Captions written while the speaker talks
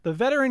The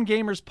Veteran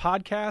Gamers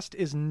podcast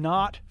is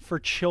not for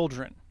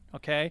children,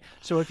 okay?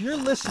 So if you're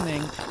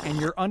listening and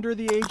you're under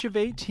the age of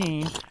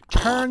 18,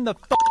 turn the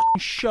f***ing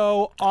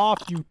show off,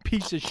 you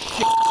piece of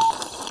shit.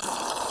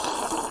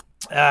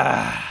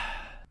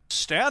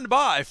 Stand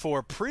by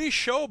for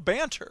pre-show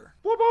banter.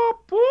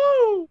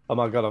 Oh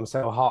my god, I'm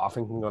so hot, I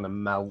think I'm gonna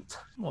melt.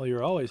 Well,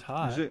 you're always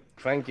hot.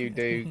 Thank you,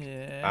 Duke.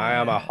 Yeah. I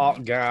am a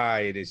hot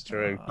guy, it is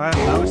true.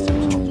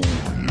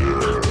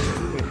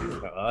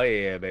 Oh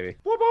yeah, baby.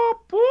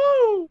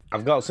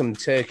 I've got some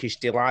Turkish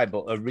delight,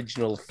 but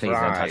original fries. Please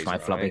don't touch my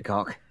right? floppy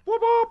cock.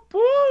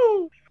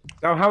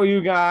 Now, how are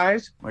you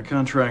guys? My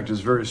contract is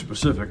very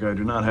specific. I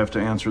do not have to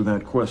answer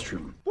that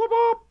question.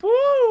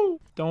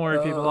 Don't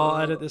worry, people. I'll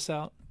edit this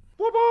out.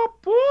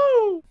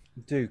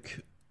 Duke,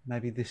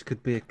 maybe this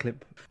could be a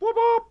clip.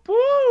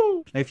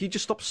 Now, if you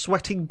just stop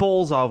sweating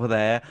balls over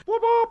there.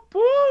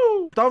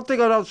 Don't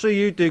think I don't see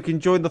you, Duke,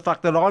 enjoying the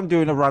fact that I'm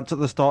doing a rant at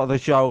the start of the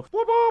show.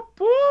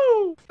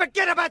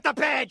 Forget about the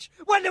page!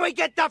 When do we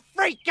get the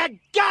freaking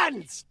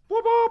guns?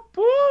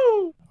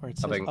 Or it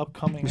says think-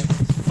 upcoming.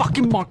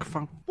 Fucking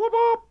microphone. We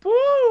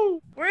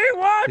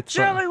want It's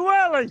Chili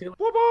Willy!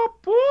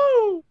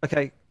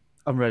 Okay,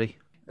 I'm ready.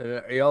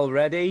 Are you all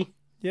ready?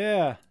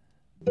 Yeah.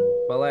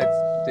 Well, let's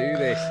do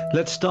this.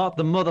 Let's start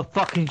the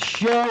motherfucking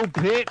show,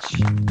 bitch.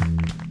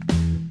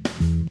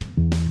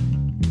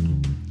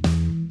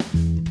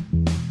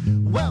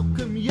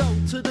 Welcome yo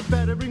to the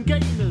Veteran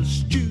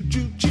Gamers.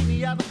 Juju,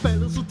 Ginny, and the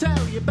fellas will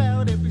tell you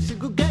about every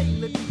single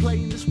game that you're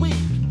playing this week.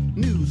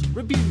 News,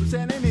 reviews,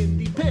 and an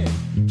indie pick.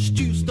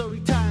 Stu story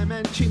time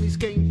and Chinny's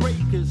game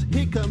breakers.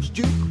 Here comes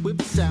Duke with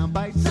the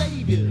soundbite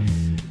saviors.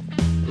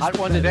 Hot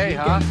one today,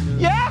 huh?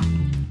 Yeah!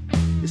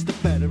 It's the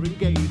Veteran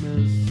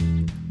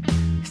Gamers.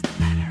 It's the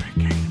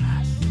Veteran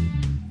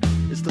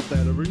Gamers. It's the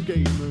Veteran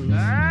Gamers.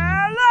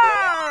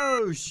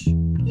 Hello!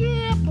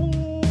 Yeah,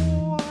 boy!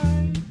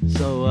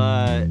 So,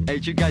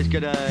 ain't you guys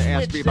gonna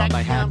ask me about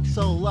my hat?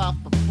 Console off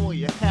before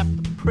you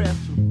have to press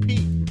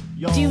repeat.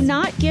 Y'all. Do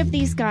not give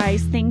these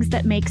guys things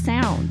that make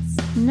sounds.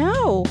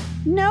 No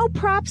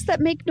props that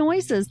make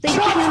noises. They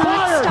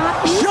cannot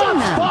stop using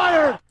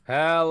them.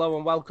 Hello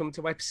and welcome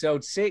to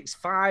episode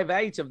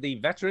 658 of the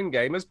Veteran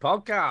Gamers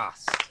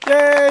podcast.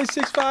 Yay,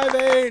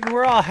 658, and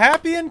we're all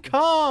happy and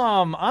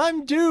calm.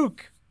 I'm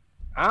Duke.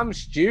 I'm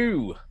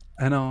Stu.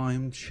 And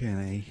I'm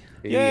Chinny.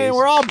 Yay,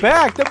 we're all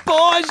back. The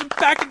boys are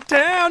back in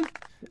town.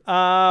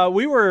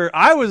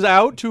 I was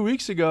out 2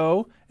 weeks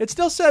ago. It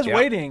still says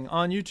waiting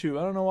on YouTube.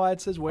 I don't know why it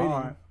says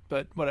waiting,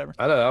 but whatever.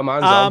 I don't know,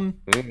 mine's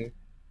on.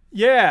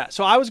 Yeah,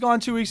 so I was gone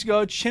 2 weeks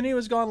ago. Chinny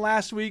was gone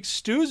last week.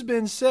 Stu's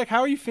been sick. How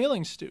are you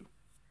feeling, Stu?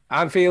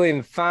 I'm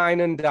feeling fine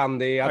and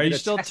dandy. Are you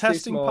still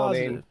testing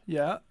positive?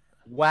 Yeah.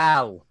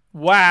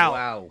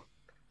 Wow.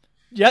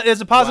 Yeah,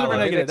 is it positive Well,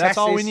 or I did negative? a That's test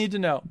all we this- need to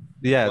know.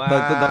 Yeah, Wow.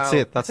 that's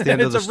it. That's the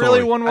end of It's the a story. really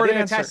I one-word did a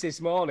answer. test this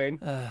morning,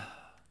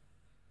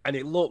 and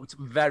it looked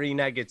very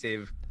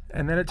negative.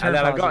 And then it And turned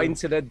then I positive. got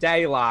into the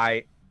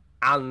daylight,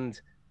 and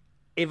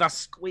if I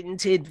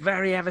squinted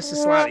very ever so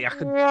slightly, I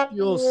could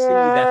just see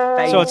the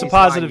face. So it's a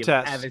positive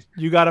test.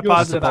 You got a Just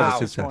positive about.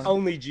 test this morning.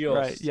 Only just.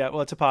 Right, yeah,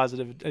 well, it's a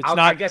positive. It's I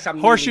not guess I'm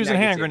horseshoes and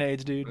nearly hand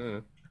negative. grenades,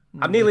 dude.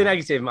 I'm nearly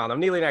negative, man.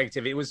 I'm nearly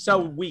negative. It was so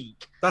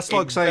weak. That's it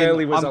like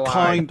barely saying was I'm alive.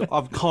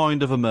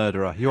 kind of a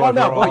murderer. You're Oh,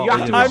 no, either but are you or have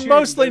to you're not. I'm assume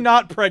mostly that-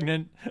 not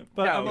pregnant,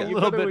 but No, I'm a you've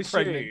little got to bit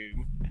pregnant.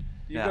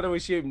 You've got to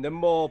assume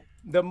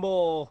the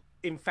more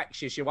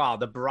infectious you are,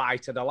 the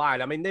brighter the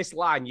line. I mean, this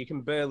line, you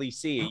can barely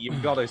see it.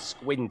 You've got to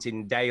squint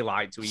in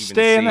daylight to even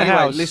Stay see in the it.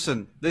 house.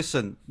 Anyway,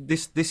 listen.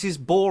 This is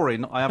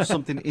boring. I have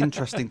something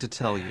interesting to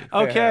tell you.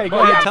 Okay, go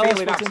Well, ahead. yeah, Tell I'm us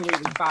feeling what's absolutely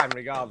interesting. fine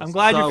regardless. I'm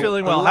glad So, you're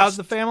feeling well. the How's last-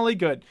 the family?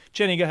 Good.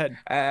 Jenny, go ahead.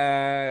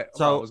 Well,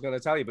 I was going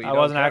to tell you, but you I don't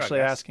wasn't care, actually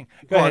guess. asking.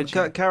 Go Go on, ahead.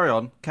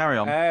 Jenny. carry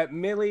on.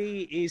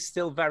 Millie is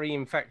still very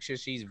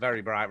infectious. She's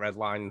very bright red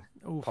line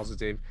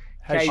positive.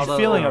 How's she Kay's-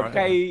 feeling okay?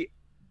 Kay,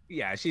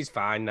 yeah, she's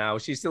fine now.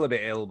 She's still a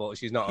bit ill, but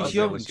she's not She's as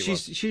ill young. as she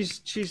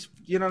was. She's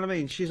you know what I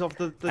mean. She's of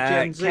the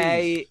Gen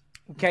Z.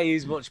 Kay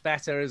is much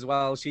better as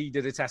well. She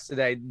did a test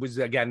today. Was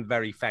again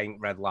very faint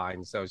red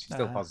line, so she's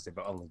still positive,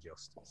 but only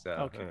just. So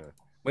Okay.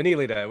 we're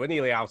nearly there. We're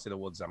nearly out of the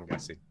woods, I'm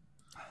guessing.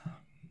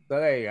 So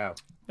there you go.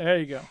 There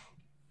you go.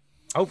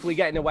 Hopefully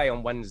getting away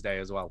on Wednesday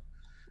as well.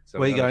 So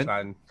Where you we're going?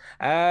 gonna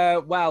try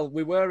and- well,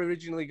 we were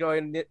originally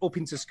going up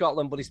into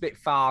Scotland, but it's a bit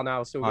far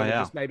now, so we're going to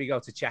just maybe go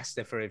to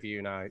Chester for a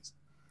few nights.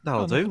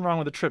 That'll Nothing do. wrong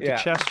with a trip Yeah.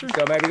 to Chester.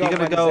 So maybe You're on gonna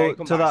Wednesday, go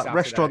come to back that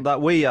restaurant Saturday.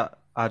 that we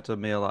had a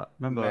meal at.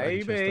 Remember? in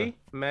Chester?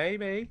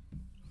 Maybe.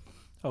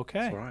 Okay.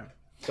 That's all right.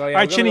 So, yeah, All we're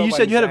right, gonna Chinny, go you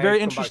said you had a Wednesday, very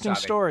come back interesting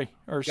Saturday. story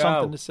or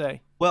something to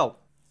say. Well,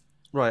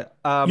 right.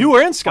 You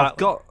were in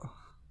Scotland.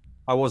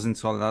 I was in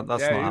Scotland.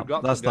 That's Yeah, not. you've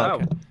got That's to not.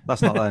 go.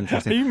 That's not that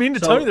interesting. You mean to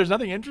So, tell me there's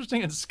nothing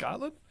interesting in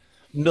Scotland?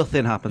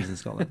 nothing happens in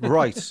Scotland?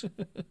 Right.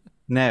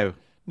 Now.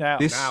 Now.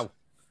 This. Now.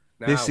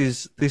 This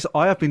is this.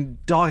 I have been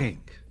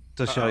dying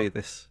to show you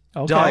this.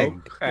 Okay.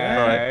 Dying.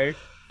 Okay.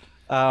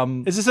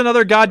 Is this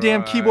another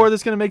goddamn keyboard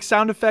that's going to make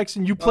sound effects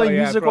and you play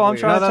yeah, music while I'm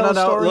probably. trying to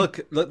tell a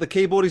story? Look, the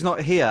keyboard is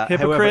not here. However,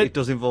 Hypocrite. it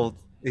does involve.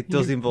 It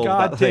does You involve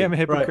that goddamn thing.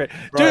 hypocrite.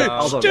 Right, Dude,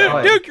 hold on, dude,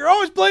 right. Duke, you're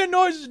always playing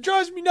noises. It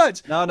drives me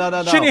nuts. No.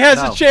 Chinny has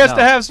a chance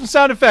to have some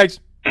sound effects.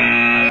 We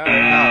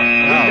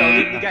don't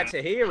even get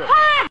to hear them.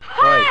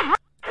 Right.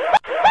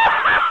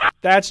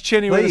 That's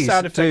Chinny with a Please,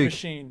 sound effect Duke,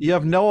 machine. you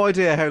have no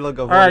idea how long I've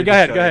All right, wanted go to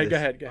ahead, show go you ahead, this. go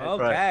ahead, go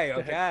ahead. Okay,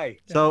 okay.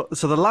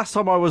 So the last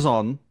time I was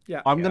on,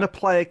 I'm going to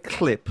play a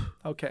clip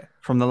Okay.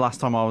 from the last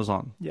time I was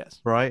on.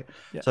 Yes. Right?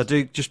 Yes. So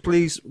Duke, just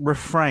please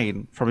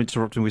refrain from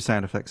interrupting with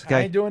sound effects, I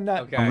okay? ain't doing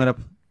that. Okay. I'm going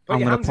Put to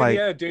your hands play in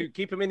the air, dude.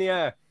 Keep them in the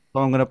air. So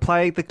I'm going to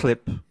play the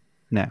clip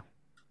now.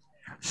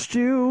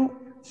 Stew,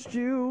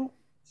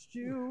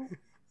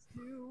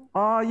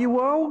 are you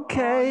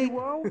okay?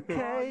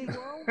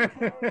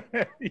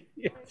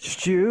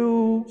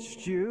 Stew,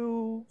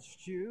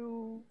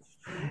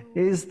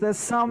 is there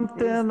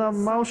something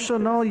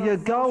emotional you're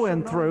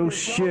going through,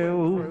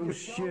 Stew?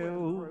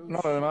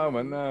 Not at the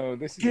moment, no.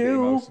 This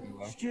is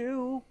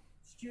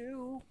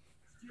Stew,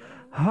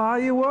 are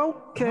you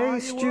okay,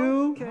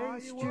 Stew?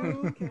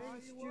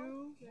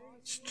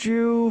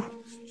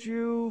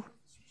 Stew,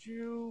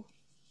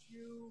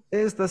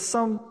 is there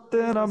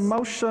something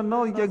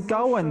emotional you're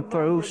going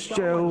through,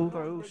 Stew?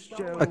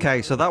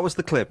 Okay, so that was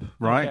the clip,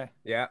 right? Okay.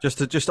 Yeah.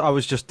 I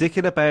was just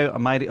dicking about. I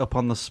made it up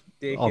on the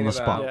Dicking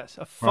spot. Yes,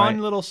 a fun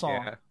Right. little song.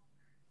 Yeah.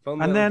 Fun And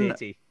little then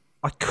ditty.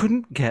 I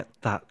couldn't get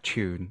that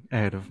tune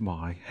out of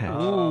my head.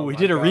 Ooh, we my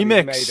did a God, he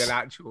remix. made an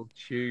actual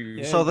tune.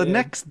 Yeah. So the did.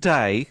 next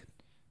day,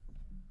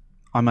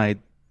 I made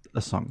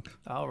a song,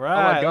 All Oh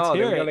right, my God, let's we're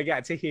hear going to it.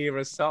 get to hear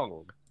a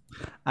song.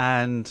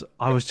 and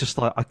I was just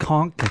like, I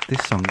can't get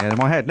this song out of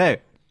my head. Now,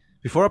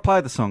 before I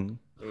played the song,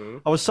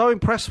 I was so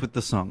impressed with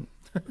the song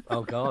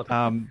Oh God.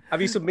 um, Have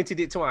you submitted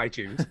it to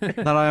iTunes?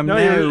 that I am No,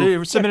 now.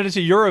 you submitted it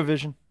to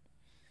Eurovision.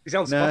 It's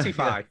on No,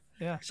 Spotify.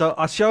 So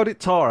I showed it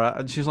Tara,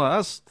 and she's like,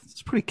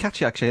 "That's pretty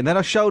catchy, actually." And then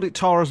I showed it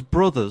Tara's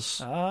brothers,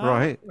 Ah.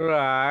 right?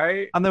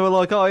 Right. And they were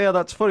like, "Oh yeah,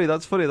 that's funny,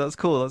 that's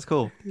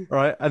cool,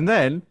 right?" And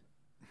then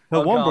her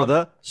Oh, one God.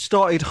 brother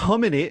started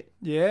humming it,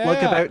 Yeah.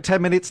 like about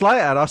 10 minutes later,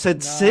 and I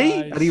said,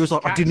 "See?" Nice. And he was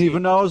like, "I didn't Catchy.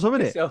 even know I was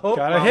humming It's it." a hook,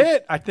 Got a man.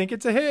 hit. I think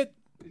it's a hit.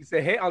 It's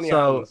a hit on your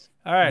So hands.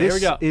 All right, here we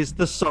this go. is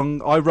the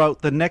song I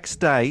wrote the next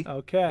day.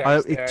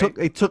 Okay.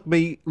 It took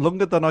me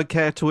longer than I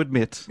care to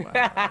admit.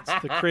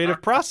 It's the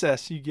creative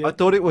process you get. I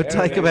thought it would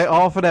There take it is. about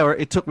half an hour.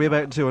 It took me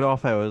about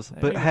 2.5 hours.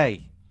 But you go.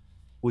 hey,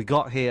 we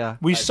got here.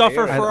 We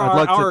suffer hear it. for I'd our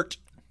like to- art.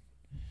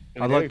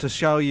 I'd like to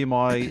show you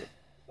my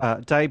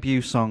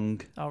debut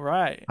song, All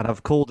right. and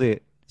I've called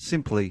it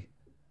simply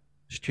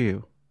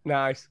Stew.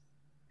 Nice.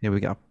 Here we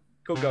go.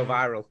 Could go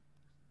viral.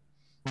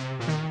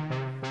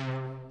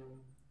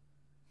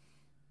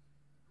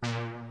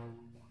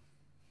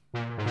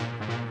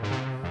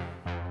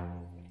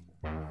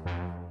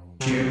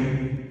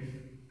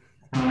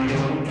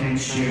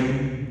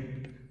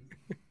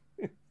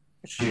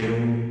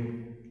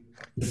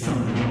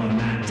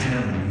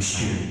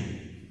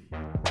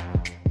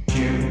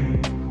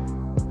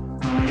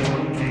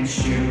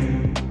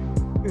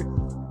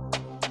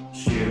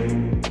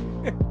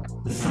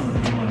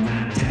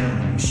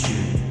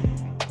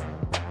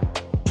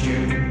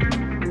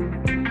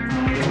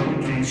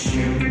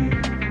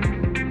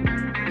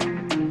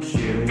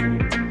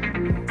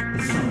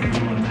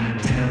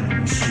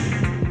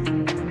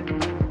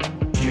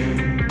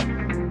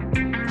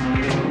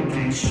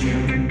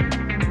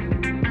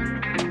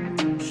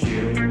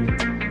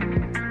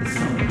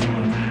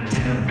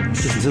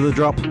 Listen to the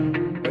drop,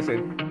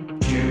 Listen.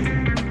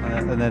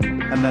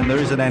 and then there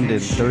is an ending.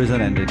 There is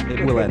an ending.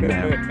 It will end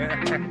now.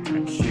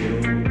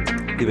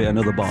 Give it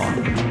another bar.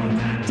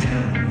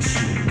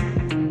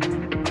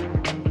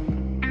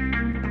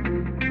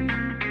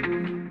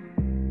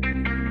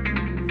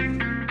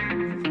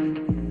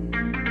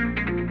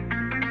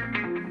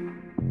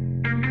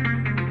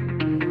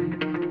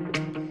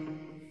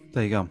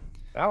 There you go.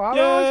 Oh,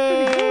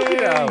 that's pretty good,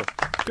 you know.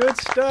 Good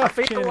stuff,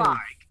 I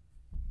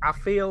Kenny.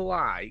 feel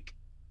like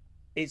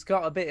it's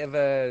got a bit of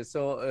a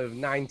sort of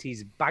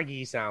 90s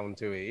baggy sound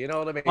to it. You know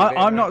what I mean?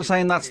 I'm not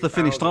saying that's the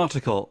finished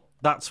article.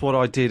 That's what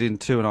I did in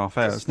 2.5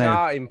 hours. Now,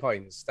 Starting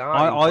point.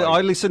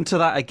 I listened to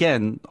that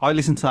again. I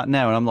listened to that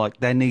now, and I'm like,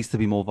 there needs to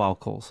be more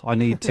vocals. I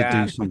need to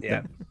Yeah, do something.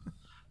 yeah.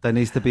 There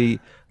needs to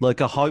be like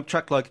a hype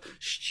track, like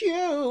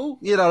Stew.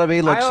 You know what I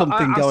mean? Like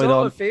something I going sort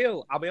on. of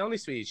feel, I'll be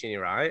honest with you, Chinny,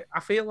 right?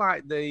 I feel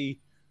like the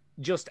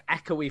just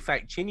echo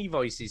effect Chinny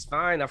voice is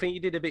fine. I think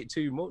you did a bit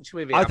too much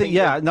with it. I think,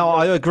 yeah, no,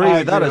 I agree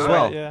with that as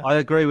well. right, yeah. I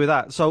agree with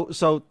that.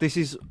 So this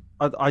is,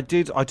 I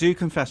do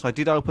confess, I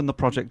did open the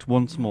project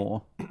once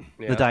more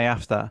the day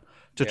after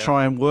to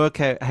try and work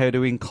out how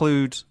to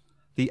include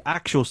the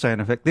actual sound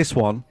effect, this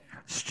one,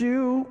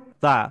 Stew,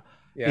 that,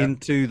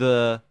 into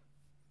the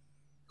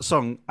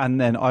song, and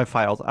then I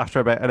failed after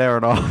about an hour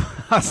and a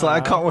half. I was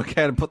like, I can't work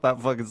out and put that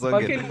fucking song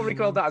Well, in. can you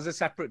record that as a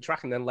separate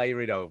track and then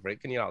layer it over it?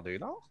 Can you not do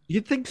that?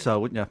 You'd think so,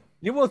 wouldn't you?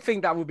 You would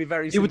think that would be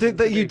very. You would think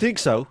that you'd think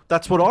so.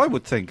 That's what I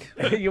would think.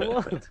 You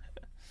would.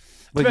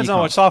 But Depends you on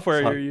what can't.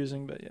 software So- you're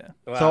using, but yeah.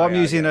 So I'm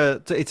using I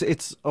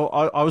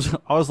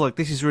was like,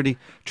 this is really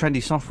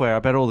trendy software. I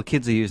bet all the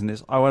kids are using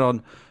this. I went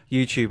on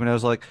YouTube, and I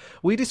was like,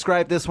 we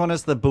described this one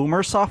as the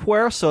boomer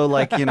software. So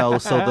like, you know,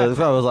 so I was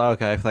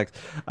like, okay, thanks.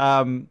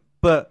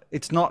 But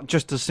it's not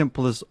just as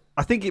simple as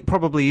I think it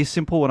probably is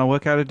simple when I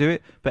work out how to do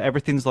it, but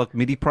everything's like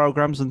MIDI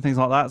programs and things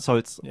like that, so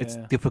it's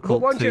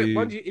difficult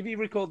if you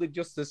recorded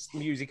just this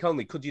music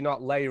only, could you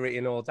not layer it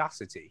in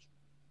Audacity?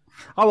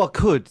 Oh, I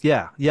could,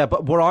 yeah.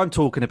 But what I'm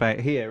talking about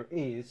here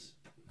is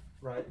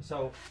right.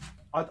 So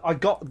I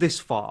got this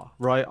far,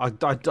 right?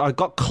 I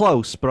got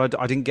close, but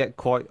I didn't get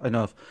quite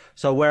enough.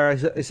 So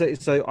whereas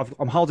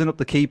I'm holding up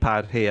the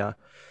keypad here,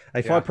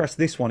 if I press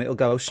this one, it'll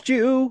go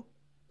Stu,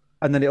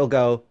 and then it'll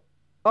go,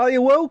 are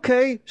you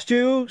okay,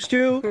 Stu?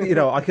 You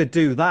know, I could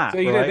do that. So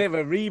you did a bit of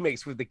a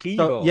remix with the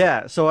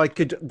keyboard. So I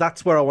could.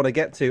 That's where I want to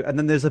get to. And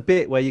then there's a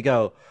bit where you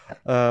go,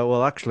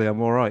 well, actually, I'm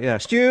all right. Yeah,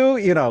 Stu.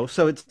 You know,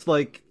 so it's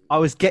like I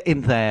was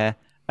getting there,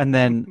 and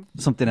then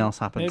something else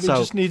happened. Maybe it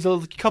just needs a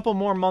couple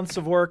more months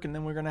of work, and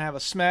then we're gonna have a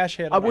smash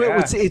hit.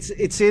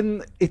 It's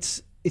you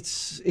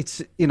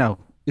know.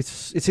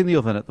 It's in the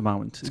oven at the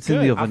moment. It's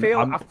in the oven. I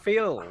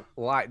feel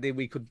like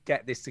we could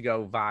get this to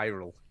go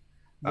viral.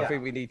 I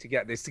think we need to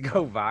get this to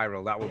go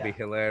viral. That would be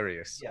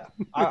hilarious. Yeah,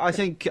 I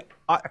think.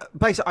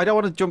 Basically, I don't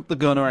want to jump the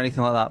gun or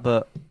anything like that,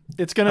 but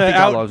it's going to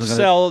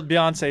outsell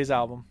Beyonce's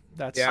album.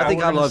 I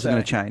think our lives are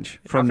going to change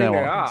from now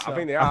on. I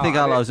think they are. I think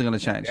our lives are going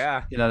to change.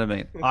 Yeah. You know what I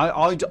mean?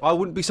 I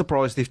wouldn't be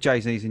surprised if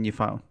Jay-Z's in your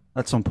phone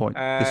at some point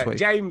this week.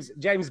 James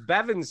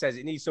Bevan says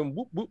it needs some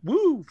woo woo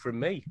woo from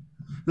me.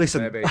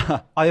 Listen,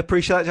 I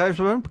appreciate that, James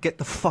Bevan, but get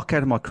the fuck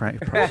out of my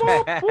creative process.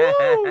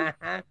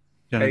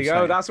 There you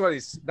go. That's what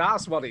it's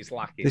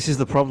lacking. This is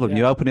the problem.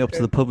 You open it up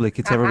to the public,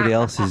 it's everybody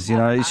else's. You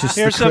know, it's just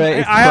Here's the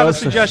creative I have a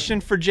process. suggestion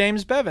for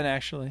James Bevan,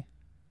 actually.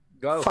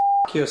 Go.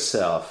 Fuck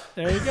yourself.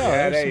 There you go.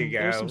 Yeah, There's there some, you go.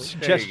 there's some There you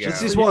suggestions. go.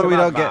 This is why we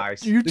don't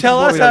get. You This tell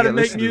is why us we how don't to get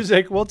make listeners.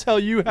 music. We'll tell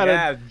you how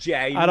to.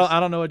 James. I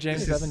don't know what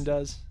James Bevan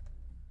does.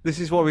 This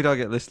is what we don't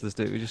get listeners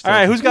do. We just All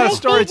right, who's got a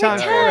story time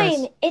for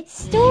us? It's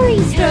story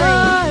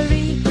time.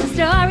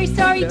 Story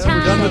time. We're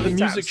done with the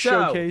music So,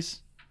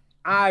 showcase.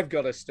 I've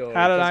got a story.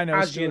 How did I know?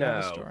 As Stu you had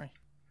a know, story?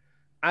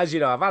 I've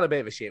had a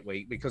bit of a shit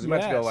week because I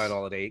meant to go away on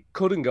holiday.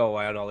 Couldn't go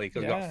away on holiday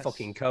because I got Yes.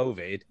 fucking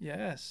COVID.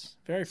 Yes,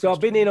 very. So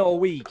I've been in all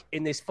week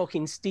in this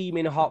fucking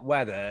steaming hot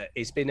weather.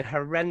 It's been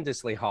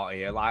horrendously hot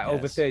here, like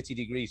over 30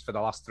 degrees for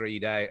the last 3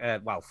 days.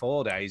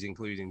 4 days,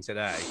 including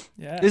today.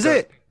 Yeah. Is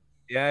it?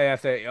 Yeah,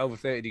 over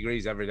 30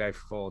 degrees every day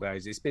for 4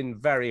 days. It's been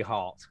very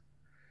hot.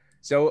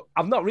 So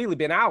I've not really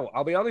been out.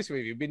 I'll be honest with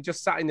you. We've been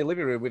just sat in the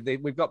living room.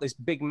 We've got this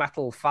big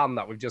metal fan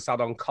that we've just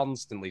had on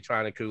constantly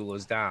trying to cool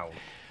us down.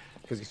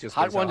 Because it's just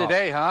Hot one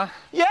today, huh?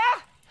 Yeah.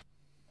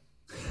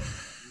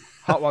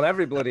 Hot one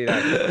every bloody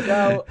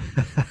day.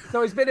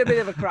 So it's been a bit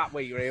of a crap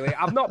week, really.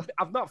 I've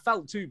not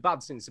felt too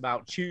bad since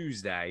about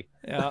Tuesday.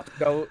 Yeah.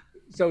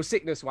 So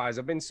sickness wise,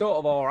 I've been sort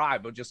of all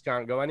right, but just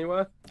can't go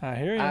anywhere. I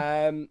hear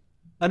you.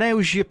 And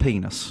how's your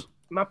penis?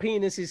 My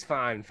penis is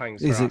fine,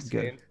 thanks Is for it asking.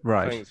 good?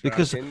 Right. Thanks for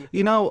Because, asking.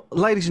 you know,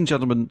 ladies and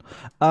gentlemen,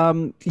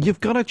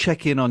 you've got to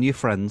check in on your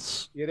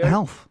friends' You do?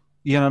 health.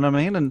 You know what I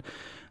mean? And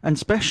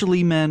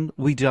especially men,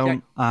 we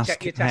don't ask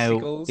check your how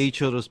testicles.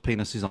 each other's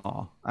penises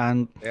are.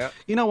 And Yeah.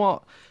 you know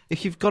what?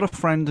 If you've got a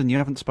friend and you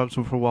haven't spoken to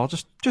them for a while,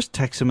 just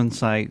text them and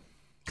say,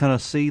 "Can I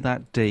see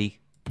that D?"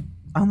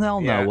 And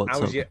they'll know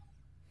what's up.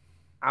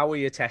 How are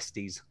your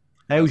testes?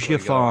 How's your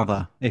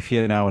father, if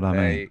you know what I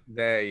mean?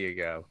 There you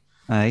go.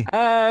 Hey.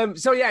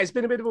 So yeah, it's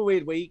been a bit of a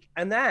weird week.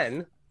 And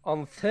then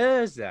on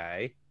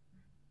Thursday,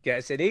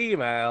 gets an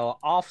email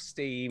off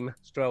Steam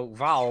 /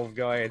 Valve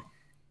going,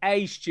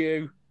 "Hey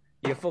Stu,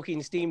 your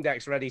fucking Steam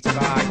Deck's ready to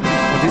buy."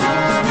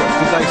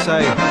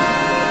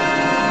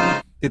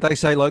 Did they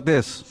say like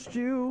this?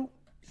 Stu.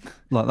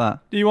 Like that.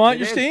 Do you want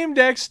your Steam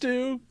Deck,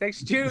 Stu? Thanks,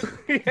 Stu.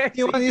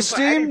 You want your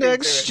Steam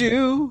Deck,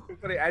 Stu?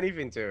 Put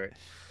anything to it.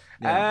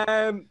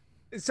 Yeah.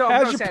 So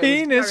I'm How's gonna your say I was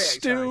penis,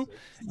 very Stu?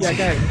 excited.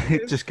 Yeah,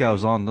 It just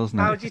goes on, doesn't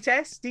it? How'd you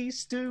test these,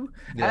 Stu?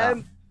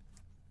 Yeah.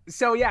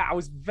 So yeah, I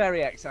was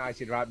very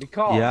excited, right?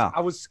 Because I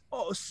was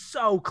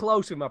so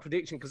close with my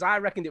prediction because I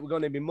reckoned it was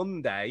going to be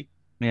Monday.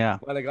 Yeah.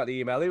 When I got the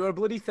email, it was a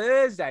bloody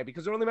Thursday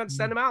because they're only meant to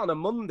send them out on a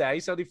Monday,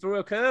 so they threw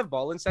a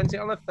curveball and sent it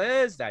on a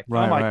Thursday.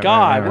 Oh my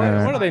God!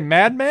 What are they,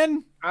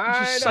 madmen?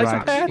 Just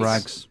psychopaths?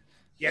 Rags.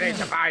 You need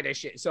to buy this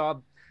shit.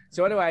 So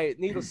anyway,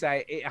 needless to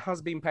say, it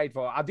has been paid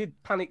for. I did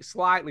panic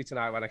slightly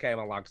tonight when I came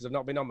online because I've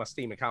not been on my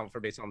Steam account for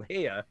a bit on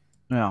here.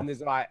 Yeah. And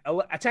there's like,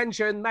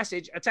 attention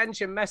message.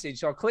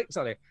 So I clicked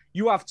on it.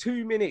 You have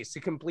 2 minutes to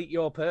complete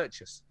your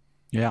purchase.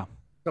 Yeah.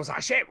 I was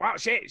like, shit, what,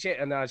 shit.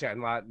 And then I checked,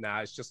 I'm like, nah,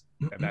 it's just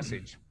a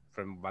message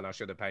from when I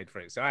should have paid for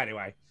it. So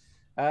anyway,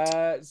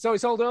 so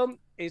it's all done.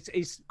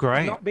 It's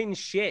great. Not been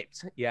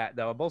shipped yet,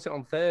 though. I bought it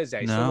on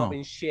Thursday. No. Still not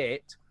been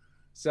shipped.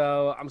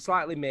 So I'm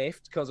slightly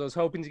miffed because I was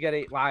hoping to get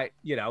it like,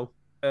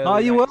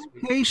 Are you next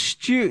week. okay,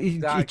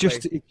 Stu?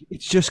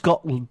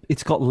 Exactly.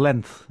 It's got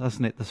length,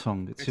 hasn't it? The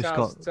song. It's just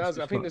got.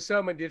 I think there's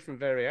so many different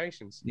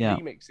variations, Yeah.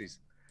 remixes.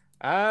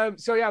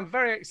 So yeah, I'm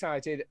very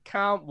excited.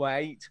 Can't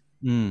wait.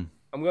 Mm.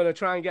 I'm going to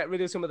try and get rid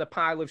of some of the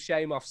pile of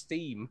shame off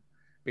Steam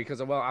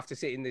because I won't have to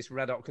sit in this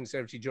red hot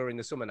conservatory during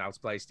the summer now to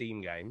play Steam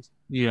games.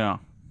 Yeah.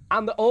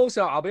 And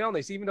also, I'll be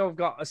honest, even though I've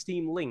got a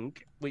Steam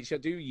Link, which I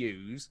do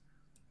use,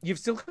 you've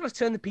still got to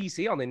turn the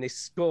PC on in this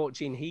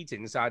scorching heat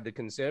inside the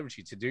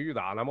conservatory to do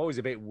that. And I'm always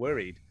a bit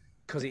worried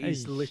because it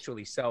is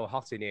literally so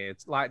hot in here.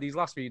 It's like these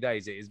last few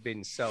days, it has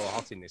been so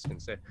hot in this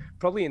conservatory.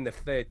 Probably in the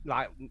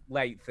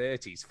late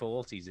 30s,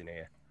 40s in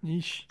here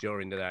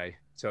during the day.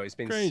 So it's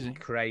been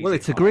crazy. Well,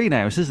 it's a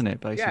greenhouse, isn't it,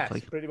 basically? Yeah,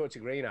 it's pretty much a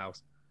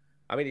greenhouse.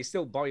 I mean, it's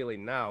still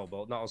boiling now,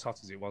 but not as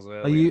hot as it was Are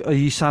earlier.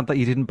 you sad that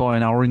you didn't buy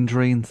an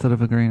orangery instead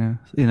of a greenhouse?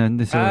 You know,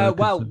 this.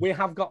 Well, we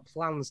have got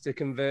plans to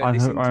convert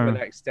this into an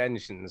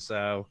extension.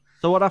 So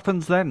what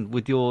happens then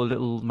with your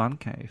little man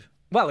cave?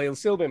 Well, it'll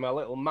still be my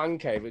little man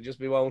cave. It just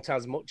won't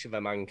as much of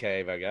a man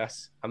cave, I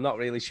guess. I'm not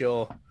really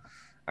sure.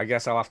 I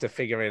guess I'll have to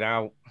figure it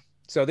out.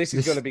 So this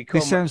is going to become.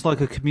 This sounds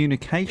like a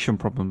communication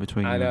problem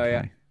between you. I know, and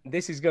yeah. Kay.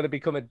 This is going to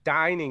become a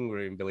dining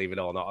room, believe it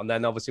or not. And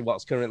then obviously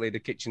what's currently the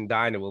kitchen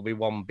diner will be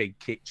one big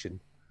kitchen.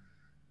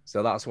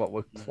 So that's what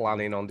we're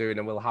planning on doing.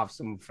 And we'll have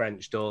some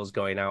French doors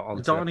going out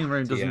onto The dining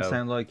room doesn't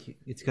sound like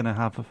it's going to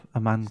have a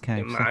man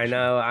cave. I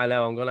know.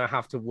 I'm going to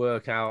have to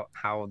work out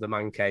how the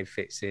man cave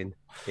fits in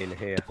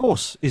here. Of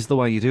course, is the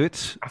way you do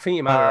it. I think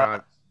you might be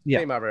right. Yeah. I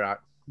think you might be right.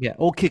 Yeah,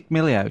 or kick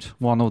Millie out,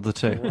 one of the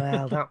two.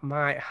 Well, that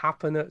might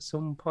happen at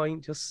some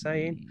point, just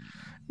saying.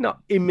 Not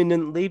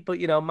imminently, but,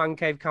 man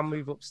cave can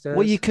move upstairs.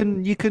 Well, you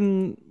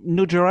can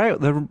nudge her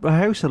out the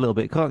house a little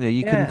bit, can't you?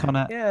 You can kind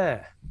of...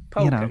 Yeah,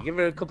 poke her. Give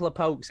her a couple of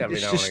pokes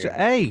every now and again.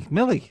 Hey,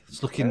 Millie,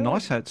 it's looking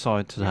nice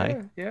outside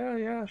today.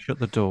 Yeah. Shut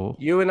the door.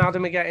 You and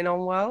Adam are getting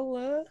on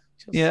well,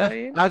 just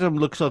saying. Adam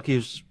looks like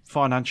he's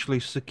financially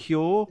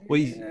secure. Well,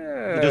 he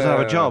doesn't have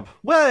a job.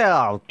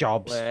 Well,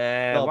 jobs.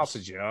 Well, what's a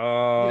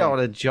job? You don't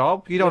want a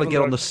job. You don't want to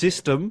get on the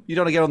system. You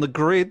don't want to get on the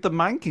grid. The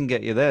man can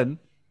get you then.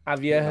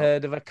 Have you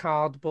heard of a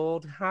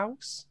cardboard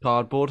house?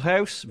 Cardboard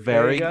house.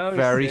 Very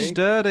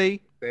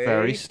sturdy.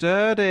 Very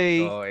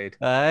sturdy. Good.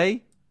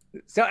 Hey?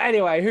 So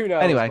anyway, who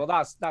knows? Anyway. Well,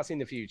 that's in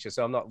the future,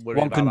 so I'm not worried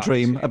One about can that.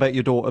 dream about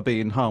your daughter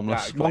being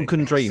homeless. Exactly. One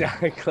can dream.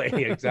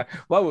 Exactly.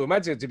 Well,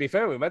 to be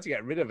fair, we were meant to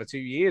get rid of her 2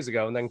 years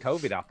ago, and then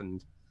COVID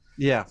happened.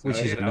 Yeah, which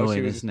is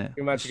annoying, isn't it?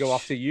 We were meant to go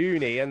off to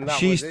uni, and that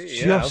She's was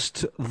it.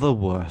 just the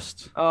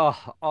worst. Oh,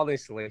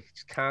 honestly,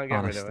 just can't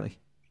get rid of her.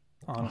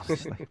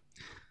 Honestly.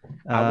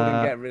 I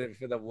wouldn't get rid of her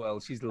for the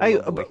world. She's lovely.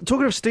 Hey,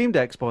 talking of Steam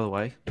Decks, by the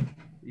way.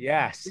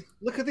 Yes.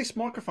 Look at this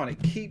microphone.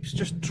 It keeps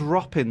just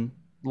dropping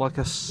like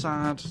a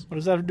sad... What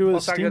does that have to do with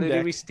What's that Steam got to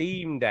Deck? do with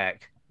Steam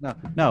Deck?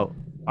 No.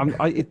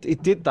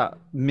 It did that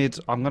mid...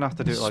 I'm going to have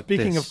to do it like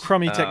Speaking this. of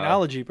crummy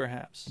technology,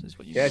 perhaps, is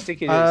what you mean.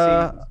 Stick it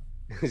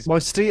my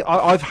Steam...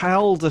 I've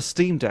held a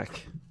Steam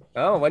Deck.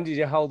 Oh, when did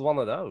you hold one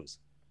of those?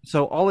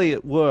 So Ollie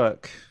at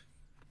work...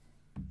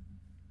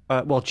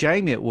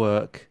 Jamie at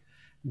work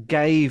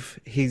gave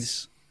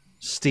his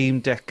Steam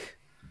Deck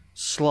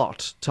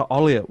slot to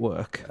Ollie at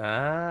work.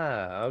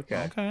 Ah,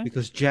 okay.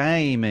 Because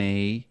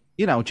Jamie...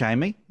 You know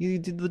Jamie. You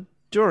did the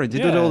drawing. You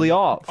did all the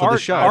art for the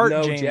show. I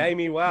know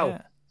Jamie well.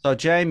 Yeah. So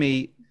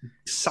Jamie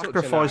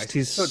sacrificed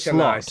his slot. Such a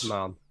nice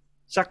man.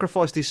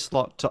 Sacrificed his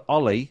slot to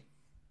Ollie,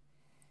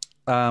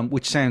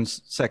 which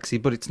sounds sexy,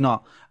 but it's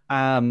not.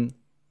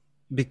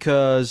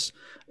 Because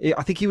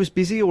I think he was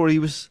busy, or he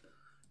was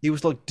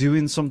like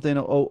doing something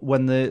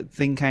when the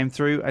thing came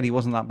through, and he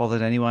wasn't that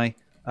bothered anyway.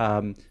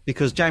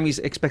 Because Jamie's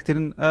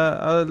expecting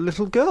a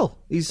little girl.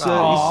 His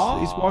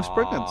wife's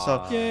pregnant,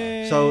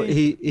 so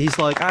he's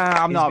like,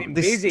 I'm not. Been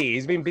busy.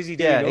 He's been busy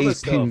doing other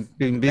stuff.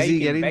 Been busy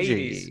getting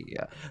babies. G.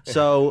 Yeah.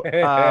 So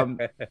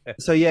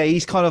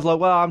he's kind of like,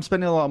 well, I'm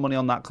spending a lot of money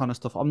on that kind of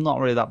stuff. I'm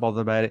not really that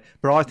bothered about it,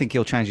 but I think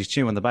he'll change his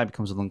tune when the baby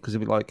comes along, because he'll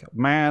be like,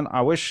 man,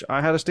 I wish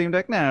I had a Steam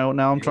Deck now.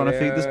 Now I'm trying to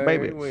feed this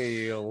baby.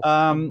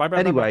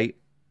 Anyway,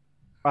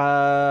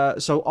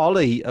 so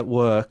Ollie at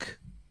work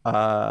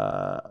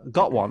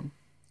got one.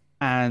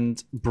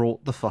 And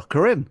brought the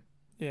fucker in.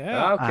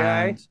 Yeah.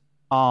 Okay. And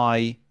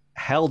I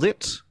held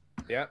it.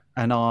 Yeah.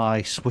 And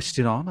I switched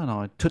it on and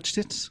I touched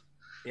it.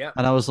 Yeah.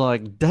 And I was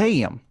like,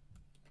 damn,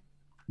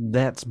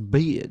 that's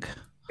big.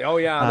 Oh,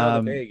 yeah, I know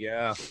the big,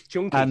 yeah.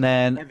 Chunky. And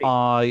then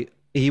heavy.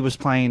 he was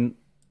playing...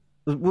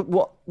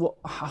 What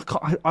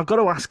I've got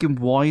to ask him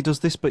why he does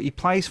this, but he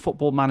plays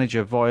Football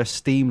Manager via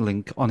Steam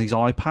Link on his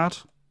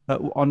iPad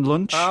on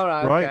lunch. All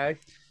right, okay.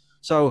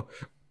 So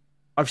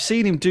I've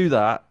seen him do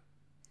that.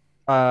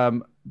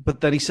 But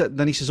then he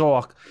says,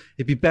 "Oh,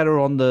 it'd be better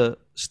on the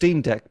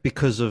Steam Deck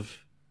because of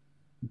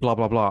blah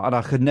blah blah," and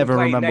I could never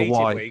remember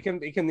why. He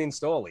can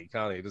install it,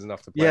 can't he? He doesn't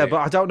have to play Yeah,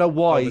 but I don't know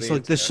why. It's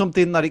like there's internet.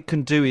 something that it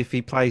can do if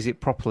he plays it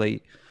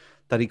properly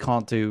that he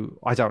can't do.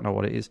 I don't know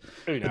what it is.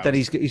 But then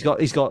he's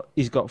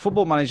got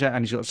Football Manager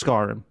and he's got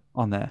Skyrim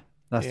on there.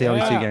 That's the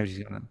only two games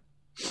he's got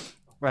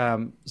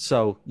on.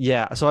 So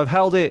I've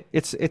held it.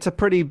 It's a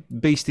pretty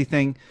beastie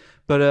thing,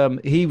 but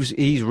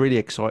he's really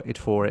excited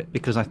for it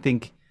because I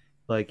think.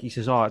 Like, he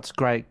says, oh, it's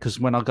great because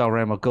when I go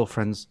around my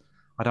girlfriends,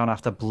 I don't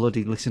have to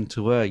bloody listen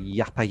to her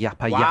yappa. You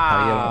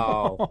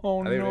know?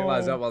 I didn't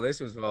realise that what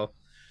this was for.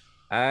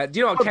 Do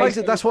you know what?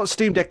 Basically, that's what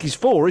Steam Deck is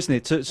for,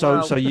 isn't it?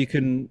 So you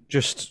can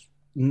just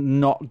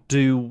not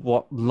do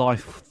what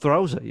life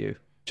throws at you.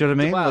 Do you know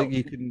what I mean? Well- Like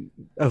you can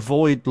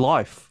avoid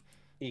life.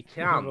 You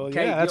can. Well,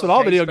 Kate, yeah, that's your- what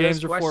all Kate's video first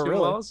games are for, question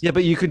really. was? Yeah,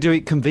 but you could do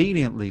it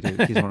conveniently, Duke.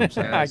 Is what I'm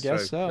saying. Yeah, that's I guess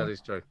true. so. That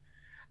is true.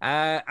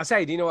 I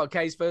say, do you know what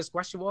Kay's first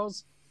question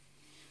was?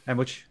 How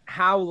much?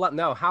 How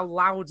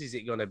loud is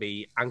it going to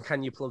be, and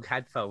can you plug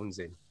headphones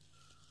in?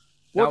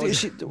 What That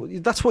is was- she,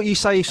 that's what you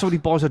say if somebody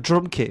buys a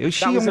drum kit. Is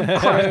she That was on the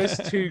crack?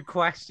 first two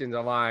questions.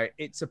 I'm like,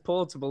 it's a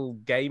portable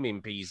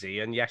gaming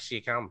PC, and yes,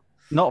 you can.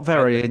 Not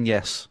very, and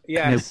yes.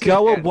 Yes. No,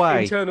 go And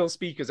away. Internal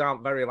speakers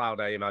aren't very loud,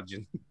 I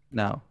imagine.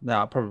 No,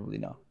 probably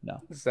not.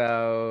 No.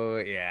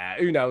 So yeah,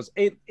 who knows?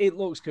 It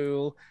looks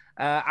cool.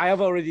 I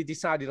have already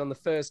decided on the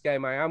first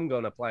game I am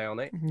going to play on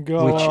it,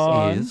 Go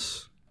on.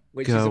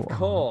 which Go is of on.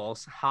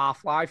 course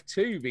Half-Life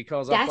 2,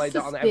 because I That's played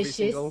that on every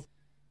suspicious. single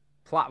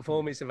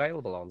platform it's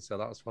available on. So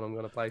that's what I'm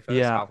going to play first.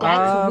 Yeah. Half-Life.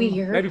 That's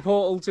weird. Maybe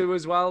Portal 2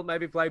 as well.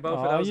 Maybe play both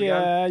of Oh, those again.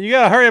 yeah, you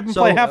gotta hurry up and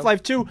So- play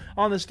Half-Life 2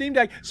 on the Steam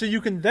Deck so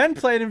you can then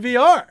play it in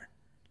VR.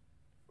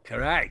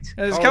 Correct.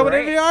 And it's All coming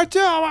right. in VR too.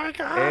 Oh my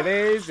god! It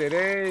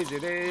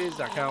is.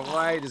 I can't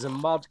wait. There's a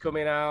mod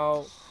coming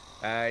out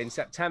in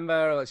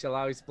September, which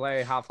allows you to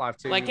play Half-Life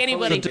 2. Like fully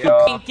anybody in VR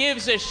fucking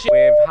gives a shit.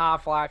 with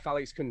Half-Life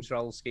Alex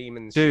control scheme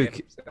and Duke,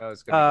 shit. So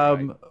it's gonna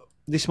be great.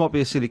 This might be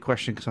a silly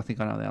question because I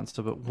think I know the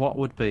answer, but what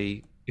would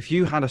be, if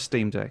you had a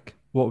Steam Deck,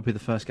 what would be the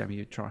first game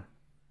you'd try?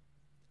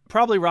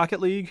 Probably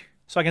Rocket League,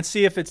 so I can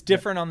see if it's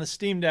different on the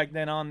Steam Deck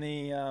than on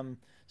the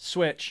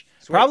Switch.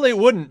 Probably it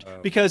wouldn't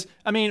because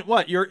I mean,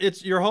 what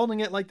you're holding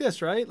it like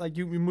this, right? Like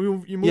you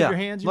move your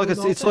hands. You like move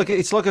the whole thing.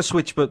 it's like a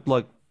Switch, but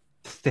like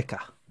thicker.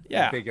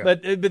 Yeah, bigger.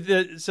 but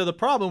so the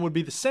problem would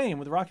be the same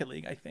with Rocket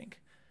League, I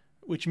think,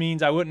 which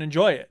means I wouldn't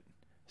enjoy it.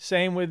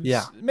 Same with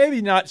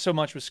maybe not so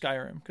much with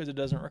Skyrim because it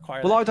doesn't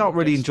require. Well, that I don't kind of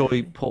really dexterity.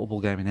 enjoy portable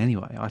gaming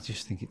anyway. I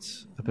just think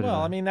it's a bit Well,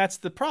 of a I mean that's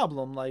the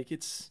problem. Like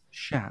it's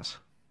shat.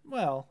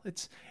 well,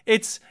 it's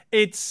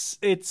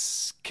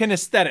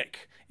kinesthetic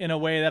in a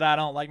way that I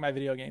don't like my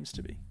video games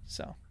to be.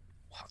 So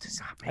What does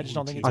that mean? I just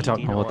don't think to it's. you? I don't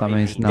Do you know what that I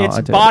means. mean? No, it's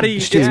I don't. body.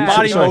 Stu, It's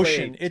body sorry.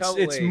 motion. It's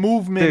Totally.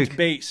 movement Duke.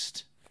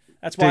 based.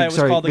 That's why Duke, it was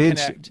sorry, called the me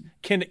Kinect.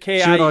 and Stu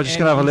and I are just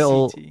gonna have a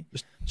little.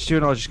 Kinect. Stu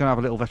and I are just gonna have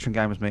a little veteran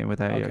gamers meeting with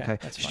Eddie. Okay, Okay,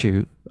 that's fine.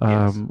 Stu.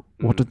 Yes.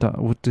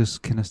 What does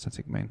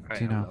kinesthetic mean? I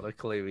Do you have know? not a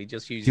clue. He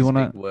just uses you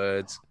wanna- big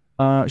words.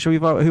 Shall we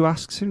vote? Who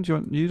asks him? Do you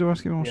want you to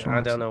ask him? Or Yeah, shall I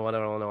ask don't him? know what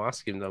I want to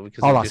ask him though,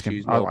 because I'll he ask just him.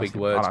 used I'll more ask big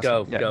him. words. I'll ask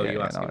Go, him. Yeah, go. yeah, You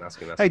yeah, ask no. him. Ask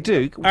him. Hey,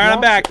 Duke. All right, I'm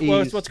what back.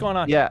 is- What's going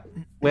on? Yeah,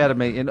 we had a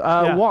meeting.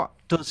 Yeah. What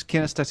does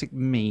kinesthetic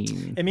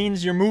mean? It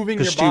means you're moving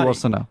your Because Stu body.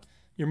 wants to know.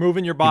 You're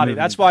moving your body.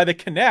 moving That's your why the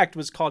Kinect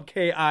was called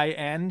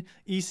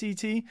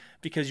KINECT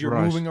because you're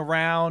Right. moving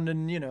around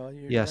and you're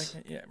Yes.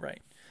 like, yeah,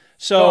 right.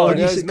 So Oh,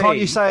 knows Can't me.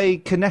 you say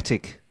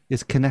kinetic?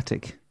 It's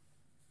kinetic.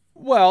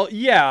 well,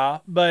 yeah,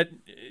 but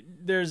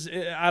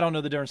I don't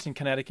know the difference between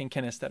kinetic and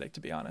kinesthetic,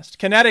 to be honest.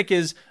 Kinetic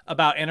is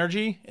about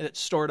energy, it's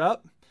stored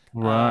up.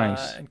 Right.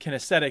 And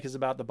kinesthetic is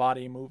about the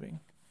body moving.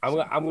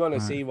 I'm going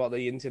to see what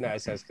the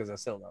internet says because I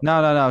still don't.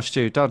 No,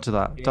 Stu, don't do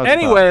that. Don't do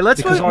Anyway, that.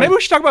 let's Because maybe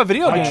we should talk about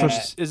video I games.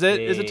 trust- Is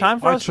it time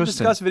for I us to trust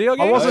him. discuss video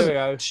games? I wasn't,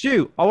 There we go.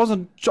 Stu.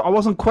 I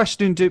wasn't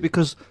questioning Duke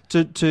because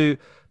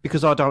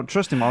because I don't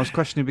trust him. I was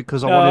questioning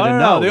because I No, wanted to no,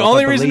 know. no. The like,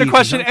 only I reason to believe,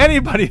 question you know?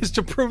 anybody is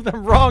to prove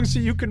them wrong so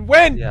you can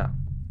win. Yeah.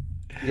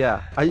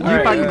 Yeah. You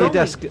right, banged the yeah.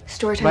 desk.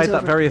 Story time's Made that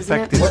over, very isn't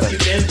it?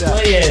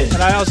 effective.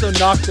 And I also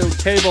knocked the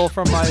cable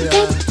from my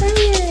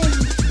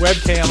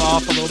webcam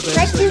off a little bit.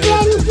 Let's so do it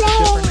made it games,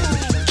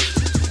 different.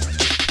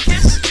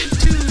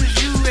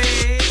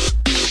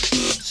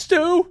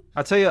 Stu,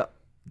 I tell you.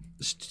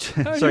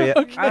 are Sorry. you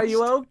okay? Are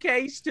you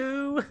okay,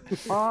 Stu?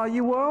 Are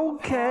you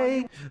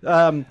okay?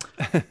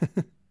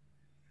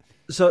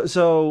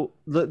 So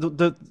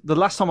the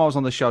last time I was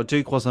on the show,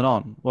 Duke wasn't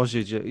on, was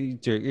you, Duke? He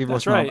That's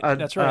wasn't right. on.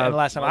 That's right. And the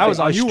last time I was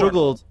on, I you weren't.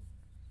 struggled.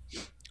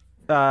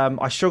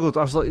 I struggled.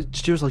 I was like,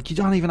 Stu was like, you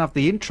don't even have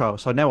the intro.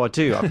 So now I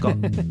do. I've got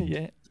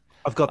Yeah.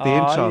 I've got the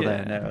Aw, intro yeah.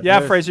 there now. Yeah,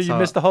 Fraser, you So-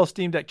 missed the whole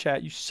Steam Deck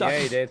chat. You suck. Yeah,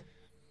 he did.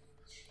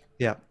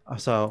 Yeah.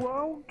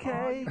 So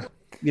Okay.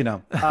 you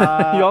know.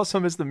 You also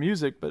missed the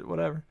music, but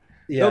whatever.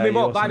 Yeah, There'll be you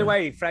more. also By the know.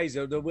 way,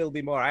 Fraser, there will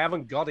be more. I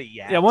haven't got it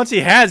yet. Yeah, once he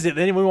has it,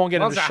 then we won't get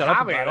him Once to I shut up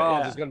have it,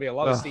 about it. there's going to be a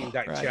lot of Steam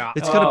Deck chat.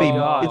 It's gonna be.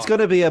 God. It's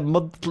gonna be a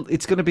month.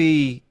 It's gonna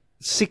be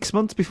 6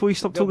 months before you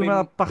stop There'll talking be,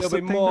 about that there'll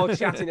bastard be thing. more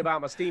chatting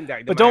about my Steam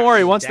Deck. But don't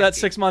worry, once that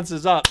 6 months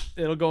is up,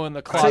 it'll go in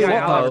the tell closet. you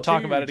what, I'll never though,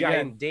 talk about it again.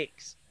 Giant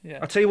dicks. Yeah.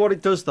 I'll tell you what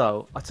it does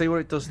though.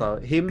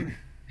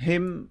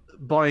 Him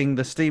buying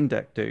the Steam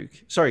Deck, Duke.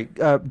 Sorry,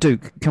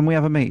 Duke. Can we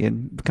have a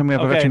meeting? Can we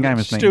have a Okay, veteran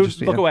gamers Stu, meeting?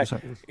 Just- look away.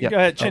 sorry. Go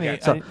ahead, Chinny. Okay,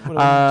 so, What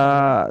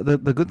are we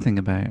the good thing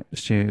about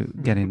Stu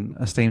getting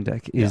a Steam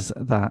Deck is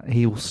that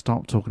he will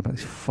stop talking about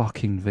this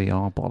fucking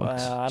VR bollocks.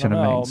 Well, I Do you don't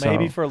what I know. mean?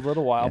 Maybe So- for a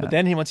little while, but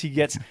yeah. then once he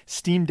gets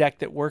Steam Deck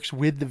that works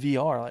with the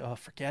VR, like, oh,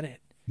 forget it.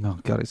 Oh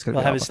god, it's gonna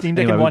He'll be have his awful. Steam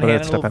Deck Anyway, in we one better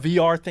hand and a step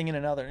little up. VR thing in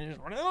another. And he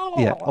just,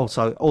 Yeah.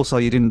 Also,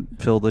 you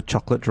didn't fill the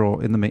chocolate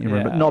drawer in the meeting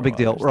room, but not a big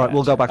deal. Right,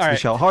 we'll go back to the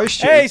show. Hi,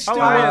 Stu. Hey, Stu, How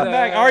are you welcome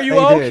back. there? Are you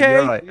How you doing? okay? You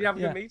all right? You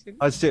having Yeah. a meeting?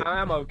 I Stu.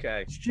 I am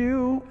okay.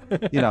 Stu.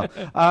 You know.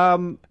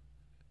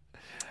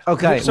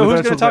 Okay. So we're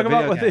who's going to talk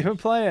about video what they've games. been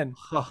playing?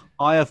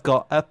 I have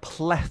got a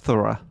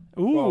plethora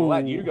Ooh. Well, I'll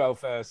let you go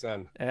first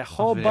then. A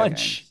whole Video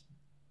bunch.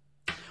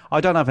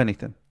 I don't have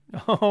anything.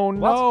 Oh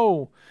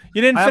no!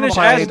 You didn't I haven't finish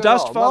played- As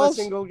Dust Not a Falls.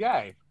 single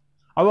game.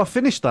 Oh, I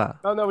finished that.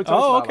 Oh no, we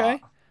talked Oh, about okay.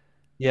 that.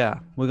 Yeah,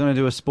 we're going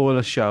to do a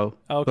spoiler show,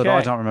 but Okay.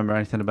 I don't remember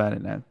anything about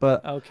it now.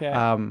 But Okay.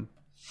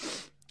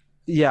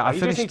 yeah, I You just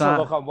finished need to that.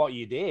 look on what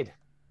you did.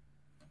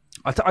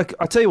 I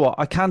tell you what,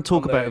 I can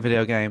talk On about the- a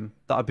video game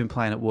that I've been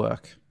playing at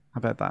work. How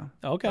about that?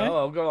 Okay. Oh,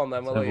 well, go on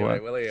then. We'll Have hear one.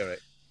 it. We'll hear it.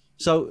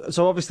 So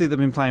obviously they've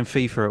been playing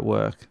FIFA at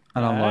work,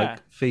 and I'm like,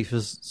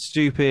 FIFA's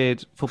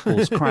stupid,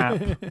 football's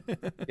crap,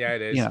 Yeah,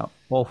 it is. you know,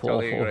 awful,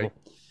 Totally awful, agree. awful.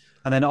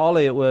 And then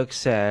Ollie at work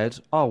said,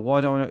 "Oh, why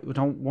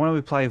don't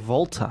we play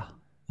Volta?" I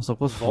was like,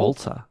 "What's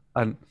Volta?"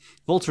 And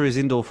Volta is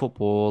indoor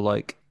football,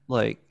 like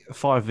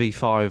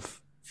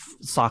 5v5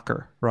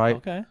 soccer, right?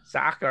 Okay.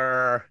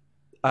 Soccer.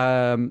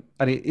 And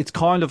it's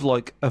kind of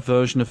like a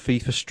version of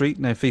FIFA Street.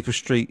 Now, FIFA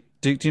Street.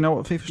 Do you know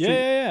what FIFA Street?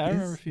 Yeah. I is?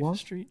 remember FIFA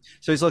Street.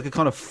 So it's like a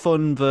kind of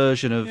fun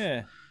version of.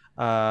 Yeah.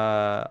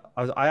 I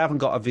haven't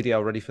got a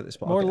video ready for this,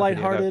 but I'll More get a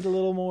video lighthearted, going. a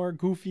little more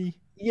goofy.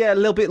 Yeah, a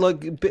little bit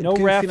like a bit No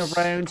goofing refs.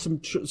 around,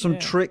 some Yeah.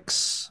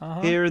 tricks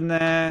Uh-huh. here and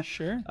there.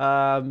 Sure.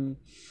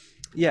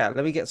 Yeah,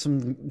 let me get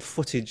some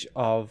footage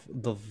of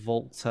the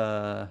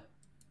Volta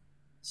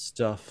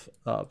stuff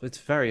up. It's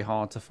very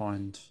hard to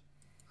find.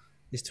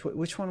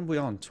 Which one are we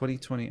on?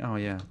 2020. Oh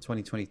yeah,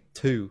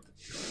 2022.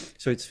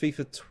 So it's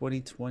FIFA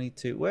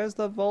 2022. Where's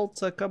the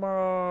Volta? Come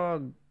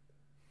on.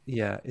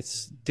 Yeah,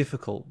 it's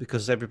difficult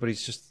because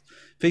everybody's just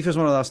FIFA's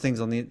one of those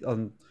things on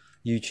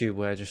YouTube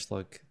where just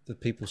like the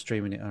people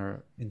streaming it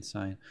are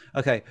insane.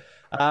 Okay,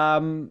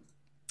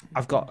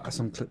 I've got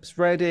some clips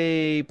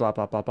ready. Blah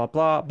blah blah blah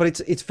blah. But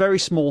it's very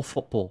small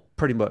football,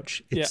 pretty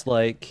much. It's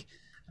like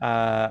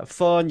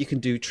fun. You can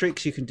do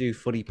tricks. You can do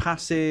funny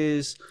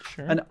passes.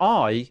 Sure. And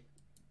I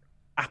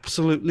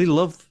absolutely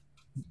love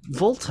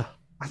Volta.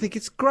 I think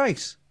it's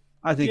great.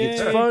 I think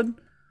it's Yay. fun.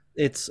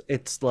 It's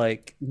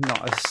like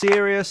not as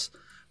serious,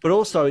 but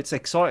also it's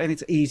exciting.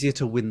 It's easier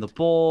to win the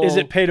ball. Is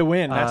it pay to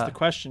win? That's the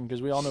question,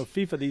 because we all know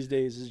FIFA these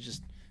days is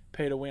just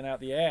pay to win out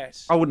the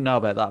ass. I wouldn't know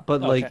about that,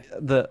 but like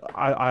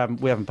Okay.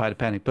 we haven't paid a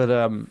penny. But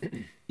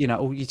you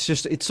know, it's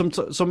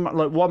some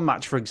like one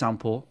match, for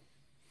example,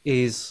 I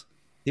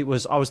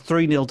was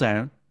 3-0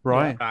 down,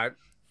 right? Right.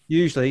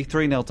 Usually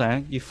 3-0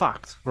 down, you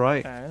fucked,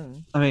 right?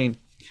 I mean,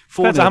 4-0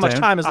 Depends on how much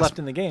down, time is that's- left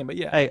in the game, but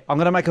yeah. Hey, I'm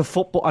gonna make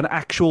an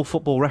actual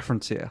football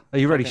reference here. Are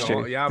you ready, Okay. Stu?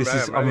 Oh, yeah, I'm this ready,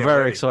 is, I'm I'm ready, very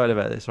ready. excited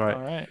about this, right?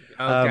 All right.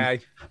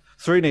 Okay.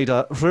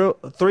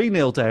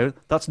 3-0 down.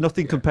 That's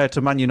nothing compared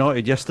to Man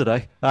United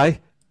yesterday, eh?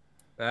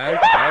 Hey,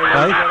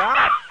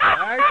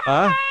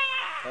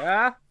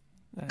 yeah.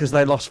 Because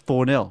they lost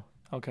 4-0.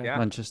 Okay. Yeah.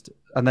 Manchester,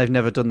 and they've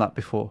never done that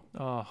before.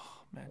 Oh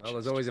man. Well,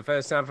 there's always a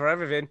first time for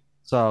everything.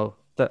 So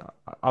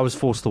I was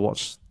forced to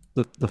watch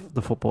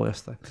the football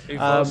yesterday. Who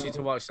forced you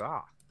to watch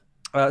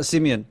that?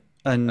 Simeon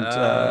and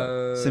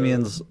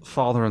Simeon's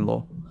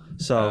father-in-law.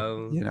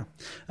 So you know.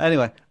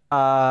 Anyway,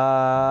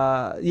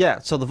 yeah.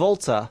 So the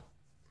Volta,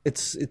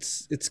 it's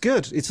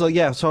good. It's like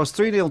So I was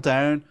 3-0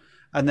 down,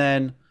 and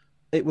then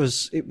it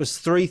was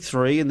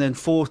 3-3, and then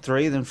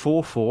 4-3, and then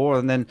 4-4,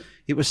 and then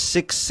it was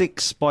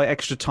 6-6 by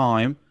extra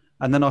time.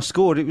 And then I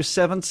scored. It was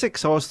 7-6.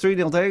 So I was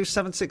 3-0 down. It was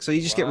 7-6. So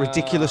you just get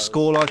ridiculous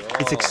scoreline.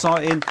 It's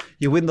exciting.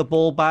 You win the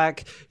ball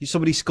back.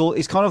 Somebody scores.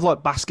 It's kind of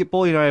like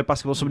basketball. You know,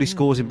 basketball. Somebody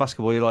scores in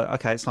basketball. You're like,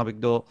 okay, it's not a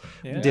big deal.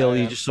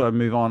 You just sort of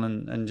move on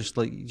and just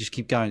like you just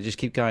keep going. Just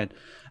keep going.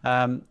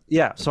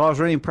 Yeah. So I was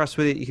really impressed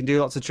with it. You can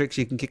do lots of tricks.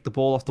 You can kick the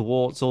ball off the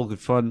wall. It's all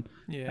good fun.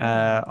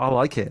 Yeah. I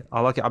like it.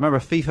 I remember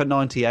FIFA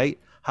 98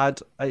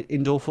 had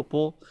indoor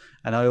football,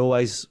 and I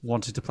always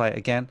wanted to play it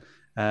again.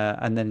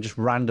 And then just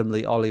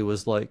randomly, Ollie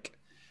was like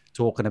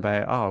talking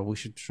about, oh, we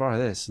should try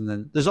this, and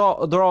then there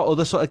are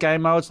other sort of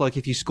game modes, like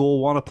if you score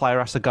one, a player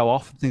has to go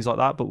off and things like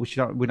that, but we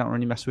don't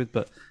really mess with.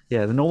 But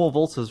yeah, the normal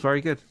Volta is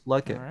very good,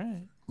 like it. All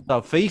right. So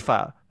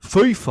FIFA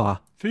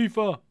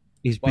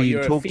is Well, being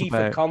you're a talked FIFA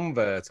about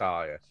convert,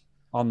 are you?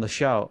 on the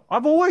show.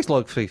 I've always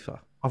liked FIFA.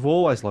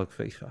 Always like a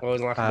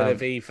bit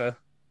of FIFA.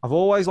 I've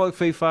always liked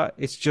FIFA.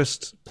 It's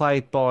just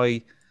played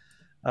by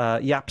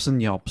yaps and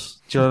yobs.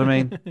 Do you know what I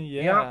mean?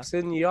 Yeah. Yaps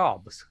and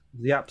yobs.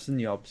 Yaps and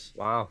yobs.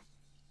 Wow.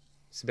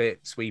 It's a bit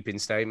sweeping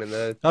statement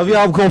there. Have you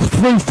got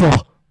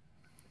FIFA?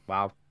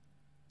 Wow.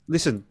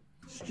 Listen,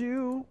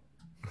 Stu.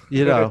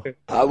 You know,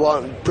 I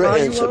want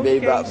Britain to be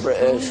back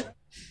British.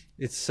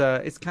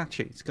 it's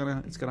catchy. It's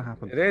gonna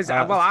happen. It is.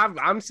 Well,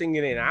 I'm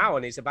singing it now,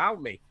 and it's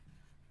about me.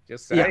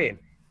 Just saying.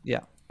 Yeah.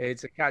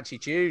 It's a catchy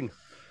tune.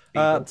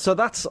 So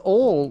that's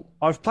all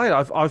I've played.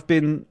 I've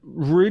been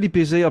really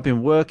busy. I've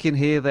been working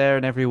here, there,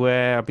 and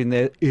everywhere. I've been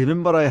there in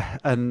Edinburgh,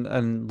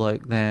 and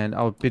like then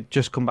I've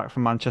just come back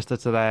from Manchester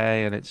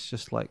today, and it's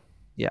just like,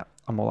 yeah,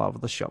 I'm all over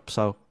the shop.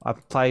 So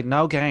I've played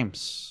no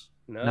games.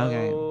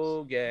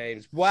 No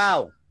games.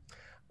 Well,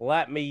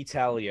 let me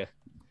tell you,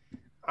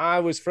 I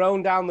was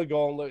thrown down the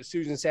gauntlet.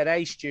 Susan said,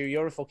 "Hey, Stu,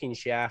 you're a fucking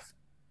chef.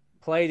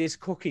 play this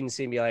cooking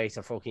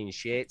simulator fucking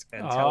shit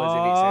and tell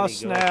us if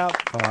it's any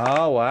snap. good.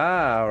 Oh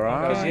wow!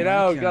 Right. Because you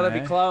know, you gotta be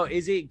close.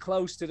 Is it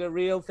close to the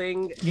real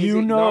thing?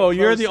 You know,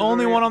 you're the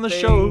only one on the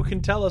show who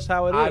can tell us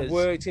how it is. I've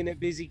worked in a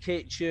busy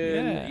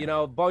kitchen. Yeah. You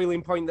know,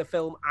 boiling point in the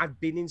film. I've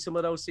been in some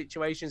of those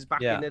situations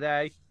back in the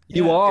day.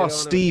 You are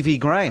Stevie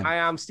Graham. I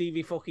am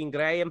Stevie fucking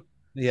Graham.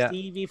 Yeah.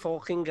 Stevie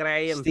fucking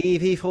Graham.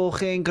 Stevie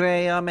fucking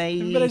Graham,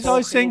 mate. But it's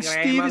always saying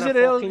Steve. Is it a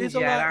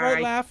Jedi.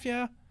 right laugh?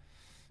 Yeah.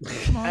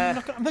 Come on,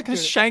 I'm not going to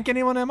shank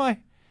anyone, am I?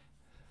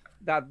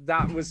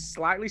 That was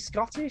slightly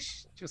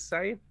Scottish. Just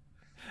saying.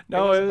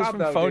 No, it was from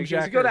though, Phone dude.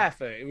 Jacker. It was a good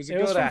effort. It was a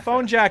good from effort.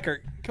 Phone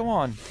Jacker. Come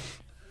on.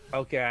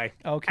 Okay.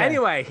 Okay.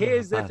 Anyway,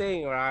 here's the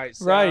thing, right?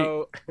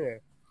 So,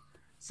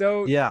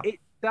 so it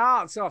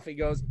starts off. It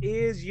goes,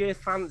 "Here's your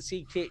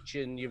fancy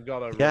kitchen. You've got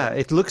to." Yeah,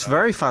 it looks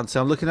very fancy.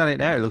 I'm looking at it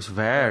now. It looks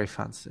very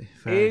fancy.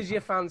 Here's your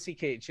fancy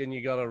kitchen.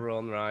 You got to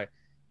run, right?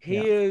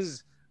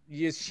 Here's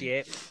your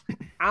shit.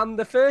 And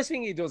the first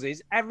thing he does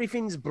is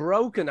everything's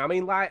broken. I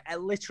mean, like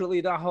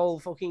literally, the whole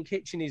fucking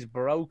kitchen is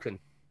broken.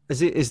 Is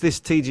this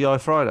TGI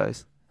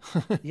Fridays?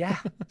 Yeah,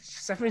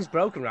 everything's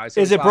broken, right?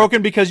 So is it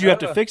broken because you have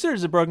to fix it, or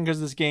is it broken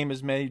because this game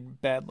is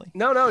made badly?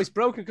 No, it's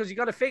broken because you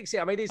got to fix it.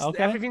 I mean,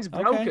 everything's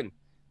broken.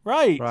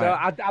 Right. So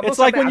I it's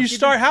like when you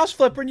start House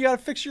Flipper and you got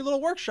to fix your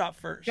little workshop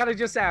first. Gotta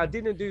just say, I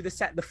didn't do the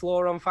set the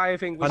floor on fire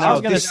thing. I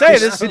was going to say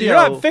this video.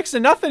 You're not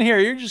fixing nothing here.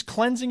 You're just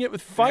cleansing it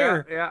with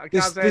fire. Yeah.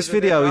 This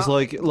video is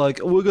like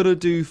we're gonna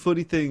do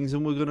funny things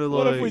and we're gonna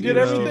like. What if we did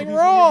everything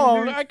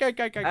wrong?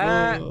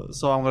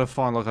 So I'm gonna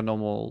find like a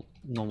normal.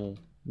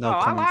 No,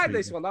 I like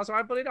this one. That's why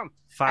I put it on.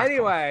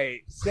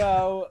 Anyway,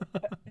 so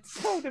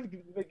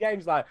the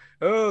game's like,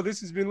 oh, this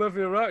has been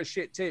lovely, right?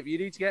 Shit tip. You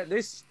need to get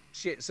this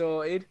shit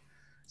sorted.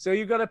 So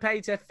you've got to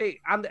pay to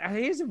fix. And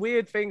here's a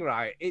weird thing,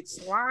 right?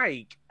 It's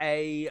like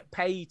a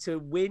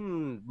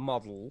pay-to-win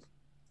model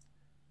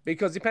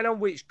because depending on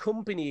which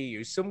company you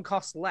use, some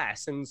cost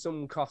less and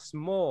some cost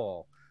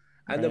more.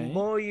 And the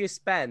more you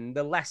spend,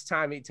 the less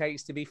time it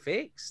takes to be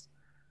fixed.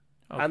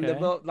 Okay. And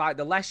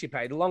the less you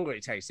pay, the longer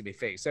it takes to be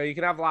fixed. So you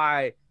can have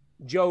like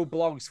Joe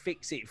Blogs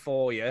fix it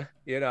for you,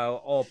 you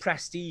know, or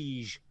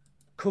Prestige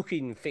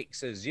cooking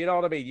fixers. You know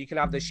what I mean? You can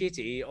have the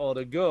shitty or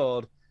the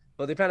good,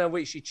 but depending on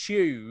which you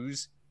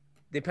choose,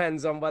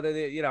 depends on whether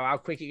how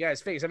quick it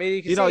gets fixed. I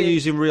mean, you're not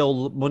using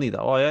real money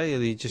though, are you?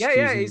 You're just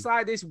using... It's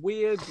like this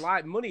weird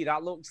like money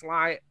that looks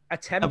like a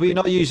template. But you're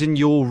not using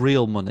your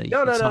real money.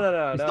 No. It's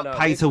not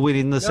pay to win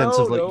in the sense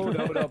of like.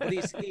 No. But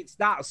it's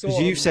that sort.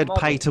 Because you said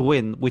model. Pay to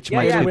win, which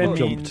makes people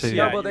jump to.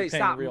 No, but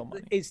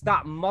it's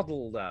that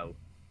model though,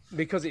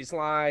 because it's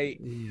like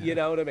you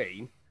know what I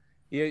mean.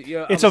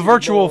 It's a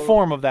virtual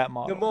form of that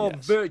model. The more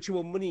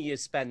virtual money you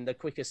spend, the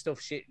quicker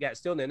shit gets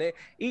done in it.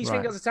 Each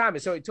thing has a timer,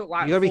 so it took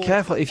like. You gotta be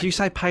careful. If you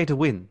say pay to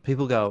win,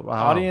 people go. Oh.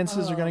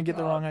 Audiences are gonna get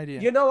the wrong idea.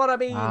 You know what I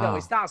mean? No,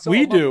 it's that sort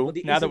we of model,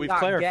 do now that we've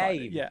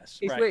clarified it. Yes,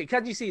 it's weird.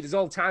 Can you see? There's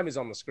all timers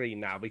on the screen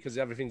now because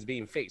everything's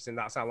being fixed, and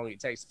that's how long it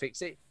takes to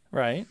fix it.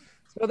 Right.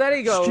 So there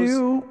he goes.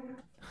 Stu.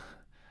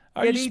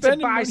 You need to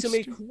buy some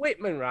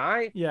equipment,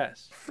 right?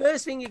 Yes.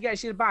 First thing he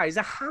gets you to buy is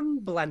a hand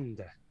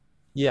blender.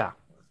 Yeah.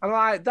 I'm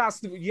like,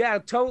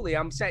 totally.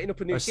 I'm setting up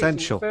a new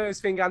essential. Kitchen. The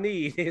first thing I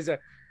need is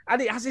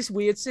and it has this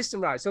weird system,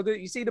 right? So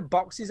you see the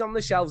boxes on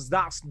the shelves,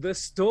 that's the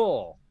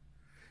store.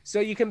 So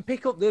you can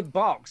pick up the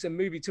box and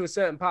move it to a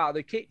certain part of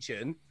the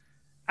kitchen,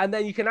 and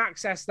then you can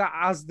access that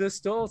as the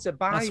store to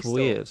buy stuff.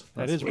 Weird.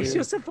 That is weird. It's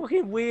just a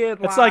fucking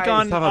weird. It's like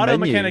on Auto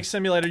Mechanic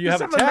Simulator, you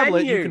have a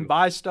tablet, you can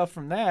buy stuff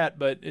from that,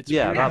 but it's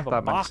that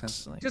a box. makes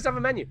sense. Just have a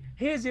menu.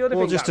 Here's the other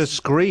thing. Or just a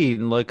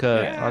screen, like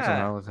a I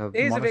don't know. Like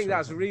here's the thing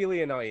that's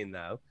really annoying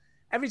though.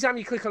 Every time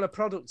you click on a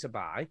product to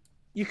buy,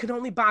 you can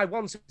only buy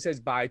one. So it says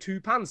buy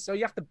 2 pans. So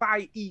you have to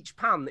buy each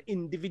pan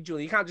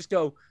individually. You can't just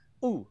go,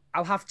 oh,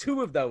 I'll have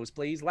 2 of those,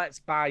 please. Let's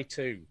buy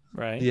 2.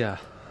 Right. Yeah.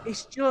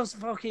 It's just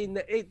fucking...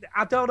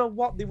 I don't know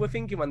what they were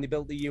thinking when they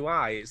built the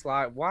UI. It's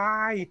like,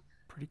 why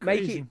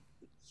make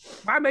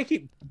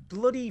it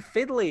bloody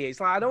fiddly?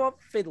 It's like, I don't want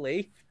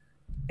fiddly.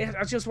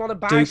 I just want to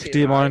buy Duke, shit. do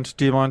you mind,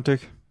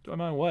 Duke? Do I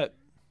mind what?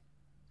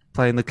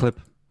 Playing the clip.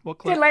 What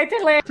clip?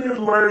 Tiddler.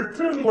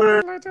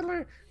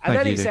 And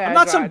then he says, I'm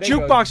not some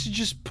jukebox you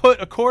just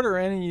put a quarter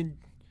in and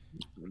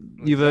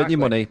you've earned your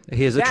money.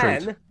 Here's a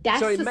treat. That's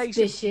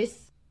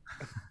suspicious.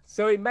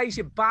 So it makes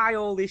you buy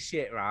all this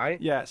shit,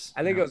 right? Yes.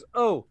 And then it goes,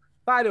 oh,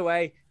 by the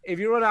way, if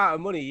you run out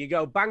of money, you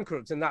go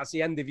bankrupt, and that's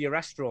the end of your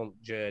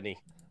restaurant journey.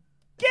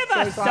 Give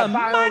us some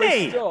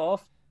money.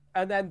 Stuff,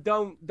 and then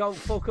don't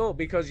fuck up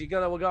because you're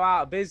gonna go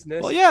out of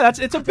business. Well, yeah,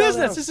 it's a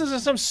business. This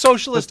isn't some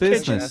socialist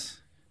kitchen. You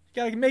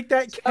gotta make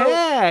that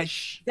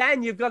cash.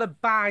 Then you've got to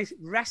buy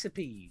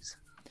recipes.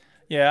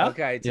 Yeah.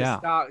 Okay, to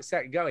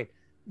start going.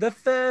 The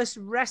first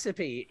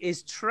recipe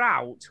is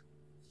trout.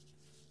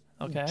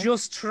 Okay.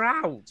 Just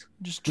trout.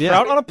 Just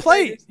trout on a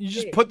plate. You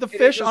just put the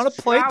fish on a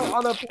plate,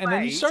 and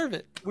then you serve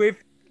it.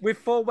 With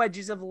 4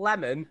 wedges of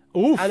lemon.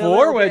 Ooh,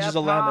 4 wedges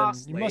of lemon.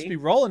 You must be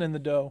rolling in the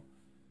dough.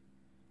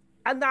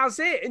 And that's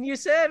it. And you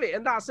serve it,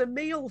 and that's a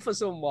meal for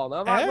someone.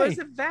 I'm like, where's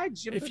the veg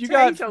and if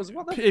potatoes?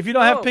 if you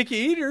don't have picky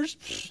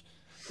eaters,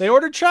 They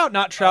ordered trout,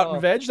 not trout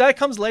and veg. That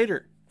comes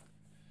later.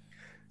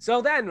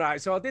 So then,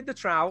 right, so I did the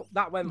trout.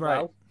 That went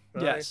well.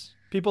 Right? Yes.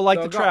 People like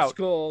so the trout.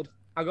 Scored.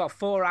 I got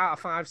 4 out of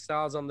 5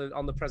 stars on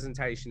the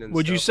presentation. And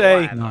Would you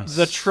stuff. say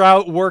the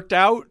trout worked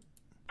out?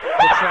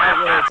 The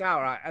trout worked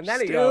out, right? And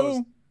then he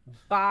goes,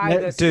 by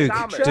the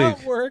salmon.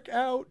 Trout work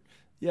out.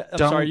 Yeah, I'm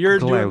Don't sorry. You're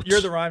gloat.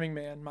 you're the rhyming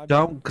man. My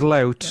Don't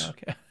gloat Yeah,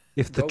 okay.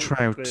 if the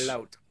trout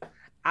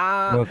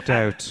worked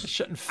out.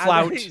 Shouldn't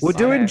flout. We're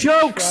doing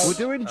jokes. We're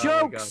doing Oh,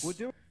 jokes. God. We're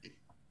doing.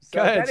 So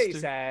Go ahead,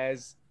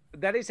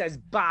 then it says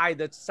buy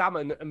the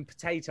salmon and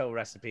potato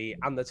recipe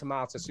and the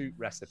tomato soup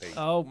recipe.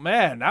 Oh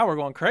man, now we're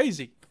going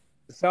crazy.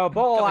 So I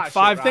bought all Got like that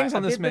 5 shit, things right?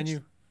 on this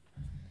menu.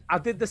 I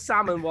did the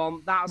salmon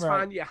one. That's Right.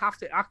 fine. You have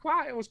to.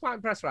 I was quite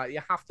impressed, right?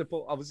 You have to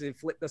obviously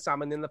flip the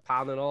salmon in the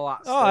pan and all that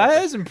Oh, stuff.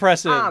 that is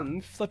impressive.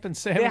 And Flipping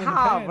salmon they in the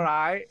have, pan.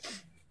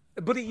 right?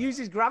 But it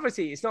uses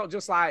gravity. It's not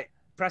just like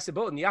press a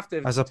button. You have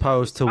to As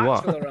opposed to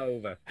what? spatula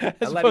over As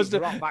and let it opposed to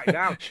drop back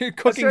down. cooking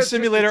So it's just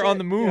simulator a on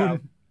the tip, you moon. know,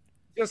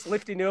 just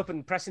lifting it up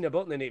and pressing a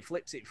button and it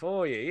flips it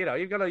for you. You know,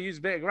 you've got to use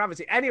a bit of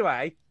gravity.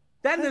 Anyway,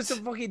 then there's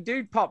some fucking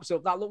dude pops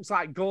up that looks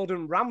like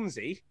Gordon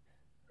Ramsay,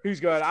 who's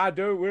going,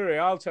 don't worry,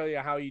 I'll tell you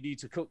how you need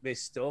to cook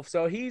this stuff.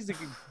 So he's the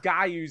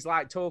guy who's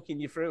like talking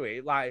you through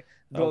it, like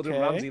Gordon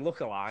Okay. Ramsay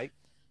lookalike.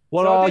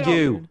 What So I are did all-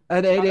 you?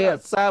 An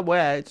idiot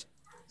sandwich.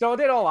 So I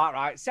did all that,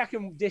 right?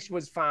 Second dish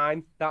was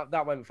fine.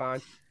 That went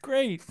fine.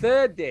 Great.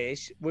 Third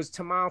dish was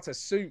tomato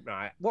soup,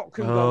 right? What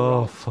could go Oh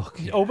wrong? fuck!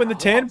 You open the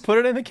tin, put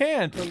it in the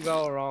can. Could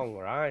go wrong,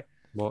 right?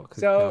 What could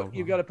So go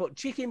you've got to put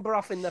chicken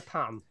broth in the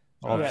pan,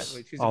 Obs-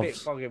 which is a bit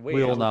obs- fucking weird.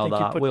 We all know think you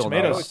that. put We all know I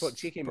tomatoes. always that. put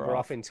chicken broth.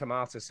 broth in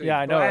tomato soup. Yeah,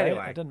 I know. But Right?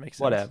 anyway, That doesn't make sense.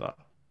 Whatever.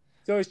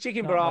 so it's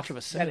chicken Not broth, much of a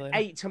then simulator.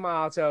 8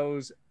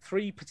 tomatoes,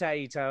 3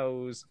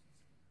 potatoes,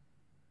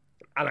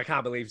 and I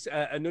can't believe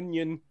an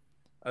onion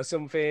or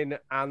something,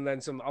 and then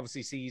some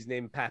obviously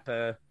seasoning,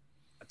 pepper,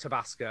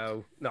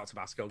 Tabasco, not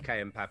Tabasco,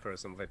 cayenne pepper or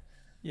something.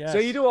 Yes. So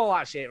you do all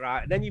that shit,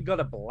 right? Then you've got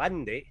to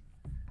blend it,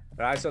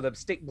 right? So the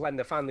stick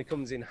blender finally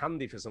comes in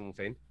handy for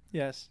something.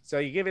 Yes. So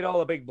you give it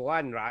all a big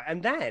blend, right?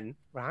 And then,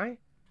 right?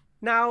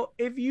 Now,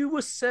 if you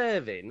were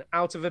serving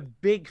out of a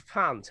big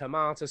pan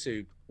tomato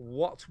soup,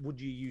 what would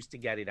you use to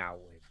get it out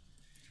with?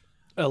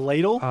 A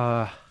ladle?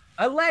 A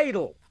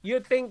ladle.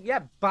 You'd think, yeah,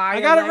 buy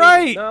I got a it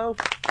ladle. right.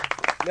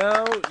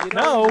 No, you don't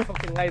No. use a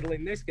fucking ladle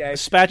in this game. A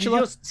spatula?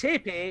 You just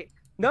tip it.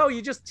 No,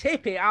 you just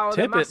tip it out of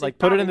Tip the it, massive like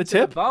put it pan in the into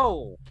tip?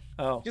 bowl.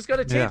 Oh. Just got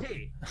to tip Yeah.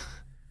 it.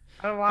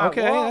 I'm like,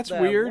 Okay, what that's the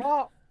weird.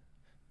 What?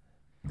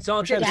 So I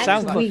Wish I had tipped a it.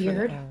 sound That's clip for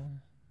weird. that.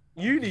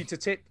 You need to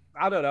tip,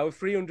 I don't know,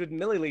 300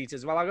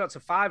 milliliters. Well, I got to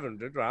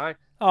 500, right?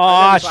 Oh,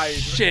 And then it's like-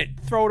 shit.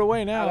 Throw it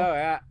away I now. know,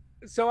 yeah.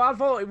 So I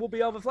thought it would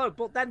be overflowed,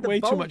 but then the Way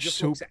too bowl much just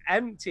soup. looks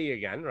empty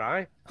again,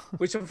 right?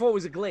 Which I thought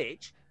was a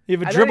glitch. You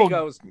have a And then he dribble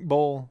goes-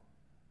 bowl.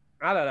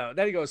 I don't know.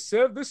 Then he goes,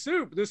 serve the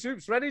soup. The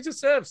soup's ready to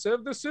serve.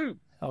 Serve the soup.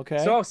 Okay.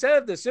 So I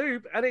served the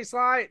soup, and it's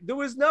like there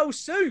was no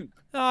soup.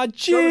 Ah, So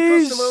the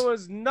jeez. customer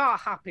was not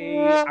happy.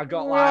 I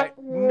got like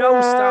no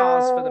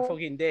stars for the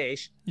fucking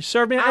dish. You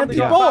served me an And empty they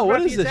got bowl. bad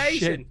What is this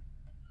reputation. shit?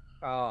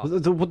 Oh.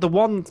 The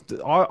one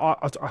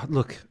I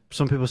look.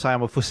 Some people say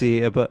I'm a fussy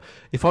eater, but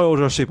if I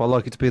order a soup, I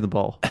like it to be in the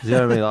bowl. Do you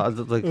know what I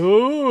mean? Like,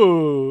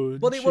 Ooh.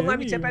 But it wouldn't let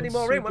me Jimmy, tip any you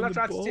more want in. When I soup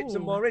tried the to tip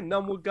some bowl. more in,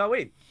 none would go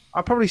in.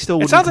 I probably still.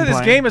 It Wouldn't sounds like this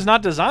complain. game is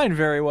not designed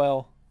very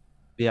well.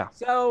 Yeah,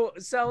 So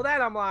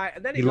then I'm like,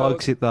 and then he he goes,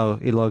 likes it though.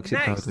 He likes it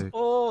next though, dude.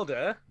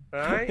 order,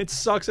 right? It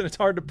sucks and it's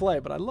hard to play,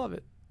 but I love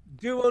it.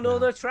 Do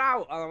another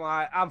trout. And I'm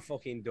like, I'm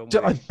fucking done with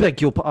I it.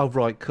 beg your. Oh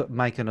right,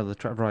 make another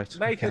trap. Right,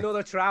 Make okay.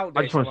 another trout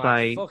I dish. just want to I'm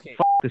like, say, fuck it.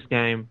 this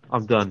game.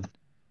 I'm done.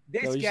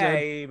 This What you said?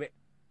 game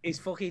is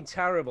fucking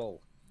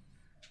terrible.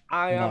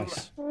 I am.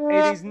 Nice.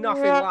 It is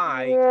nothing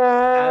like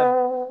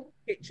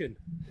kitchen.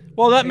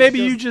 Well, that It's maybe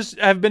you just- just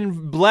have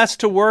been blessed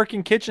to work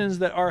in kitchens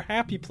that are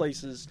happy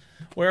places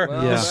where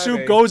Well, the Yeah. soup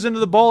maybe. goes into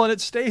the bowl and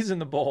it stays in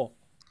the bowl.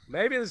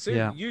 Maybe the soup.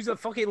 Yeah. Use a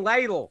fucking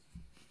ladle,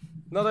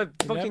 not a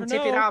fucking never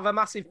tip it know. out of a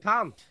massive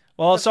pan.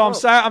 Well, The so I'm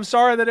fuck? sorry. I'm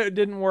sorry that it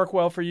didn't work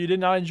well for you. You did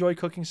not enjoy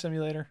Cooking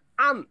Simulator.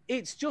 And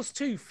it's just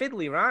too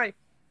fiddly, right?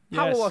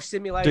 Power Yes. wash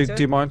simulator. Duke,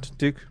 do you mind,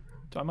 Duke?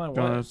 Do I mind Do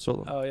you what? wanna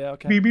sort of- Oh yeah,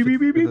 okay. Beep, beep, beep,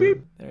 beep, beep,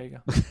 beep. There you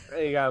go.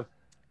 There you go.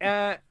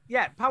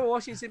 Yeah, power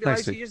washing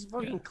simulator. Duke. You just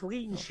fucking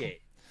clean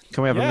shit.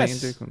 Can we have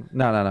Yes. a meeting, Duke?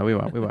 No, we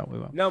won't. We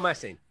won't. No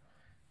messing.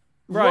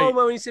 Right. Lawn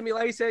mowing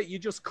simulator. You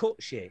just cut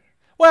shit.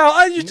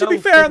 Well, to be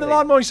No fair, in the fiddling.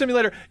 lawn mowing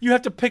simulator, you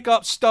have to pick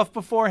up stuff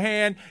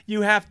beforehand.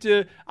 You have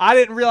to. I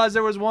didn't realize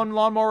there was one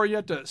lawnmower where you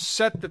have to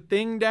set the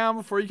thing down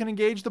before you can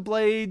engage the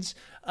blades.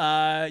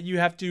 You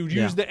have to use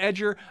Yeah. the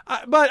edger.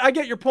 But I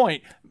get your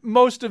point.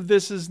 Most of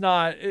this is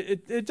not.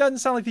 It doesn't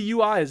sound like the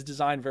UI is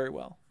designed very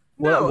well.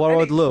 What No, I and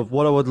would love,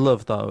 what I would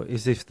love though,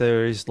 is if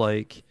there is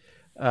like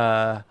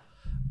a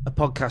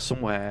podcast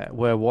somewhere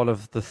where one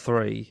of the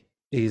three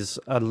is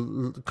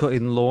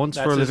cutting lawns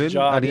for a That's his living,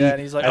 job, and, yeah, and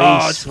he's like, and "Oh,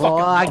 he's it's fucking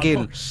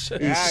slagging, lawnmowers."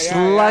 he's Yeah,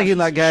 slagging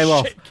that game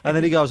off, Shit. and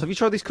then he goes, "Have you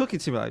tried this cooking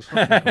simulator?"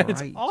 It's fucking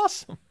It's great.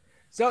 awesome.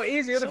 So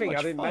here's the other So thing I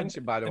much didn't fun.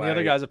 mention, by the And way. the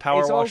other guy's a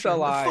power it's washer. Also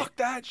like, Fuck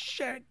that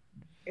shit.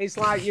 It's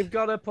like you've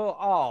got to put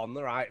on,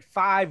 right,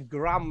 5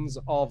 grams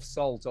of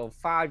salt or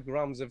 5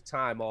 grams of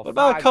thyme or What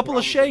about a 5 couple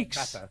of grams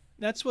shakes? pepper.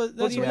 That's what.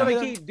 But That's you've what. got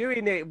to keep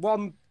doing it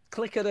one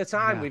click at a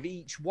time with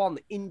each one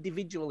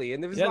individually.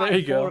 And there was Yeah, there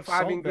like you 4 go. or 5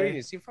 Salt Bae.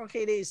 ingredients. You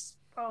fucking it's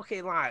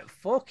fucking like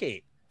fuck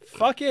it.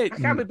 Fuck it. I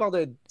can't be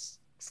bothered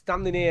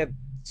standing here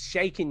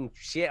shaking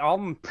shit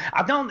on.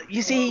 I don't.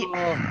 You see,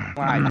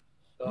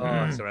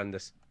 Oh, it's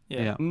horrendous.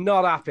 Yeah.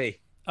 Not happy.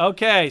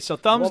 Okay, so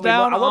thumbs want me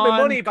down I want my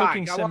on money back.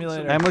 Cooking I want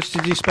Simulator. How much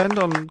did you spend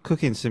on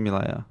Cooking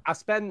Simulator? I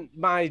spent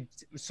my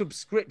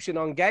subscription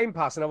on Game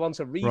Pass and I want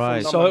a refund.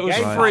 Right. On So my it was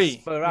Game Pass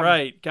free. for,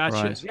 Right, gotcha.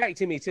 Right.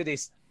 subjecting me to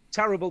this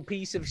terrible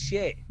piece of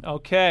shit.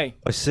 Okay.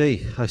 I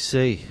see. And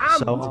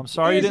So I'm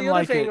sorry you here's didn't the other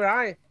like thing, it.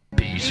 right?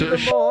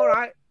 Even more,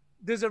 right?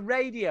 There's a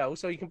radio,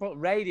 so you can put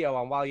radio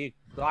on while you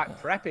like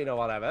prepping or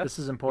whatever. This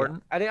is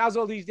important. And it has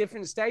all these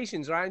different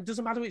stations, right? It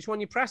doesn't matter which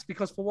one you press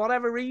because for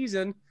whatever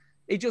reason,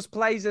 it just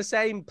plays the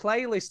same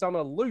playlist on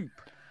a loop.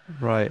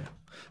 right.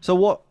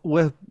 So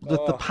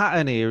the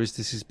pattern here is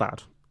this is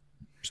bad,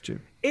 Stu.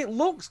 It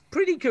looks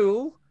pretty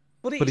cool,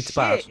 but it's it's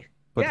bad. shit.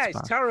 But Yeah, it's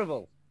it's bad.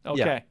 terrible.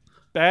 Okay.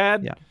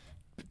 Bad. Yeah.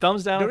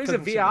 Thumbs down. There on is a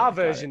Cooking VR Simulator.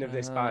 version of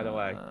this, by the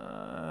way.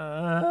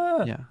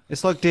 Yeah,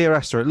 it's like Dear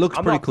Esther. It looks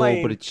I'm pretty not cool,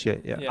 playing- but it's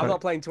shit. Yeah. I'm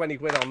not playing 20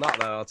 quid on that,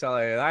 though. I'll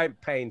tell you. I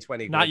ain't paying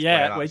 20 quid. Not to play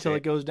yet. that Wait till shit.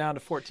 it goes down to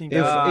 14.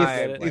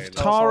 If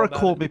Tara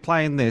caught me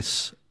playing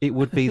this, it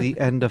would be the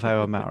end of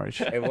our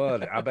marriage. It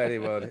would. I bet it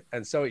would.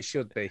 And so it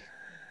should be.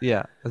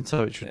 Yeah, and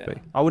so it should be.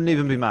 I wouldn't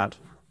even be mad.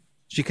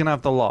 She can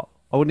have the lot.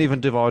 I wouldn't even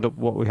divide up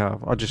what we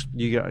have. I just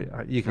you can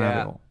have it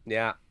Yeah. all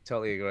Yeah.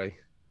 Totally agree.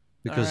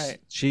 because Alright.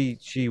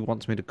 she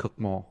wants me to cook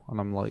more, and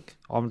I'm like,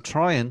 I'm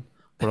trying,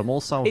 but I'm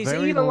also It's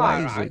very even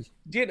like, lazy. right?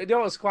 Do you know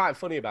what's quite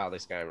funny about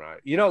this game, right?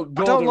 You know,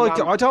 I don't like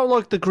Ram- I don't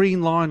like the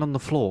green line on the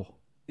floor.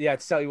 Yeah,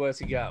 to tell you where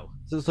to go.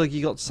 So it's like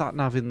you got sat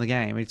nav in the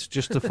game. It's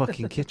just a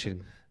fucking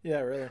kitchen. Yeah,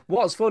 really.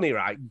 What's funny,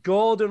 right?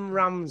 Gordon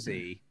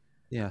Ramsay,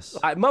 Yes.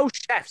 like most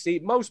chefs,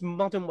 most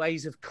modern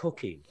ways of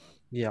cooking,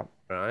 Yeah.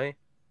 right?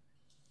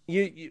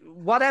 You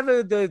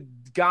whatever the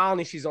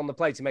garnish is on the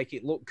plate to make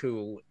it look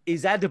cool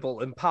is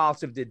edible and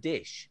part of the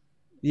dish,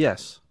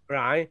 Yes.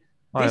 right?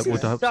 I This would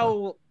is hope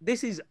so.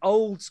 This is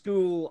old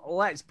school.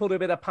 Let's put a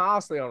bit of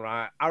parsley on,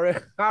 right?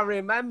 I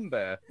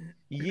remember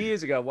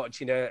years ago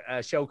watching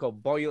a show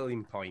called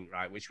Boiling Point,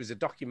 right, which was a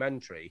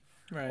documentary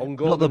Right. on Not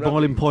Gordon the Ramsay.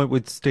 boiling point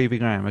with Stevie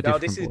Graham. No,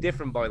 this is a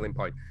different Boiling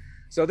Point.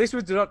 So this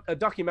was a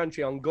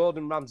documentary on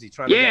Gordon Ramsay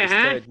trying to get his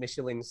third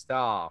Michelin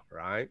star,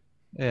 right?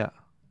 Yeah.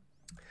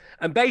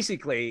 And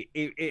basically,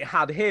 it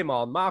had him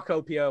on.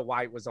 Marco Pierre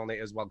White was on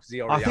it as well because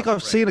he already. I think had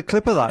I've three. seen a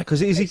clip of that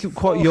because is he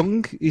quite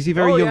young? Is he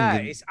very young? Yeah,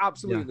 in- it's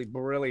absolutely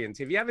brilliant.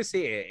 If you ever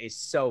see it, it's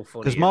so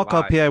funny. Because and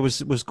Marco like- Pierre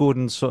was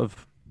Gordon's sort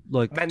of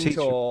like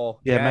mentor.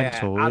 teacher. Yeah,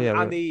 mentor. And,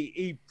 yeah, and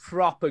he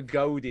proper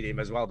goaded him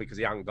as well because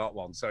he hadn't got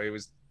one. So he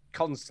was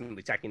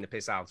constantly taking the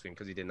piss out of him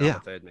because he didn't have a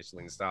third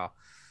Michelin star.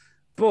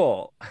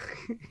 But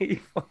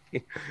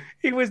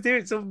he was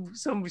doing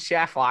some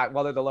chef, like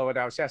one of the lower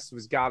down chefs,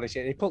 was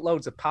garnishing. He put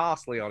loads of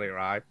parsley on it,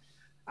 right?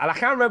 And I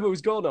can't remember who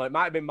was Gordon. It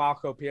might have been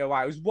Marco Pierre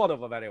White. It was one of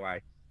them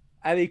anyway.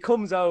 And he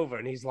comes over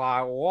and he's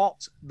like,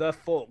 "What the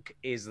fuck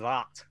is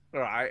that?"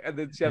 Right? And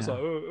the chef's like,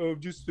 "Oh,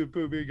 just to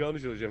put a big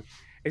garnish on it."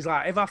 He's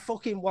like, "If I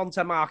fucking want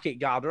a market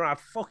gardener, I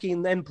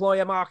fucking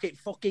employ a market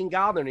fucking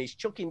gardener." And he's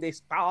chucking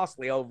this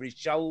parsley over his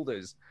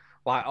shoulders,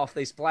 like off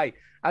this plate.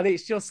 And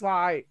it's just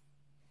like,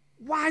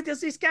 why does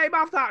this game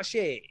have that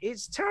shit?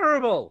 It's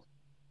terrible.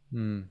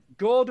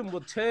 Gordon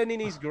would turn in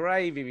his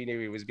grave if he knew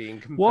he was being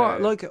compared.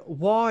 What? Like, in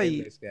why?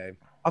 this game.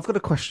 I've got a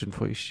question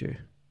for you, Stu.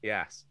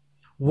 Yes.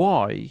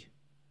 Why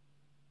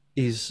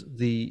is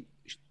the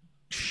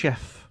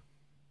chef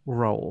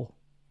role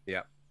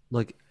Yeah.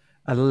 like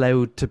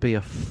allowed to be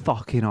a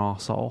fucking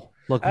arsehole?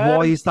 Like,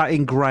 why is that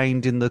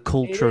ingrained in the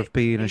culture of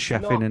being a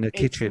chef in a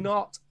kitchen? It's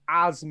not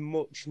as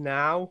much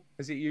now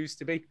as it used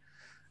to be.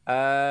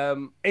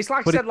 It's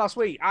like But I said last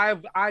week.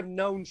 I've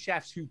known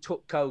chefs who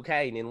took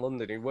cocaine in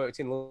London, who worked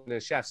in London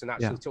as chefs and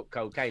actually took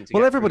cocaine. To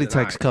Well, get everybody through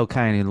the takes night.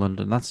 cocaine in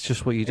London. That's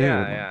just what you do.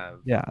 Yeah, isn't it? yeah.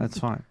 Yeah, that's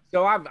fine.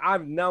 So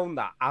I've known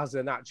that as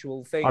an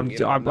actual thing. I'm you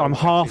know, I've I'm known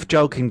half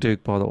joking,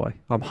 Duke. By the way,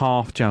 I'm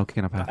half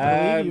joking about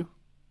that.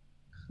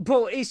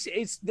 But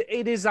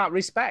it is that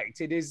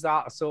respect. It is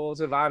that sort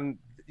of I'm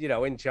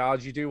in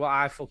charge. You do what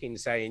I fucking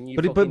say, and you.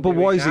 But do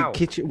why it is now. it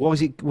kitchen? Why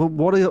is it?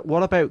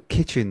 What about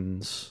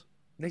kitchens?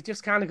 They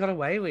just kind of got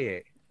away with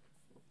it.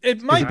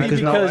 It might be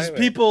because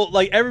people,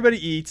 like,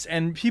 everybody eats,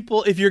 and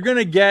people, if you're going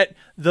to get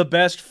the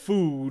best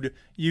food,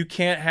 you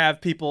can't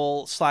have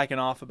people slacking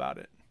off about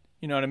it.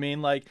 You know what I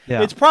mean? Like,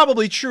 it's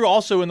probably true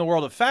also in the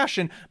world of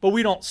fashion, but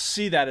we don't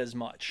see that as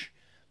much.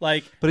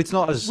 Like, but it's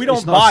not as we don't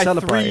it's not as buy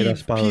celebrated, I 3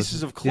 suppose.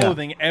 pieces of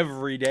clothing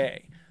every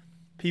day.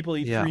 People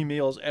eat Yeah. 3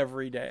 meals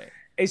every day.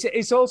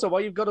 It's also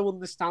what you've got to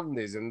understand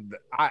is, and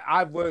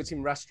I've worked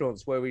in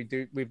restaurants where we've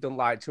done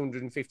like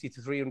 250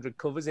 to 300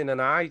 covers in a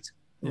night.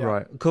 Yeah.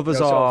 Right. Covers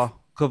You know, sort are of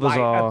covers like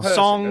a are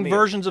person,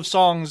 versions of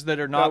songs that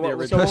are not the So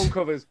original. one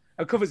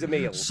covers a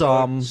meal.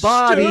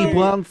 Somebody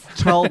once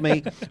told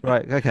me.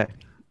 Right. Okay.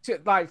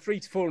 like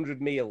 300 to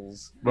 400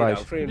 meals. Right.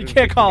 You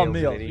can't call them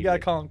meals. You gotta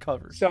call them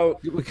covers. So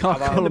we can't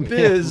call them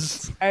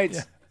biz.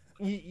 It's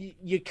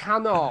you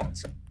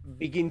cannot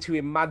begin to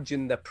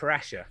imagine the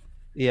pressure.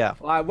 Yeah.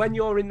 Like when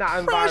you're in that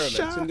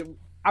environment. And,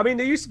 I mean,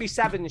 there used to be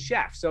 7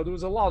 chefs, so there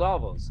was a lot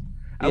of us.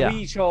 And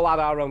we each all had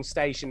our own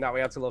station that we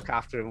had to look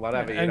after and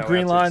whatever. And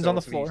green lines on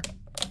the floor.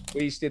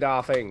 We each did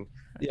our thing.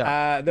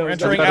 Yeah. We're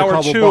entering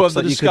hour 2 of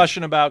the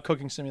discussion about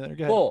Cooking Simulator.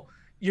 Go ahead. But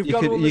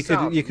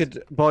you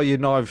could buy your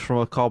knives from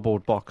a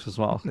cardboard box as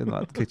well in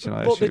that kitchen.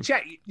 I but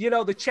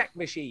assume. the check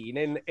machine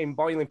in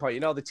Boiling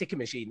Point, the ticker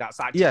machine. That's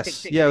like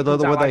yes, tick, yeah, the way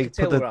they like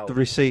put the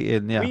receipt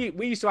in. Yeah,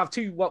 we used to have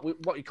 2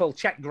 what you call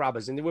check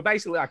grabbers, and they were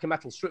basically like a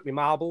metal strip with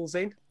marbles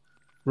in.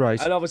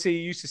 Right. And obviously, you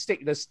used to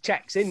stick the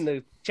checks in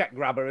the check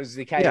grabber as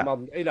they came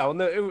on. And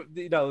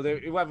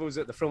whoever was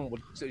at the front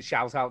would sort of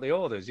shout out the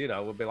orders.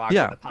 Would be like,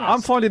 yeah.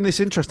 I'm finding this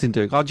interesting,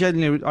 Duke. I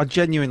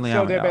genuinely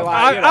am.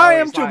 I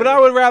am too, but I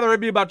would rather it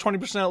be about 20%,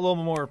 a little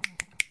more.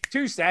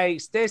 2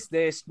 steaks,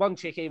 this, 1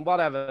 chicken,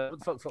 whatever.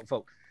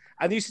 Fuck.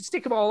 And you should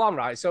stick them all on,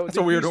 right? So it's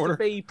a weird order. To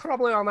be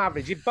probably on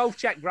average, if both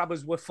check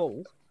grabbers were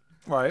full,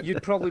 right,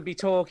 you'd probably be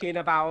talking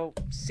about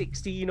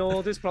 16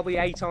 orders, probably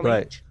 8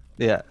 on each.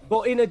 Yeah.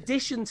 But in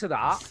addition to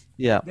that,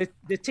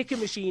 the ticket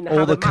machine had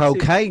all the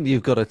cocaine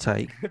you've got to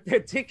take.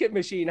 The ticket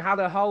machine had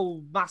a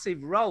whole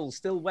massive roll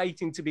still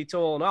waiting to be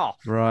torn off.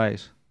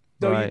 Right.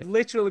 So you'd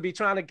literally be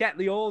trying to get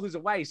the orders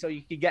away so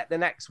you could get the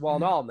next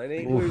one on. And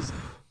it was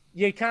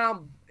you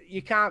can't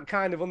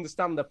kind of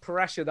understand the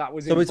pressure that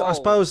was involved. So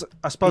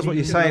I suppose what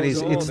you're saying is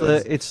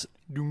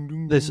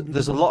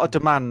there's a lot of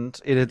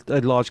demand in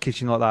a large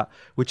kitchen like that,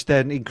 which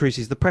then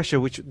increases the pressure,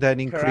 which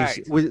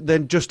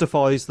then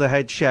justifies the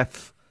head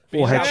chef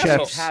or head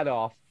chef's head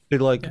off. Be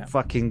like,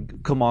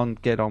 fucking, come on,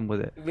 get on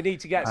with it. We need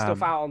to get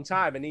stuff out on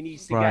time, and he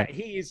needs to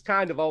he is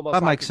kind of almost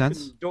that like makes a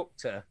sense.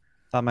 Conductor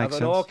that makes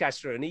of an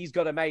orchestra, and he's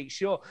got to make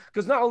sure,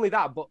 because not only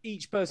that, but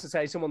each person,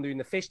 say someone doing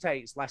the fish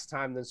takes less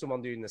time than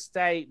someone doing the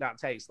steak, that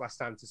takes less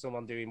time to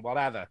someone doing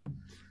whatever.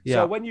 Yeah.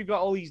 So when you've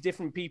got all these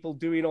different people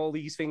doing all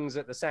these things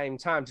at the same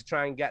time to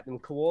try and get them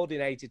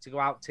coordinated to go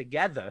out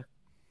together,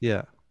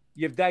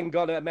 you've then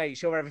got to make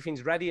sure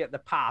everything's ready at the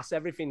pass,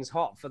 everything's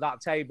hot for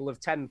that table of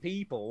 10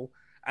 people,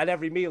 and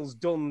every meal's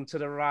done to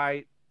the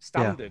right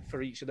standard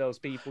for each of those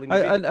people.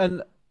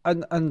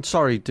 And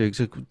sorry, Duke,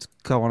 to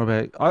go on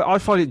about. I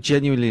find it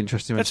genuinely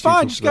interesting. It's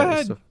fine. Just go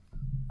ahead.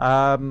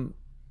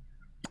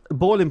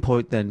 Boiling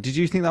Point. Then, did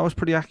you think that was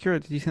pretty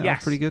accurate? Did you think that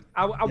was pretty good?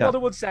 What I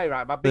would say,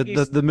 right, my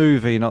biggest the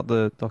movie, not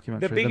the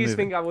documentary. The biggest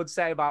thing I would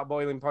say about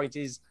Boiling Point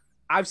is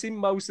I've seen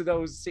most of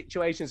those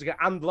situations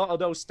and a lot of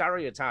those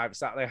stereotypes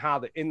that they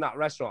had in that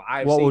restaurant.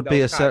 What would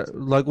be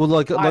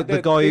like the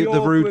guy, the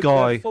rude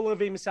guy, full of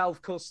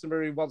himself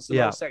customer who wants the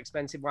most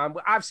expensive wine.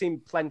 I've seen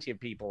plenty of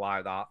people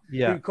like that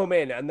who come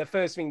in and the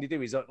first thing they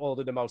do is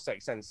order the most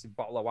expensive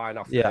bottle of wine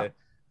off the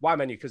wine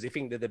menu because they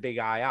think they're the big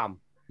I am.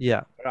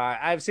 Yeah, right.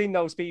 I've seen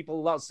those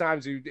people lots of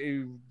times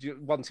who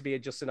want to be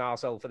just an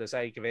arsehole for the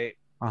sake of it.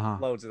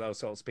 Loads of those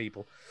sorts of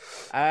people.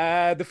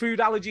 The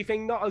food allergy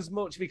thing, not as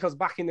much, because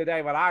back in the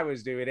day when I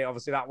was doing it,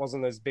 obviously that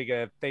wasn't as big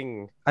a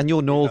thing. And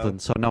you're northern,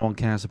 so no one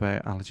cares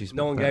about allergies.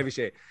 No one gave a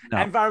shit.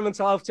 No.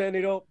 Environmental health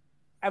turning up,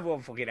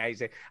 everyone fucking hates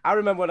it. I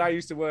remember when I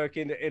used to work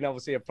in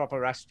obviously a proper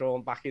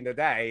restaurant back in the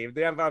day, if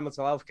the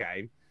environmental health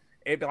came,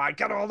 it'd be like,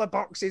 get all the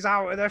boxes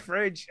out of the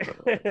fridge.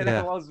 And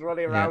everyone's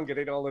running around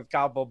getting all the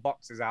cardboard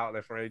boxes out of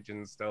the fridge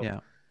and stuff. Yeah.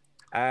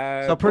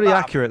 So pretty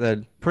accurate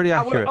then. Pretty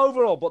accurate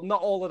overall, but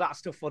not all of that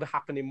stuff would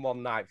happen in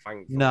one night.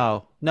 Thankfully.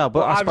 No, but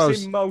I suppose I've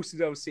seen most of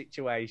those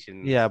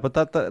situations. Yeah, but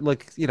that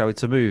like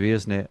it's a movie,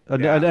 isn't it?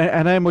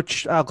 And how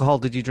much alcohol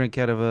did you drink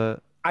out of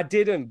a? I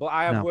didn't, but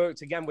I have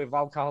worked again with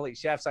alcoholic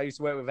chefs. I used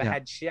to work with a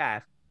head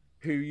chef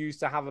who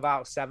used to have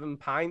about 7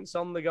 pints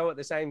on the go at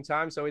the same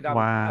time. So he'd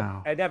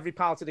have in every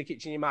part of the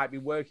kitchen you might be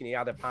working, he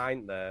had a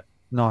pint there.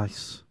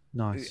 Nice.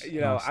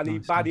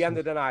 By the end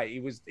of the night, he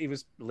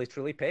was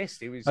literally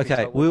pissed. He was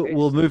okay.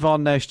 We'll move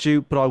on now,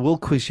 Stu. But I will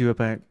quiz you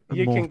about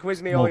can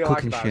quiz me all you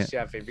like about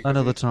chefing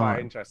another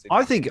time.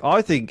 I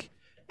think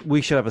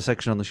we should have a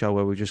section on the show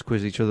where we just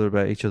quiz each other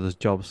about each other's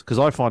jobs because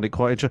I find it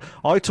quite interesting.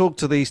 I talk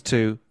to these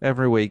two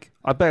every week.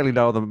 I barely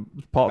know them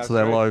parts of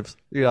their lives.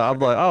 I'm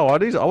like, I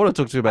want to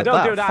talk to you about that.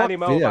 I don't do that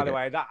anymore, by the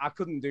way. I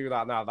couldn't do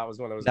that now. That was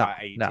when I was like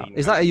 18. No.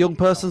 Is that a young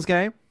person's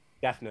game?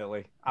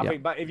 Definitely. I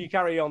think, but if you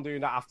carry on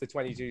doing that after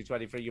 22,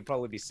 23, you'll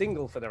probably be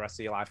single for the rest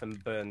of your life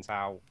and burnt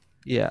out.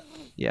 Yeah.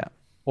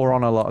 Or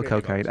on a lot of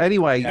cocaine.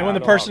 Anyway. And when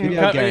the person,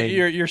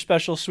 your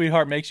special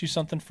sweetheart makes you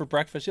something for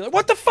breakfast, you're like,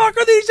 what the fuck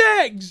are these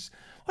eggs?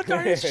 What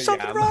the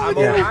something wrong with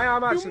you? I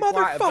am actually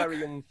quite a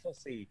very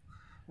unfussy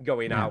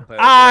going out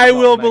person. I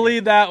will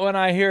believe that when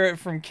I hear it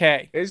from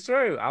Kay. It's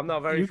true. I'm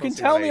not very You can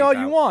tell me all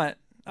you want.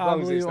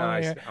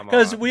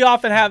 Because we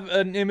often have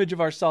an image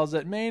of ourselves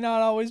that may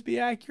not always be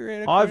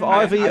accurate.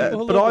 I've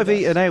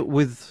eaten out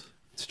with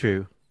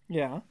Stu.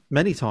 Yeah.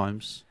 Many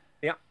times.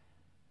 Yeah.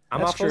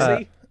 I'm not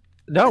fussy.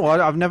 No,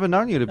 I've never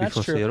known you to be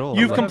fussy at all.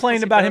 You've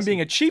complained about him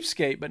being a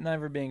cheapskate, but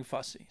never being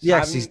fussy.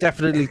 Yes, he's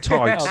definitely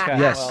tight. Okay,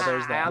 yes. well,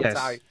 there's that.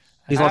 Yes.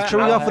 He's like, shall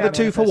we go for the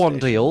 2-for-1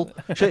 deal?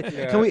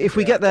 Can we? If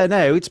we get there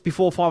now, it's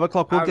before 5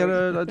 o'clock. We'll get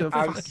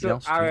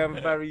I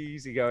am very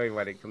easygoing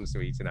when it comes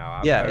to eating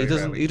out. He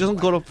doesn't. He doesn't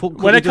go to.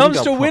 When it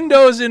comes to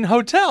windows in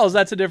hotels,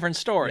 that's a different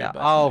story. Yeah.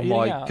 Oh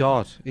my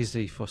God, is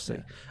he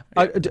fussy?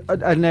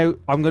 And now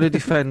I'm going to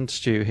defend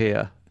Stu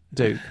here,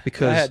 Duke,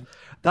 because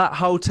that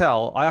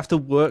hotel, I have to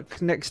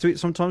work next to it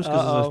sometimes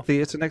because there's a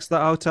theatre next to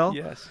that hotel.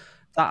 Yes.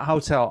 That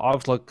hotel,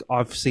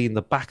 I've seen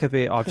the back of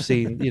it. I've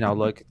seen,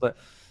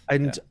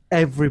 and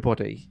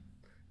everybody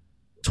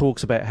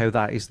talks about how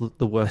that is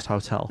the worst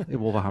hotel in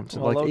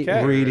Wolverhampton.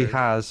 It really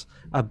has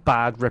a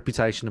bad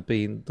reputation of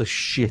being the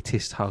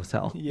shittest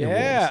hotel.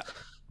 Yeah.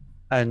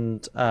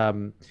 And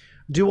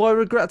do I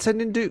regret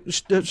sending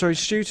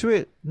Stu to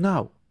it?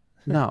 No,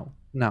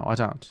 I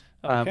don't.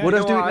 Would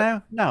I do it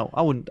now? No,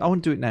 I wouldn't. I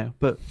wouldn't do it now.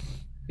 But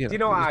do you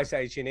know what I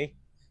say, Chinny?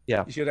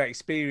 Yeah. You should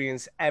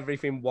experience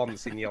everything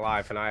once in your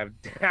life, and I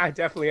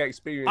definitely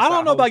experienced. I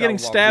don't know about getting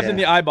stabbed in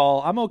the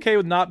eyeball. I'm okay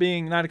with not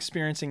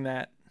experiencing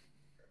that.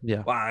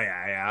 Yeah. Well,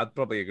 yeah, I'd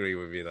probably agree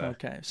with you there.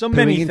 Okay, so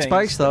many things,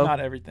 space, though. not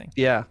everything.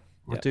 Yeah.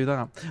 I'll do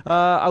that.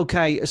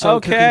 Okay,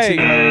 so Cooking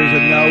Simulator is a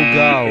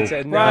no-go. It's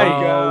a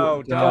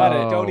no-go.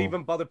 Don't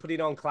even bother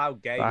putting on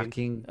cloud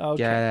gaming.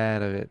 Get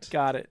out of it.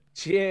 Got it.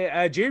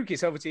 Duke,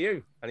 it's over to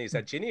you. And he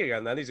said Ginny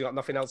again, then he's got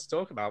nothing else to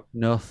talk about.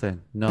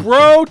 Nothing.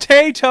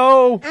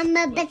 Bro-tato! I'm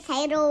a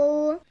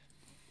potato.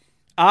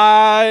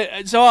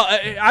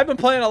 I've been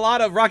playing a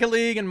lot of Rocket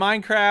League and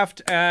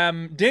Minecraft.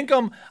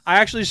 Dinkum, I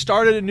actually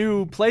started a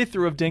new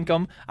playthrough of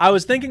Dinkum. I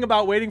was thinking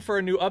about waiting for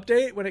a new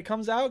update when it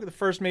comes out. The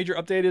first major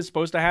update is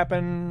supposed to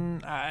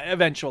happen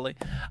eventually,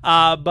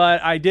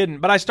 but I didn't.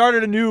 But I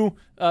started a new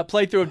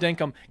playthrough of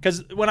Dinkum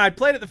because when I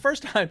played it the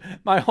first time,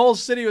 my whole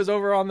city was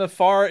over on the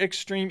far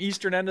extreme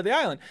eastern end of the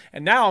island,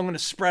 and now I'm going to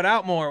spread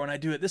out more when I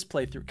do it this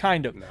playthrough,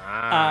 kind of.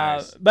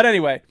 Nice. But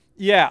anyway.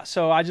 Yeah,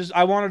 so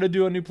I wanted to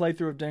do a new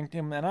playthrough of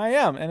Dinkum, and I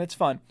am, and it's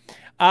fun.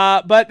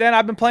 But then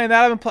I've been playing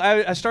that.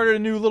 I started a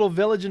new little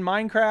village in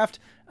Minecraft.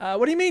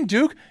 What do you mean,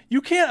 Duke?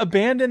 You can't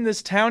abandon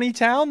this towny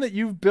town that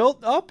you've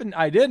built up? And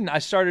I didn't. I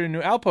started a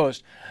new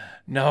outpost.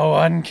 No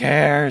one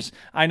cares.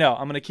 I know.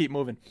 I'm going to keep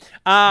moving.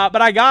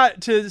 But I got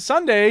to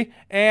Sunday,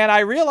 and I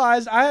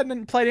realized I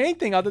hadn't played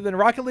anything other than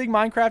Rocket League,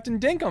 Minecraft, and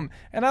Dinkum.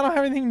 And I don't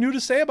have anything new to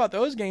say about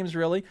those games,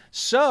 really.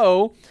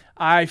 So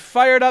I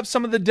fired up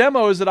some of the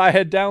demos that I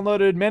had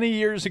downloaded many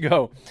years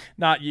ago.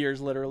 Not years,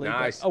 literally,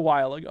 but a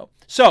while ago.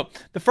 So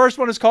the first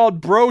one is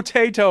called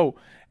Bro-tato.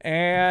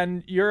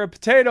 And you're a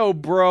potato,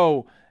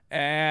 bro.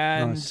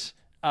 And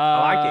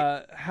I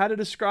like it. How to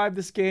describe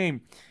this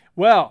game?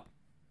 Well,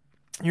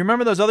 you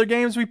remember those other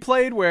games we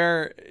played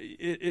where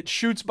it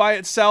shoots by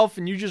itself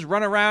and you just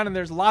run around and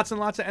there's lots and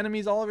lots of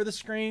enemies all over the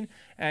screen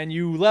and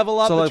you level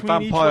up between like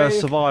Vampire each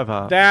wave?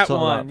 Survivor. That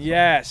one,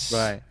 yes.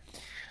 Right.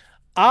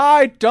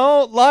 I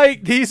don't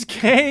like these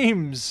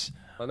games.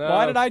 Oh, no.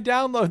 Why did I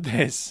download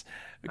this?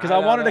 Because I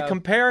wanted to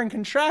compare and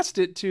contrast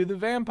it to the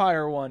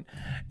Vampire one.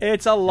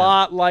 It's a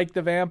lot like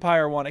the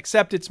Vampire one,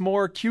 except it's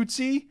more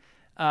cutesy.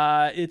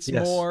 It's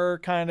more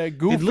kind of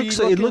goofy.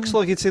 It looks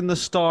like it's in the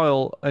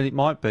style, and it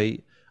might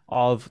be,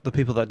 of the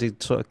people that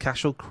did sort of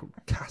Castle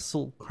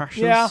Crashers.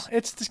 Yeah,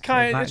 it's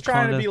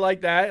trying to be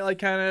like that, like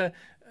kind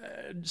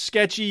of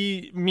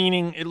sketchy,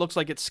 meaning it looks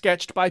like it's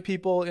sketched by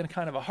people in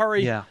kind of a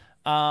hurry. Yeah.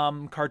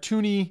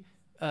 Cartoony.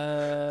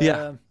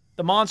 The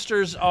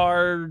monsters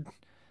are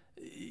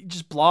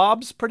just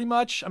blobs, pretty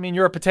much. I mean,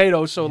 you're a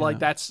potato, so like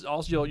that's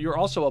also you're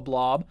also a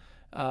blob.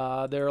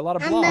 There are a lot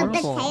of blobs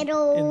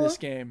in this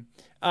game.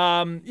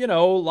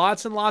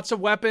 Lots and lots of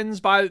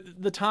weapons. By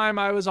the time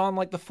I was on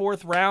like the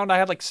 4th round, I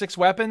had like 6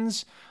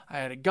 weapons. I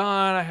had a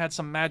gun, I had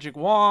some magic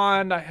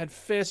wand, I had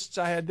fists,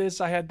 I had this,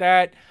 I had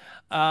that.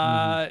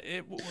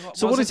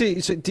 So what is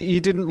it? So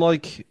you didn't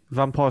like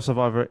Vampire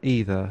Survivor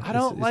either? I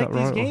don't like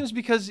these games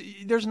because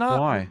there's not.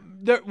 Why?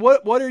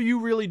 What are you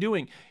really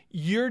doing?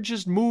 You're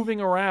just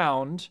moving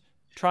around,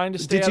 trying to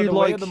stay out of the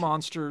way of the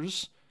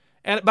monsters.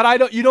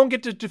 But you don't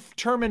get to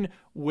determine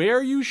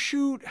where you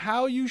shoot,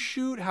 how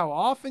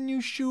often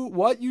you shoot,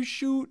 what you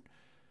shoot.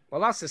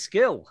 Well, that's a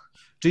skill.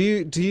 Do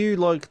you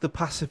like the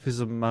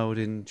pacifism mode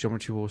in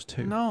Geometry Wars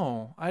 2?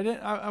 No, I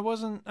didn't. I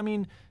wasn't. I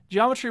mean,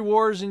 Geometry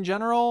Wars in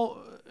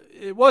general,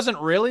 it wasn't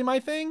really my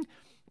thing.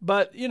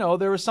 But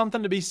there was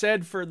something to be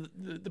said for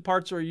the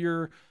parts where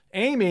you're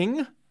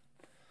aiming.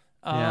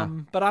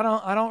 But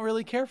I don't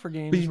really care for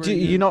games where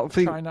you not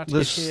try not to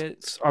get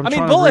hit. I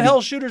mean, bullet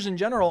hell shooters in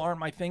general aren't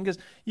my thing because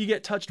you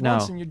get touched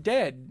once and you're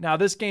dead. Now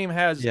this game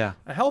has a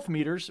health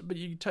meters, but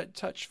you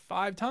touch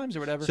 5 times or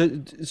whatever.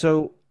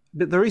 So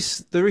but there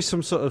is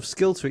some sort of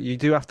skill to it. You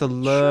do have to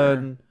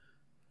learn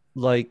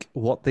like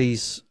what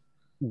these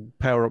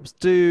power-ups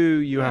do.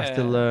 You have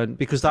to learn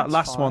because that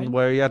last one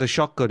where he had a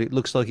shotgun, it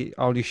looks like it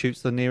only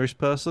shoots the nearest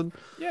person.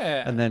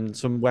 Yeah. And then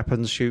some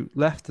weapons shoot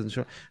left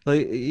and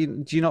like.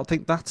 Do you not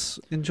think that's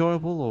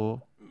enjoyable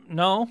or?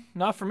 No,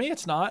 not for me.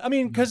 It's not. I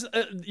mean, because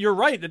you're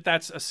right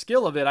that's a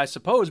skill of it, I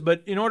suppose.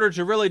 But in order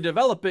to really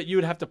develop it, you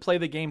would have to play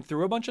the game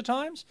through a bunch of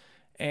times,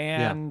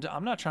 and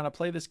I'm not trying to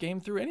play this game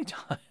through any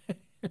time.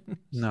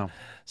 No.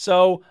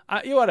 So,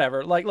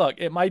 whatever. Like, look,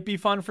 it might be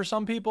fun for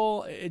some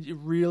people. It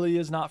really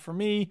is not for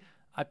me.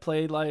 I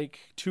played like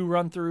 2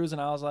 run-throughs,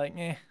 and I was like,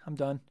 I'm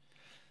done.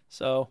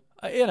 So,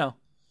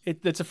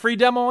 it's a free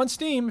demo on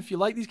Steam. If you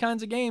like these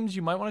kinds of games,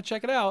 you might want to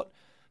check it out.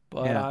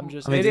 But Yeah. I'm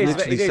just... it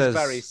is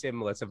very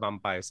similar to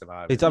Vampire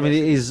Survivor.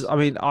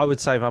 I would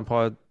say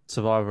Vampire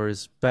Survivor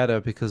is better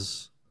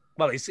because...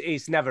 Well,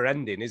 it's never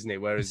ending, isn't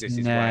it? Whereas this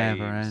is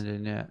never waves.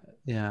 ending.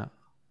 Yeah.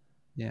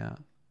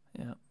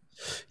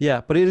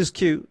 But it is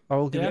cute. I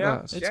will give it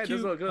that. It's it does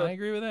cute. look good. I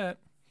agree with that.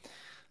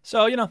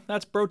 So,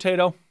 that's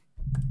Brotato.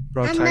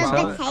 I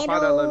find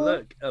a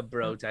look a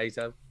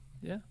Brotato.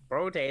 Yeah.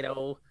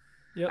 Brotato.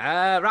 Yep.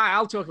 Right,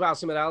 I'll talk about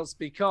something else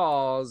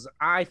because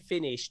I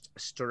finished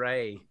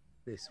Stray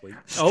this week.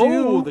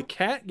 Oh, the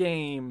cat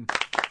game.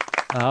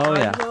 Oh,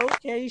 yeah.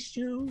 Okay,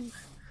 Stu.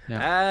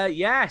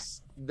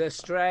 Yes, the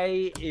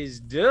Stray is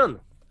done.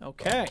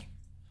 Okay.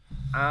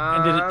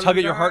 And did it tug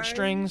at your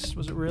heartstrings?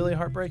 Was it really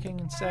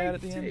heartbreaking and sad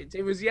at the end?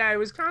 It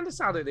was kind of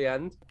sad at the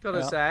end,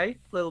 gotta say.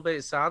 A little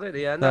bit sad at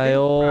the end. They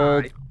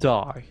all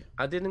die.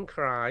 I didn't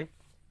cry,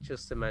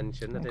 just to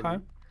mention.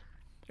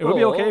 It would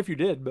be okay if you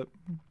did, but...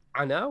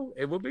 I know,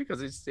 it would be,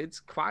 because it's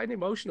quite an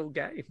emotional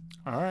game.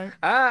 All right.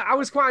 I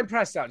was quite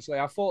impressed, actually.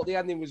 I thought the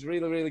ending was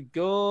really, really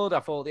good.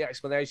 I thought the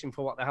explanation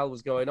for what the hell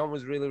was going on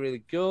was really,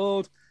 really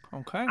good.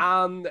 Okay.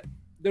 And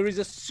there is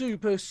a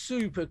super,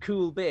 super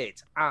cool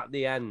bit at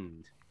the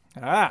end.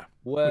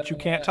 Which you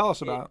can't tell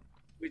us about.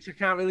 Which I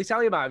can't really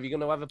tell you about if you're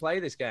going to ever play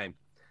this game.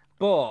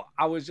 But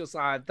I was just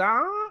like,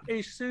 that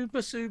is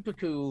super, super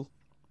cool.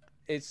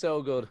 It's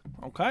so good.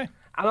 Okay.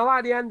 And I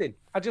like the ending.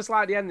 I just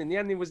like the ending. The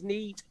ending was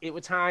neat. It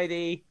was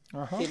tidy.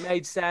 It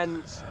made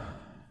sense.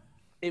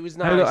 It was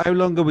nice. How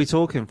long are we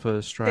talking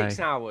for Stray? 6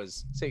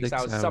 hours. 6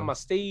 hours. It's on my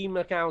Steam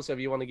account, so if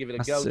you want to give it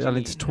a go. And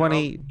it's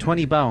 20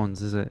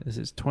 pounds, is it? Is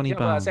it 20 pounds?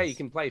 Well, I say you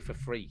can play for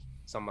free.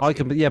 It's on my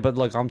Steam. But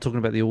like I'm talking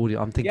about the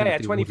audio. I'm thinking. Yeah,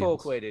 of the 24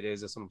 audience. quid it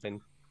is or something.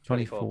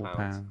 24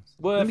 pounds.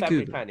 Worth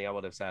every penny, I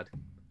would have said.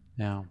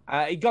 Yeah.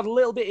 It got a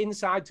little bit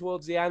inside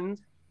towards the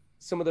end.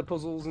 Some of the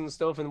puzzles and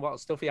stuff, and what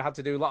stuff you had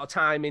to do. A lot of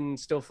timing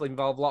stuff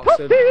involved. Lots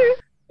of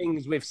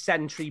things with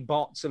sentry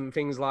bots and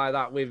things like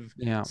that, with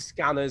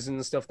scanners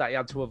and stuff that you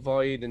had to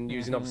avoid, and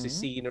using obviously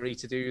scenery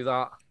to do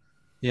that.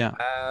 Yeah.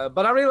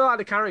 But I really like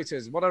the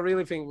characters. What I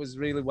really think was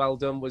really well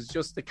done was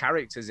just the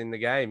characters in the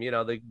game. You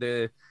know,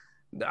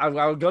 I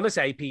was gonna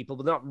say people,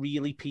 but not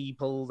really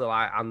people. They're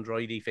like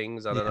androidy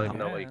things. I don't even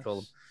know what you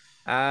call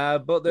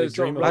them. But there's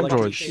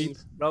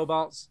androids,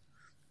 robots.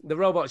 The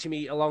robots you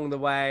meet along the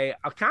way,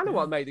 I kind of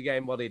want to make the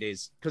game what it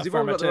is, because they've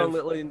all got their own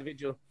little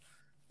individual.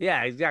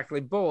 Yeah,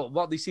 exactly. But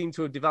what they seem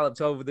to have developed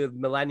over the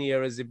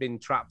millennia as they've been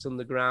trapped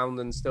underground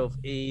and stuff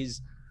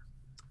is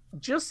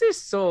just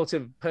this sort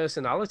of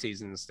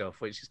personalities and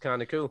stuff, which is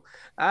kind of cool.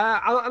 And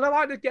I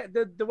like to get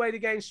the way the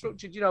game's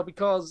structured,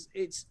 because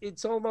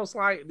it's almost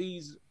like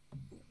the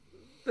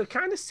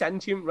kind of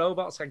sentient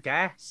robots, I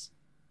guess.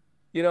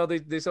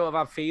 They sort of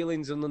have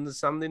feelings and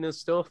understanding and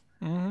stuff.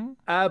 Mm-hmm.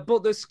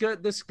 But they're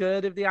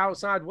scared of the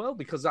outside world,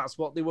 because that's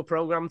what they were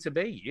programmed to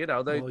be.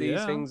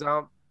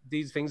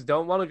 These things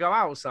don't want to go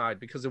outside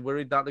because they're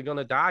worried that they're going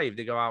to die if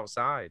they go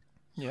outside.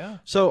 Yeah.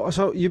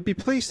 So you'd be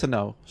pleased to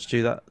know,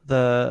 Stu,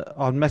 that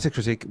on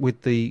Metacritic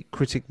with the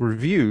critic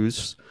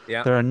reviews,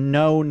 there are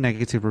no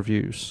negative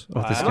reviews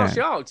of this game. I'm not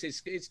shocked.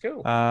 It's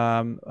cool.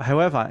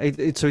 However,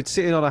 it's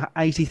sitting on an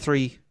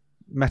 83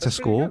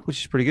 Metascore, which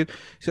is pretty good.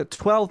 It's got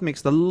 12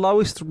 mixed, the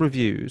lowest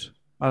reviewed.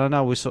 I don't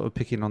know, we're sort of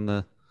picking on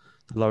the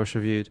lowest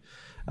reviewed.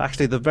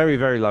 Actually, the very,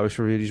 very lowest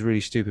reviewed is really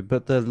stupid,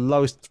 but the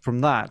lowest from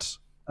that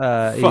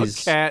fuck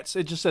is... cats.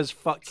 It just says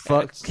fuck cats.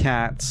 Fuck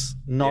cats,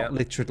 not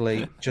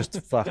literally,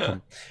 just fuck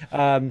them.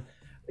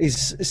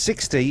 Is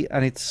 60,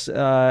 and it's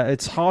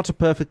hard to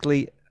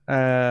perfectly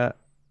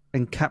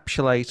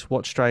encapsulate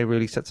what Stray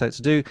really sets out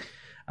to do,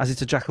 as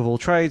it's a jack of all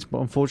trades, but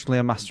unfortunately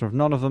a master of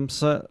none of them.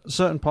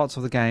 Certain parts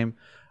of the game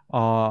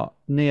are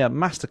near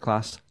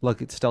masterclass,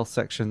 like its stealth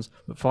sections,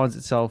 but finds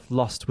itself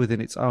lost within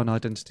its own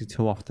identity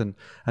too often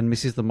and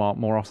misses the mark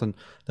more often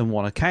than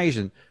one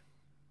occasion.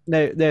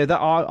 Now that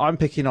I'm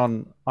picking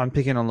on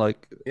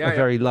like a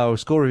very low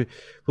score review,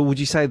 but would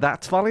you say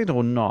that's valid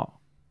or not?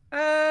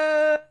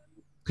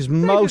 Because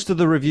most of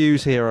the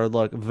reviews here are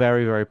like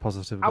very, very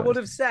positive. I would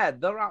have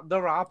said there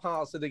are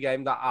parts of the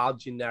game that are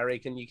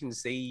generic, and you can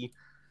see,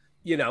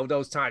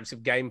 those types of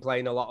gameplay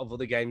in a lot of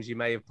other games you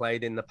may have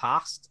played in the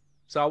past.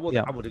 So I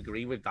would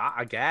agree with that,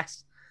 I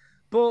guess.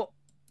 But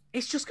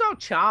it's just got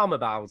charm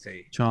about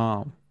it.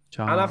 Charm.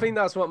 And I think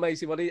that's what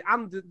makes it what it is.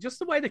 And just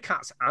the way the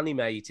cat's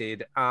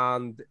animated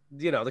and,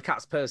 the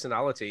cat's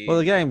personality. Well,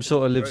 the game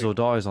sort of lives or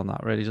dies on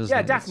that, really, doesn't it?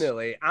 Yeah,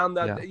 definitely. And,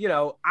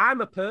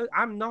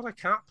 I'm not a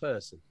cat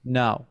person.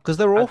 No, because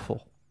they're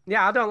awful.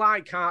 Yeah, I don't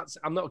like cats.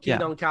 I'm not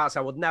keen on cats.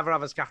 I would never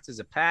have a cat as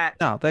a pet.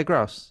 No, they're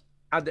gross.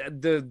 I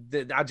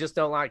just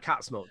don't like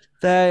cats much.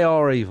 They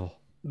are evil.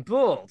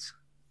 But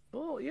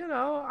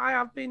I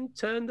have been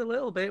turned a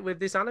little bit with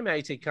this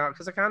animated cat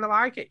because I kind of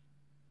like it.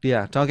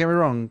 Yeah, don't get me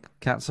wrong.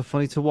 Cats are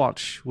funny to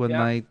watch when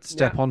they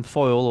step on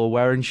foil or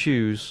wearing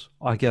shoes.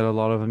 I get a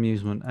lot of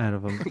amusement out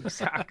of them.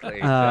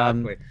 Exactly.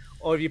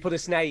 Or if you put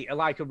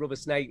a rubber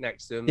snake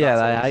next to them. Yeah,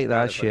 they hate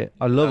that shit.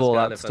 I love all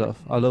that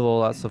stuff. I love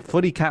all that stuff.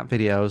 Funny cat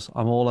videos.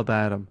 I'm all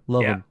about them.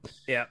 Love them.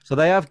 Yeah. So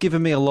they have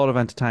given me a lot of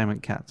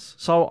entertainment, cats.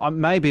 So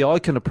maybe I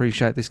can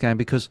appreciate this game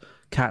because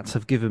cats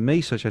have given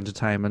me such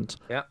entertainment,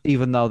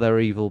 even though they're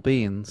evil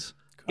beings.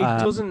 It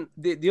doesn't.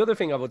 The other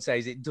thing I would say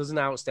is it doesn't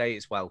outstay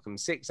its welcome.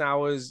 6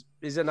 hours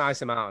is a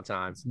nice amount of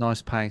time.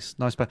 Nice pace.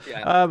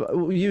 Yeah.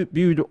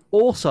 You'd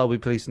also be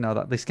pleased to know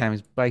that this game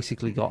has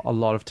basically got a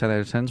lot of 10 out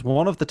of 10s.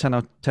 One of the 10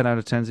 out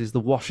of 10s is the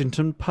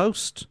Washington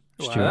Post.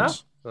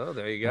 Stuart. Oh,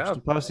 there you go.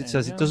 Washington Post. It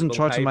says it doesn't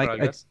try to make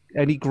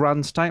any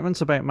grand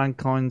statements about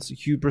mankind's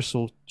hubris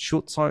or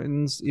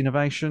short-sightedness,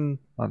 innovation.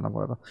 I don't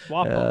know,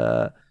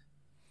 whatever.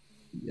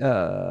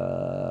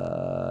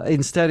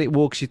 Instead, it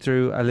walks you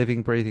through a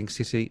living, breathing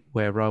city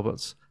where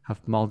robots have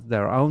molded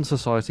their own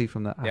society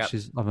from the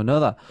ashes of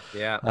another.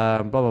 Yeah.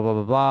 Blah, blah, blah,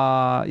 blah,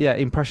 blah. Yeah,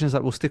 impressions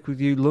that will stick with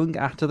you long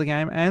after the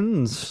game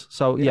ends.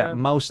 So,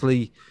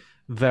 mostly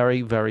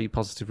very, very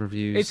positive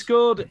reviews. It's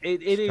good.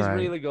 It is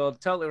really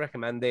good. Totally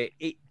recommend it.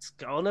 It's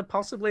going to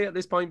possibly, at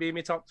this point, be in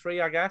my top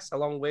 3, I guess,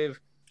 along with...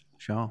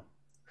 Sure.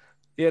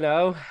 It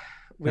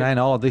ain't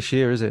all this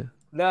year, is it?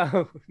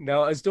 No.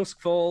 As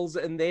Dusk Falls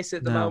and this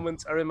at the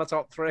moment are in my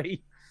top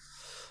 3.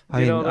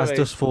 I mean, As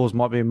Dusk Falls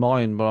might be in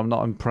mine, but I'm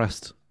not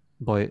impressed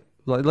by it.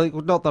 Like,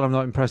 not that I'm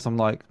not impressed. I'm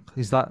like,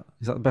 is that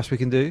the best we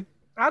can do?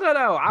 I don't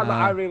know.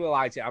 I really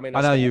liked it. I mean,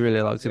 I know you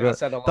really liked it, but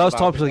those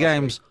types of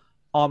games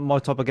aren't my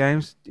type of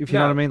games. If you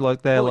know what I mean,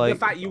 like they're like the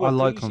fact you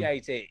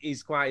appreciate it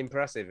is quite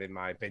impressive, in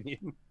my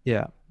opinion.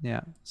 Yeah.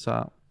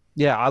 So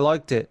I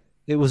liked it.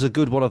 It was a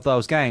good one of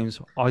those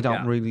games. I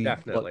don't really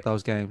like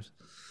those games,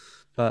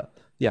 but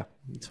yeah,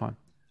 it's fine.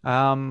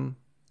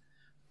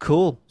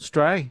 Cool.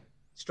 Stray,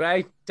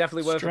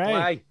 definitely worth a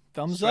play.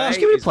 Thumbs up. Just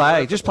give it a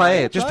play. Just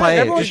play it. Just play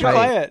it. Just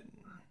play it.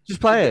 Just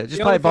play it.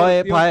 Just play it. Buy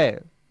it. Play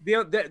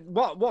it.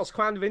 What's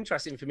kind of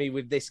interesting for me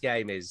with this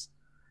game is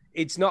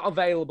it's not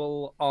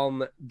available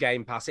on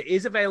Game Pass. It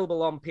is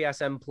available on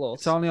PSN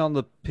Plus. It's only on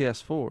the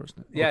PS4, isn't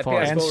it? Yeah,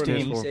 PS4 and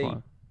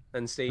PC.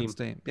 And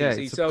Steam. Yeah,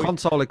 it's a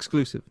console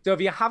exclusive. So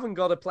if you haven't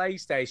got a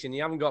PlayStation,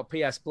 you haven't got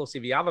PS Plus.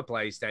 If you have a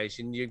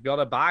PlayStation, you've got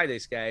to buy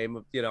this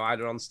game,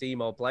 either on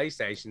Steam or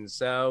PlayStation.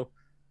 So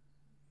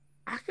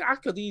I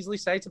could easily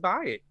say to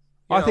buy it.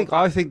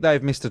 I think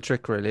they've missed a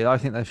trick, really. I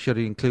think they should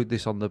include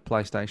this on the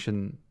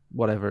PlayStation,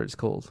 whatever it's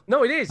called.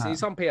 No, it is.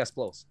 It's on PS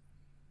Plus.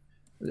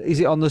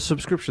 Is it on the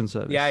subscription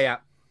service? Yeah.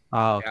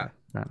 Oh, okay.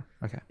 Yeah.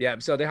 Okay. Yeah,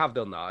 so they have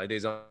done that. It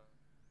is on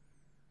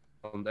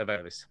the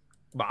service.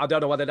 But I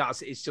don't know whether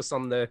it's just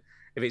if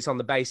it's on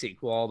the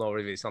basic one or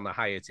if it's on the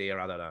higher tier,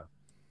 I don't know.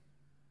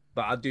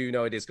 But I do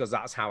know it is because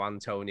that's how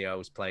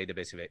Antonio's played a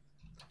bit of it.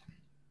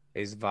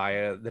 Is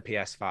via the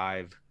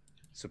PS5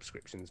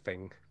 subscriptions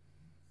thing.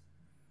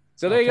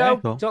 So there you go.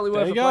 Cool. Totally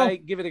worth a play.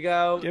 Give it a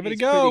go. Give it a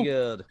go. Pretty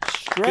good.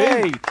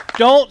 Stray.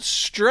 Don't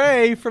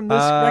stray from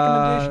this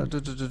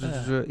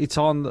recommendation. It's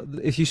on.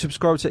 If you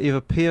subscribe to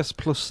either PS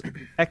Plus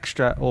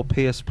Extra or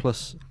PS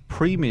Plus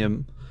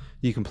Premium,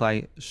 you can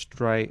play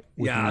Stray.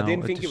 I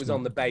didn't think it was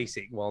on the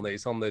basic one.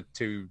 It's on the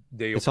two.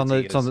 It's on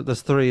the.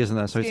 There's 3, isn't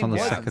there? So it's on the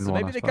second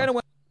one. Maybe they kind of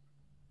went.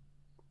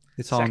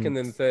 It's on second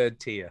and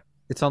third tier.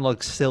 It's on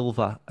like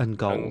silver and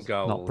gold,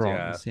 not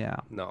bronze. Yeah,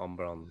 not on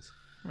bronze.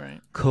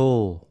 Right.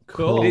 Cool.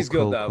 It is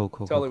good though.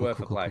 Totally worth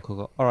a play.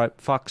 All right,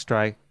 fuck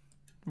Stray.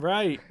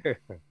 Right.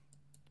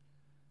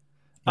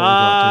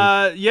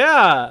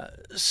 Yeah.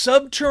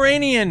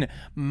 Subterranean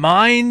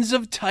Mines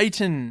of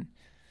Titan.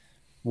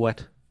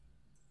 What?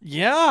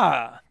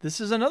 Yeah,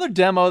 this is another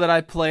demo that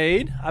I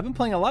played. I've been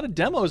playing a lot of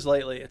demos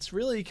lately. It's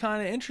really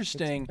kind of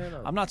interesting.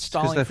 I'm not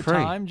stalling for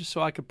time just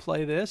so I could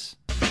play this.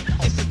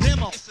 It's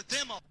a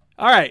demo.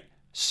 All right,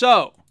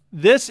 so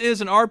this is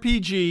an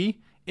RPG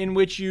in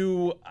which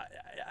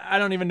I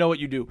don't even know what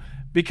you do,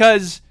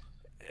 because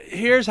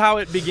here's how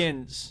it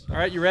begins. All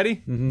right, you ready?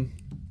 Mm-hmm.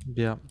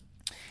 Yeah.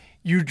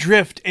 You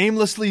drift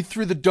aimlessly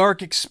through the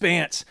dark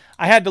expanse.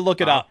 I had to look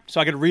it up so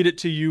I could read it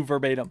to you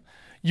verbatim.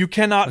 You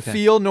cannot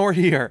feel nor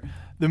hear.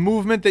 The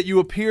movement that you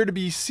appear to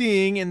be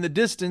seeing in the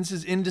distance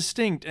is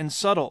indistinct and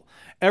subtle.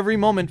 Every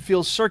moment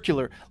feels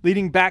circular,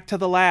 leading back to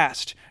the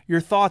last.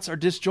 Your thoughts are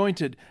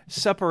disjointed,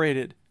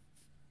 separated.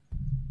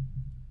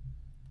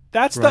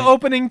 That's the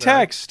opening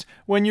text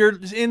when you're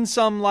in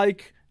some,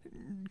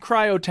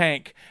 cryo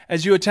tank.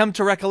 As you attempt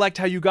to recollect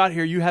how you got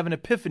here, you have an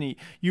epiphany.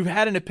 You've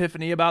had an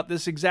epiphany about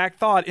this exact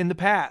thought in the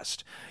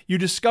past. You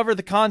discover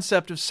the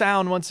concept of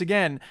sound once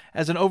again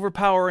as an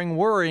overpowering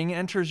whirring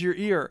enters your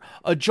ear.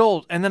 A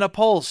jolt and then a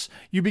pulse.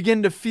 You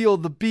begin to feel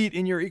the beat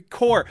in your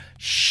core.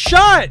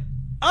 Shut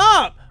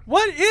up!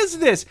 What is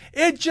this?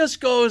 It just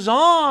goes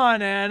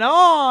on and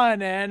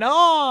on and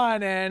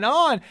on and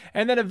on.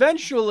 And then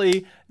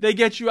eventually they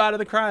get you out of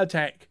the cryo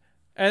tank.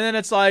 And then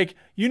it's like,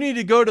 you need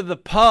to go to the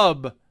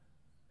pub.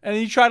 And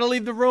you try to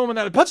leave the room and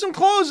then put some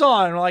clothes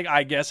on. And we're like,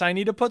 I guess I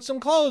need to put some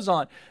clothes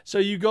on. So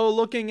you go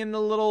looking in the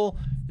little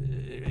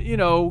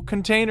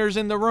containers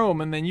in the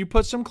room, and then you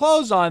put some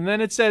clothes on, and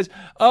then it says,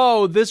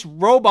 oh, this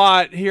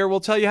robot here will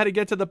tell you how to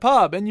get to the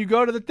pub, and you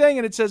go to the thing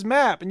and it says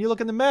map, and you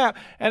look in the map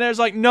and there's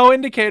like no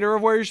indicator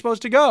of where you're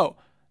supposed to go.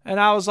 And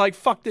I was like,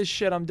 fuck this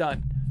shit, I'm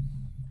done.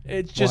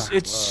 It's just,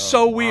 it's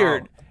so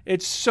weird.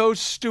 It's so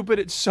stupid.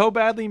 It's so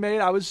badly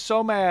made. I was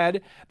so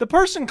mad. The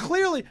person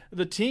clearly,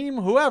 the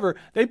team, whoever,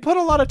 they put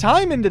a lot of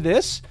time into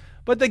this,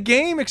 but the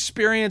game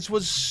experience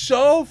was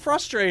so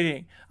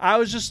frustrating. I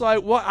was just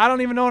like, what? I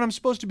don't even know what I'm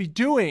supposed to be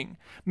doing.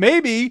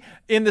 Maybe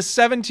in the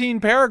 17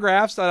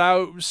 paragraphs that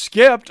I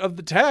skipped of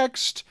the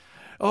text,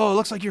 oh, it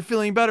looks like you're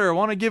feeling better. I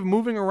want to give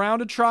moving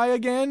around a try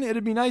again.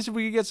 It'd be nice if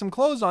we could get some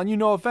clothes on.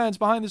 No offense.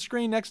 Behind the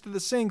screen next to the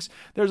sinks,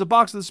 there's a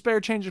box with a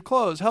spare change of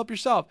clothes. Help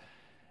yourself.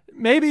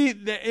 Maybe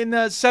in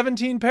the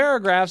 17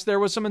 paragraphs, there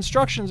was some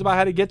instructions about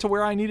how to get to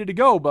where I needed to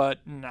go, but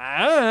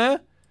nah.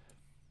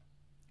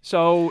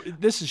 So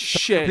this is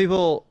shit. For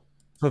people,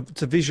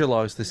 to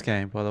visualize this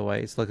game, by the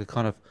way, it's like a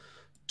kind of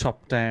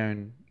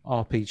top-down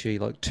RPG,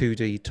 like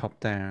 2D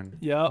top-down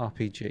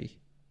RPG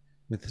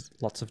with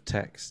lots of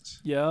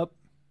text. Yep.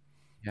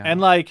 Yeah.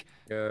 And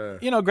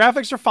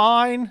graphics are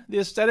fine. The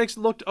aesthetics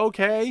looked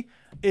okay.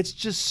 It's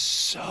just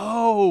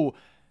so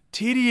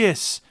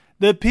tedious.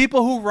 The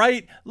people who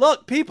write,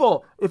 look,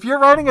 people, if you're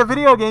writing a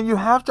video game, you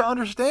have to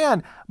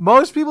understand,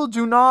 most people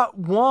do not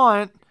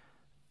want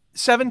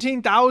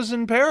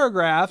 17,000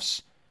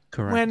 paragraphs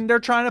when they're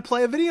trying to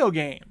play a video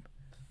game.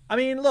 I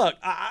mean, look,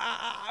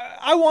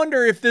 I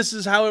wonder if this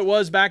is how it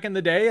was back in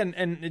the day and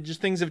it just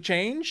things have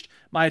changed.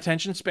 My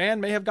attention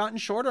span may have gotten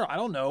shorter. I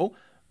don't know.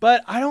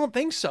 But I don't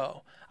think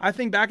so. I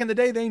think back in the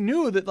day, they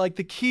knew that like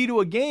the key to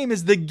a game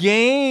is the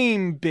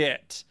game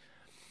bit.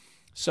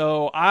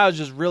 So I was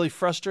just really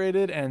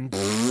frustrated and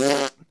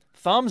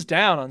thumbs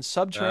down on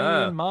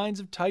Subterranean Mines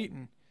of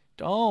Titan.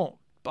 Don't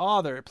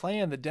bother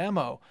playing the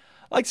demo.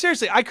 Like,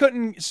 seriously, I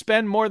couldn't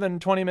spend more than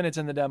 20 minutes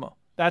in the demo.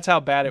 That's how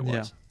bad it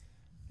was.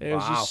 Yeah. It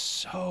was just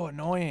so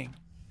annoying.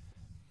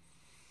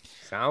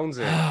 Sounds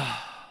it.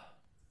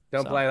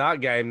 Don't play that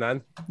game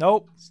then.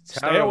 Nope.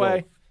 Stay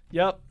away.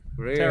 Yep.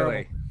 Really?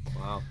 Terrible.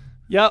 Wow.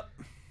 Yep.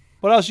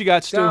 What else you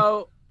got,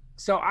 Stu?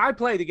 So I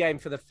played the game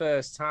for the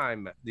first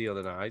time the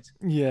other night.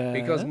 Yeah.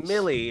 Because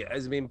Millie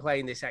has been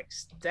playing this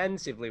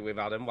extensively with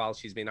Adam while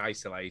she's been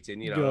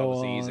isolating,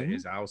 obviously he's at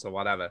his house or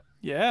whatever.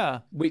 Yeah.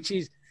 Which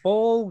is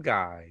Fall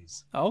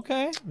Guys.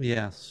 Okay.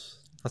 Yes.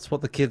 That's what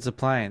the kids are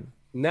playing.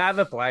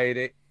 Never played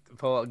it.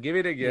 Give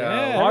it a go.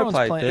 Yeah,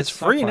 I played this. It's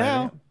free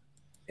now.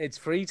 It's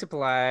free to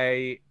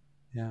play.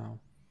 Yeah.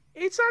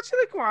 It's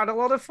actually quite a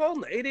lot of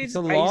fun. It's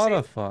a lot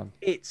of fun.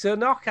 It's a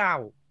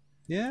knockout.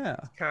 Yeah.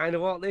 It's kind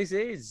of what this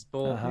is.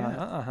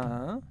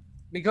 But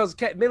because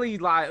Millie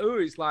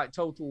it's like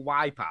total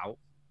wipeout,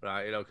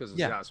 right? Because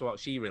that's what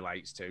she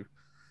relates to. And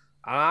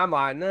I'm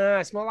like, nah,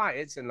 it's more like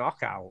it's a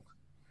knockout.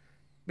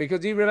 Because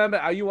do you remember,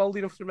 are you old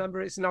enough to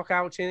remember it's a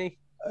knockout, Chinny?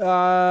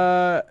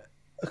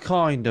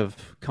 Kind of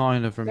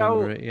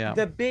remember it, yeah.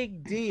 The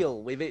big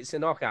deal with It's a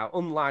Knockout,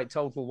 unlike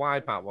Total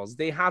Wipeout, was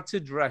they had to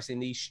dress in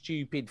these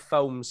stupid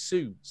foam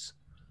suits,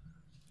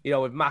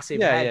 with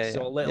massive heads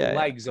or little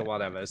legs or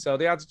whatever. So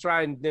they had to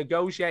try and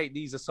negotiate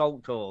these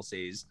assault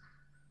courses,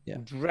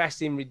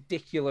 dress in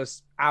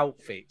ridiculous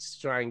outfits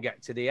to try and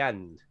get to the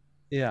end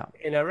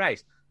in a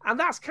race. And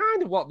that's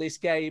kind of what this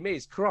game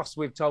is, crossed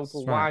with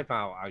Total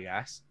Wipeout, I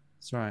guess.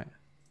 That's right.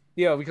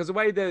 Because the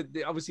way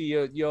obviously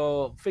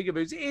your figure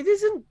moves, it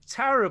isn't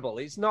terrible.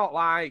 It's not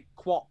like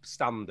QWOP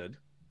standard.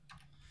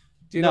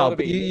 Do you know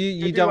what I mean?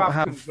 You don't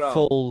have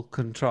full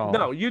control.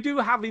 No, you do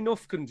have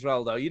enough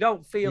control though. You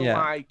don't feel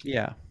like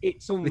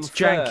it's unfair. It's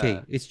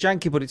janky. It's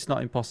janky, but it's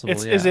not impossible.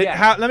 Is it?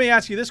 Let me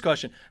ask you this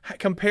question: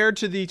 compared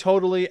to the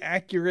totally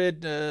accurate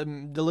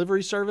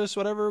delivery service,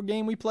 whatever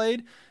game we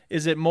played,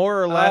 is it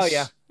more or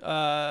less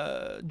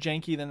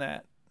janky than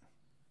that?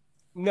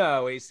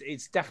 No,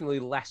 it's definitely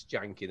less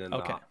janky than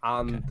that,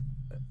 and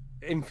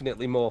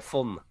infinitely more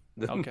fun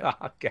than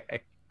that game.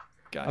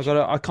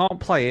 Gotcha. I can't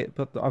play it,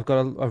 but I've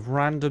got a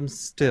random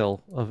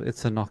still of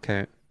It's a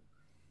Knockout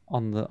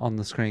on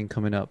the screen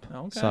coming up.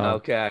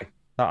 Okay.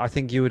 So I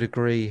think you would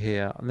agree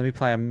here. Let me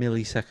play a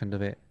millisecond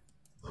of it.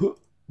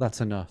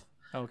 That's enough.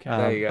 Okay.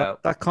 There you go.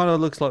 That kind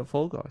of looks like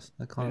Fall Guys.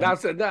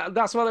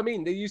 That's what I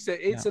mean. They used to.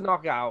 It's a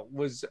Knockout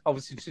was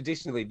obviously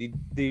traditionally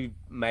they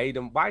made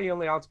them. Why are you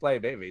only allowed to play a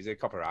bit of it? Is it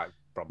copyright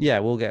problem? Yeah,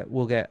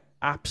 we'll get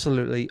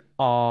absolutely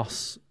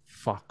arse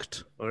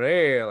fucked.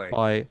 Really?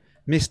 By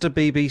Mr.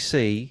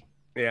 BBC.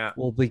 Yeah.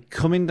 Will be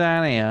coming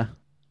down here,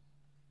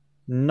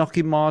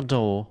 knocking my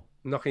door.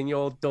 Knocking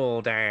your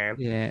door down.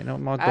 Yeah,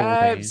 not my door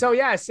down.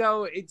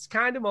 So it's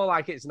kind of more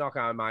like It's a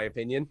Knockout in my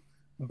opinion,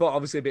 but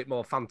obviously a bit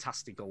more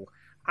fantastical.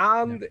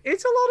 And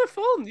it's a lot of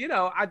fun.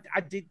 I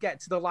did get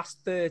to the last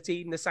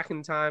 13 the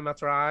second time I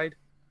tried,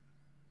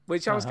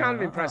 which I was kind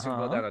of impressed with,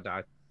 but then I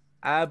died.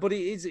 But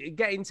it is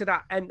getting to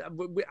that end.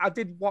 I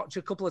did watch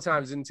a couple of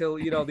times until,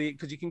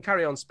 because you can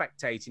carry on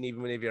spectating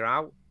even if you're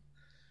out.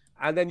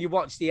 And then you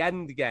watch the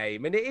end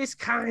game, and it is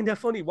kind of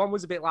funny. One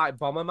was a bit like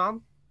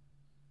Bomberman.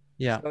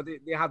 Yeah. So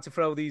they had to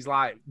throw these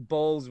like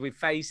balls with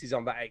faces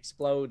on that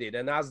exploded,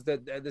 and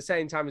at the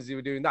same time as they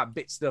were doing that,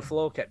 bits of the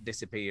floor kept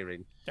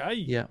disappearing.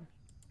 Yeah.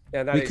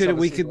 Yeah,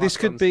 We could. This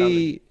could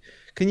be.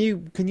 Can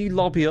you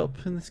lobby up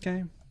in this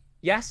game?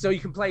 Yes, so you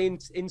can play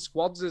in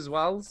squads as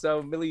well.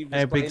 So Millie was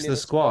How playing big's in the a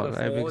squad? of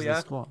How four, big's yeah. the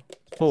squad?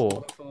 4.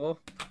 Squad of 4.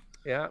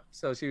 Yeah,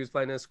 so she was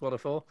playing in a squad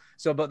of 4.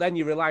 So, but then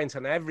you're reliant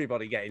on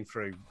everybody getting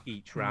through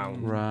each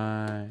round.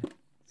 Right.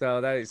 So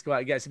that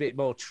it gets a bit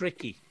more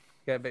tricky.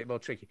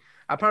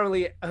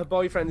 Apparently, her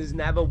boyfriend has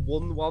never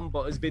won one,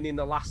 but has been in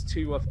the last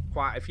 2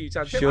 quite a few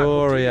times.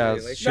 Sure he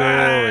has. Really. Sure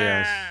he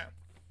has.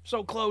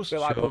 So close. Bit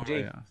like Sure PUBG.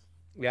 he has.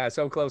 Yeah,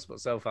 so close, but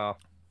so far.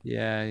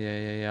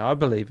 Yeah. I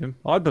believe him.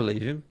 I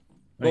mean,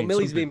 Well,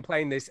 Millie's something- been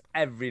playing this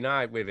every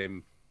night with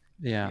him.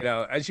 Yeah. You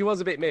know, and she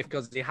was a bit miffed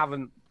because they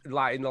haven't,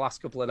 like in the last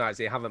couple of nights,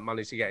 they haven't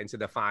managed to get into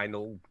the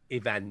final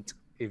event,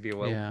 if you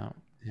will. Yeah.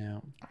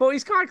 But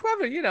he's quite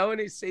clever, you know, and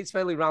it's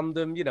fairly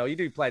random. You know, you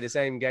do play the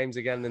same games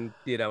again and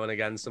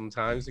again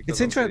sometimes.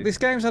 It's interesting. This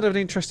game's had an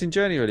interesting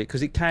journey, really,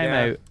 because it came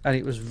out and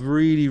it was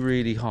really,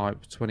 really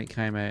hyped when it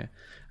came out,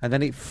 and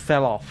then it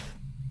fell off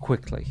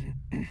quickly.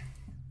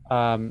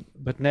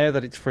 But now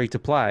that it's free to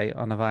play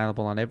and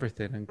available on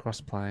everything and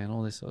cross-play and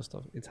all this sort of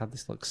stuff, it's had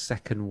this like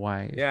second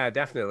wave. Yeah,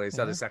 definitely. It's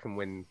had a second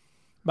win.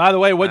 By the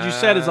way, what you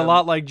said is a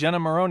lot like Jenna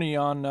Maroney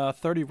on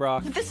 30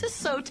 Rock. This is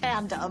so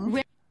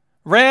tandem.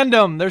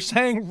 Random. They're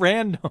saying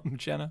random,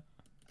 Jenna.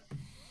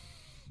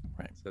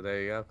 Right. So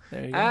there you go.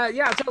 There you go.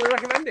 Yeah, I totally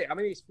recommend it. I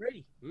mean, it's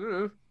free.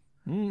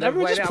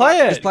 Everyone just play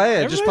it. Just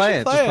play it. Just play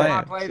it. Just play I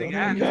it. play it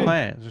again. Just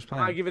play it. Just I play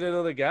might it. give it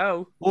another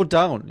go. Or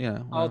don't, you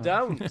know. Or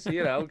don't,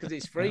 because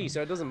it's free,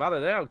 so it doesn't matter.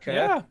 They don't care.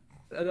 Yeah.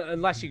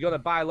 Unless you're going to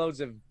buy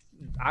loads of,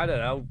 I don't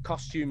know,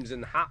 costumes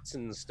and hats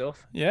and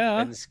stuff. Yeah.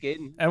 And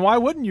skin. And why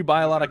wouldn't you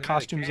buy a lot of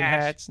costumes and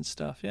cash. hats and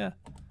stuff? Yeah.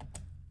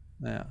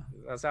 Yeah.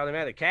 That's how they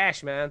made the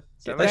cash, man.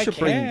 So They make should cash.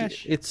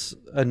 bring It's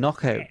a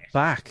Knockout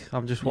back.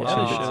 I'm just watching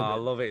Oh, bits of I it.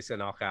 love it. It's a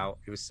knockout.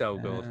 It was so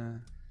good.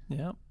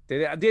 Yeah. They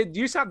had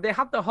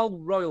the whole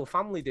royal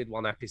family did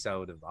one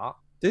episode of that.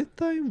 Did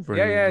they really?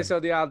 Yeah. So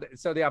they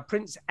had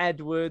Prince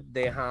Edward.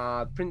 They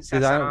had Princess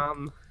Did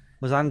Anne.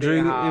 Was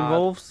Andrew They had-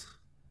 involved?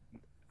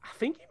 I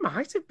think he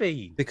might have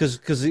been. Because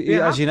They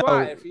as had you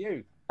quite know, a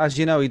few.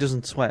 he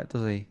doesn't sweat,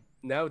 does he?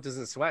 No, it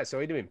doesn't sweat. So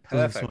he'd have been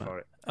Doesn't perfect sweat. for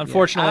it.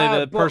 Unfortunately, Yeah.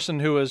 the But- person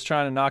who was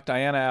trying to knock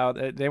Diana out,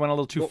 they went a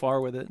little too far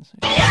with it. Too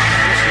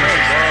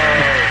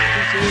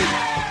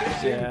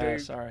soon, Yeah,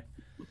 dude. sorry.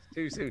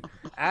 Too soon.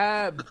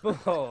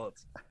 But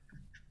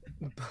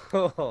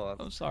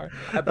I'm sorry.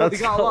 But they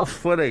That's got a not lot.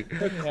 funny. Yeah,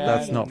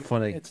 That's I know. not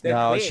funny. It's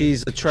No, big.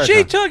 she's a treasure.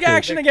 She took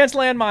action against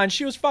landmines.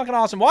 She was fucking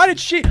awesome. Why did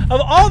she, of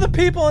all the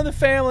people in the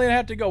family that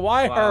have to go,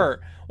 why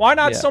her? Why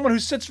not Yeah. someone who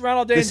sits around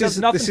all day and does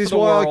nothing This for is the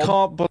why world? I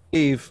can't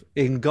believe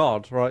in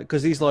God, right?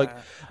 Because he's like,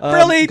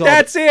 Really? God,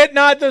 That's it?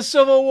 Not the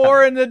Civil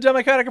War in the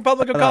Democratic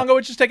Republic of No. Congo,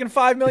 which has taken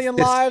 5 million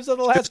This- lives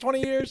over the last 20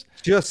 years?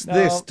 just No,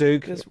 this,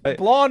 Duke. This Right?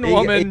 blonde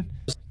woman.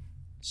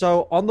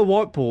 So on the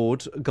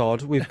whiteboard,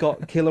 God, we've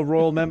got Killer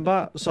Royal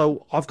member.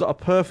 So I've got a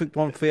perfect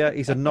one for you.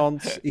 He's a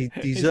nonce. He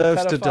He's a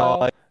deserves to pedophile.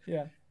 die.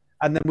 Yeah.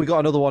 And then we got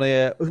another one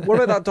here. What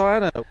about that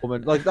Diana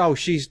woman? Like, oh,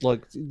 she's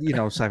like, saving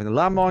the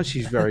landmine.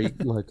 She's very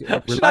like She's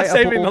not relatable.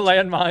 saving the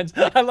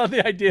landmines. I love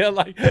the idea.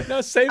 Like, no,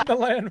 save the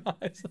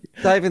landmines.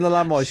 Saving the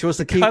landmine. She wants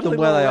to keep Cuddly them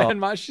where they little are.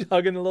 landmine. She's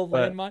hugging the little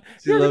landmine.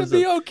 she You're gonna loves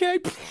be them. okay.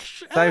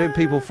 Saving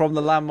people from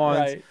the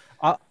landmines.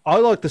 Right. I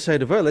like the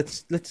sound of her.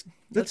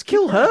 Let's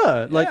kill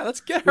her. Like, Yeah,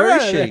 let's get her where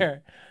out is of she?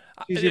 there.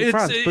 She's in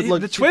France, but the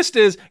like, twist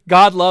is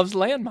God loves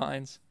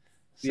landmines.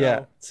 So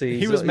yeah. See,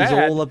 he was he's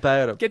mad. all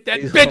about it. Get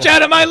that He's bitch all-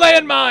 out of my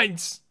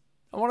landmines.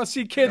 I want to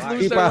see kids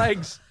lose Keep their her-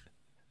 legs.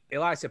 He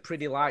likes the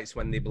pretty lights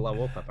when they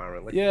blow up,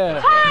 apparently.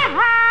 Yeah.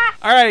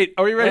 All right.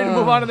 Are we ready to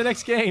move on to the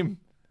next game?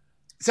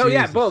 So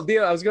yeah, Jesus. but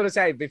I was going to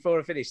say before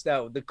I finish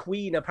though, the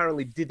Queen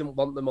apparently didn't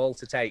want them all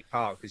to take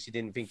part because she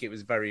didn't think it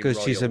was very royal.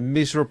 Because she's a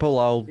miserable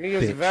old He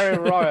was bitch. very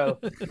royal.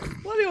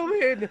 What do you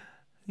mean?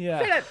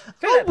 Yeah.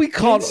 Philip, We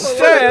can't.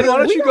 Instead, why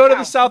don't we you go to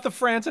the south of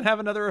France and have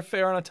another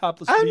affair on a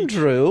topless beach?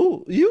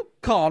 Andrew, you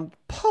can't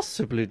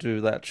possibly do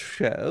that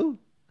show.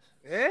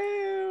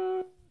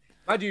 Yeah.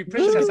 Mind you,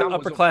 Princess Anne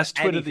Upper was class up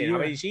for twit of the anything.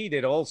 year. I mean, she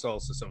did all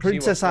sorts of stuff.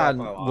 Princess she Anne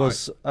proper, like-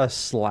 was a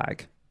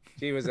slag.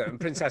 She was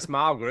Princess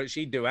Margaret.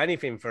 She'd do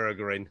anything for a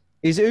grin.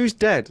 Who's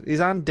dead?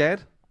 Is Anne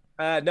dead?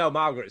 No,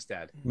 Margaret's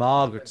dead.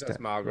 Margaret's Princess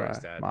dead. Margaret's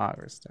Right, dead.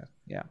 Margaret's dead.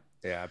 Yeah.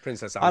 Yeah,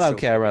 Princess Anne. I don't still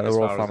care about the as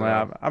royal far as family.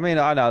 I know. I mean,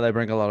 I know they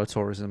bring a lot of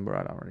tourism, but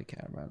I don't really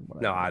care about them.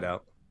 No, I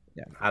don't.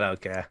 Yeah. I don't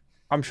care.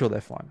 I'm sure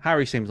they're fine.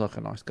 Harry seems like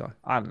a nice guy.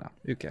 I don't know.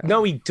 Who cares?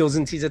 No, he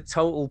doesn't. He's a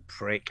total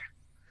prick.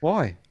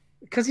 Why?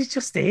 Because he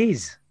just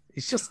is.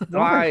 He's just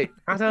like,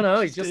 I don't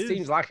know. He just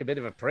seems like a bit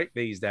of a prick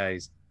these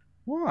days.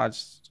 Well, I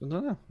don't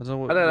know. I don't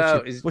know. I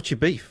don't know. What's your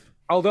beef?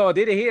 Although I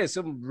did hear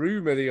some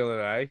rumor the other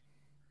day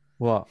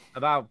What?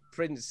 about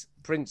Prince.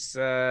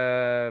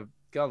 God,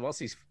 what's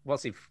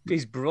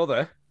his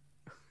brother?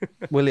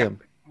 William.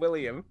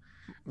 William.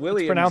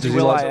 pronounced Does he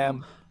Will like- I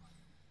Am.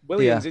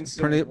 Williams Yeah, into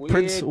some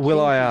Prince weird,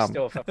 Will I kinky Am.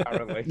 stuff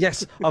apparently.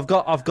 Yes, I've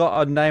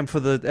got a name for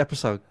the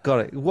episode. Got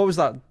it. What was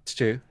that,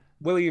 Stu?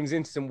 William's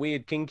into some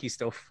weird kinky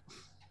stuff.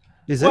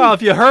 Is Well, it?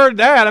 if you heard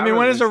that, I mean,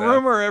 when has a Apparently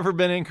so. rumor ever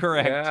been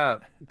incorrect? Yeah,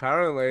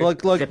 apparently.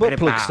 Like butt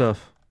plug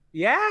stuff.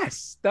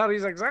 Yes, that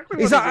is exactly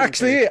what Is that he's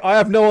actually into. it? I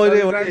have no idea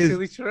That what it is is.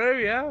 actually true,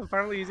 yeah.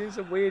 Apparently he's in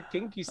some weird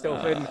kinky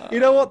stuff. And You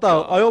know what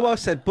though? I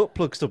almost said butt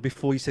plug stuff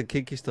before you said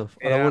kinky stuff,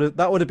 and Yeah.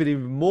 that would have been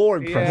even more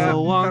impressive. yeah,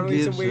 No one apparently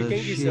some gives weird a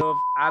kinky shit. stuff.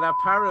 And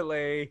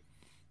apparently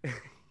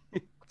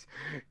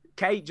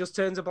Kate just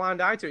turns a blind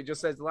eye to it.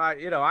 Just says, like,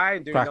 you know, I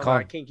ain't doing Crack all on.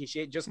 that kinky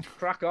shit. Just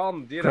crack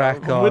on, you know.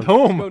 Crack on. With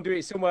whom? Go and do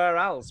it somewhere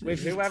else.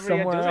 With whoever he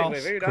Somewhere does else. it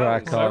with. Who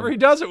Crack knows? on. Whoever he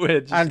does it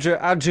with.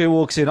 Just- Andrew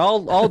walks in.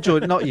 I'll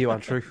join. Not you,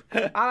 Andrew.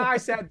 And I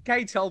said,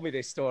 Kate told me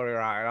this story,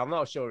 right? And I'm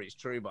not sure it's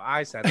true, but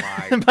I said,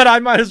 like, but I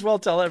might as well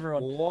tell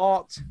everyone.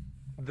 what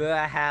the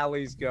hell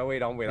is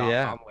going on with our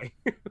Yeah. family?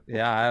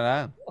 Yeah,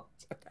 I know. What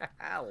the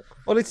hell?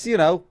 Well, it's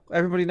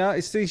everybody knows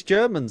it's these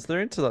Germans. They're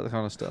into that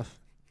kind of stuff.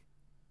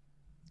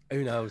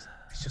 Who knows?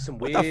 It's just some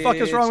What weird the fuck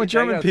is wrong with shit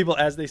going German on. people,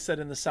 as they said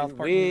in the South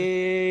Park movie?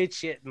 Weird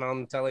shit, man.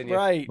 I'm telling you.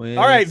 Right. Weird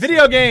All right, stuff.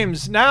 video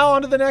games. Now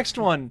on to the next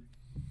one.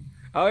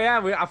 Oh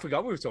yeah, I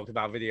forgot we were talking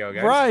about video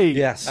games. Right.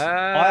 Yes, I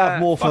have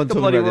more fuck fun the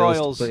talking bloody about those,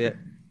 Royals. but yeah.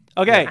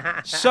 Okay,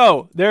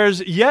 so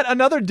there's yet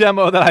another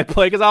demo that I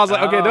played because I was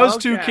like, okay, those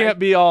two okay. can't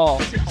be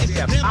all.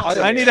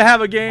 I need to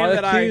have a game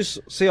that I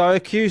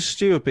accuse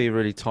Stu of being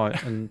really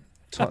tight and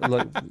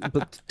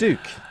but Duke.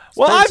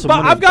 Well, spend some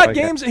money I've on got Pocket.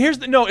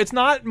 games. No, it's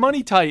not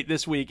money tight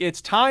this week.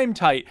 It's time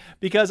tight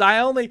because I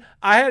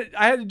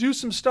had to do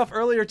some stuff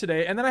earlier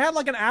today, and then I had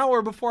like an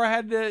hour before I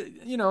had to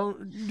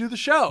do the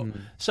show.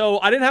 So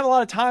I didn't have a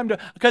lot of time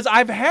because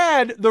I've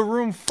had the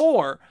Room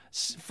 4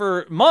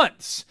 for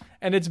months,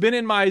 and it's been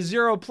in my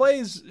Zero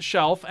Plays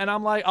shelf, and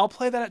I'm like, I'll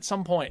play that at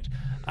some point.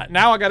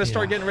 Now I got to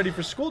start getting ready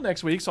for school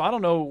next week, so I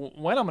don't know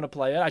when I'm going to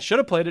play it. I should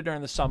have played it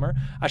during the summer.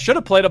 I should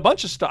have played a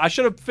bunch of stuff. I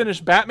should have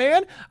finished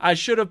Batman. I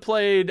should have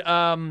played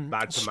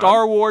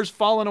Star Wars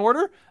Fallen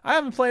Order. I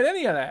haven't played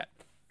any of that.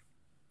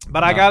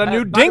 But I got a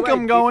new By the way,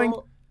 Dinkum going.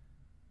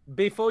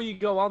 Before you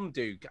go on,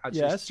 Duke, actually,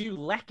 Yes? Stu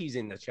Lecky's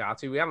in the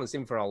chat, who we haven't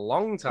seen for a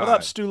long time. What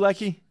up, Stu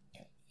Lecky?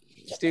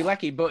 Stu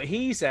Lecky, but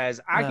he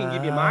says, I can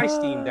give you my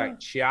Steam Deck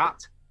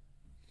chat.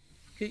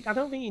 I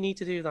don't think you need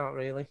to do that,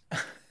 really.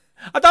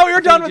 I thought we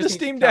were done you with the just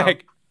need Steam to tell.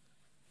 Deck.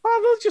 I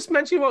was just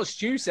mentioning what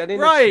Stu said in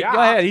Right, the chat. go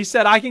ahead. He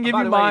said, I can give By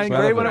you the way, mine. he's got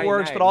Great a when it great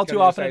works, name, but all because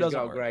too often it he's doesn't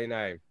got a work. great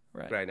name.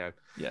 Right. Great name.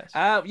 Yes.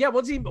 Yeah,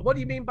 what do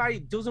you mean by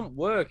it doesn't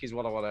work is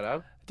what I want to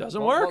know.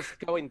 Doesn't work? What's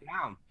going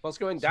down? What's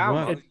going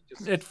down?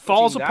 It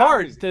falls pushing down?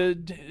 apart. Is-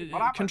 The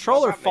What happened?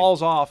 controller What's happening?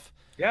 falls off.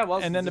 Yeah, well,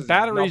 and then the does it not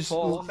batteries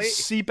fall off it?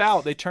 seep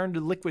out. They turn to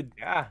liquid.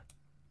 Yeah.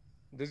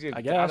 Does you,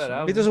 I guess. don't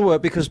know. It doesn't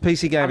work because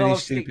PC gaming Analog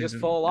is stick stupid. just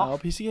fall No,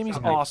 off. PC gaming is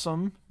Okay.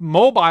 awesome.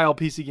 Mobile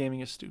PC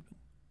gaming is stupid.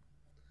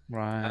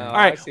 Right. All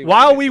right.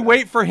 While we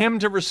wait for him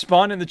to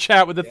respond in the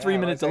chat with a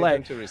 3-minute let's wait for delay,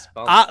 him to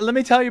respond. let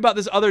me tell you about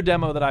this other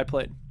demo that I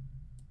played.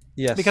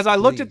 Yes. Because I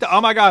looked at the.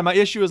 Oh my god, my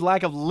issue is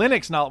lack of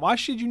Linux knowledge. Why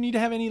should you need to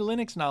have any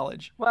Linux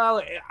knowledge?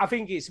 Well, I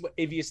think it's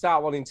if you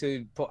start wanting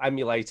to put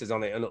emulators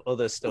on it and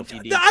other stuff,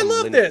 you need I some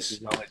love Linux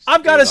this. knowledge to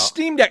I've got do a that.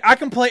 Steam Deck. I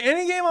can play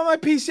any game on my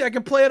PC. I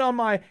can play it on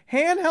my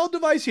handheld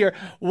device here.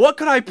 What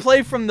could I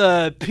play from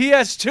the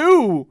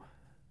PS2?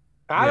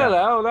 I don't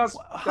know. That's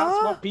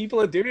what people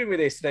are doing with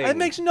this thing. It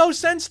makes no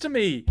sense to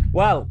me.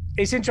 Well,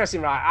 it's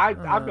interesting, right?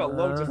 I've got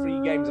loads of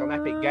free games on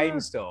Epic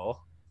Games Store.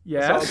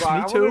 Yes, so I was like, me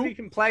I wonder if too. you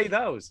can play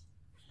those.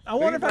 I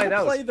wonder if I can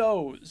those. play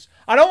those.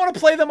 I don't want to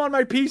play them on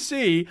my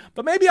PC,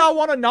 but maybe I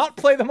want to not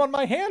play them on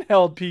my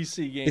handheld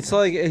PC game. It's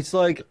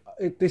like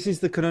this is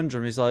the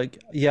conundrum. It's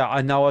like, yeah,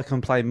 I know I can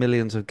play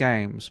millions of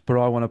games, but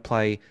I want to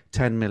play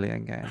 10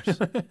 million games.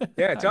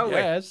 Yeah, totally.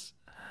 Yes.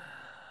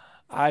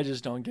 I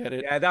just don't get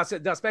it. Yeah,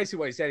 that's basically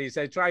what he said. He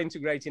said try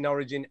integrating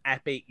Origin,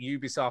 Epic,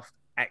 Ubisoft,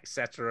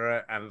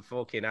 etc. And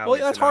fucking hell. Well,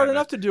 it's that's a hard nightmare.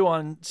 enough to do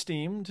on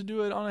Steam. To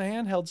do it on a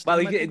handheld Steam. Well,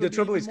 I think the would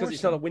trouble be is even because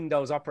it's more not a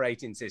Windows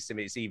operating system,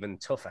 it's even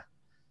tougher.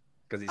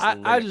 Because it's I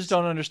Linux. just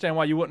don't understand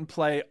why you wouldn't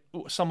play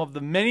some of the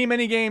many,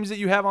 many games that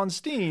you have on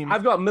Steam.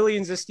 I've got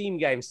millions of Steam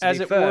games to As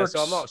be it fair, works-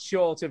 so I'm not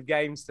short of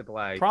games to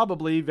play.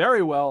 Probably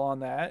very well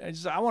on that.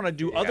 I want to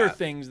do other Yeah.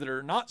 things that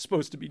are not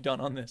supposed to be done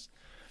on this.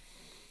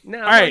 No,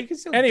 All right. you can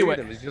still Anyway.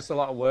 do them. There's just a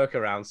lot of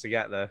workarounds to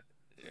get there.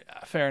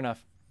 Fair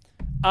enough.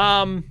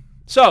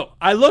 So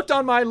I looked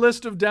on my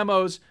list of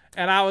demos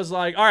and I was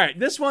like, all right,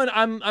 this one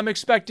I'm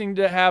expecting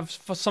to have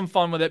some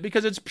fun with it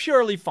because it's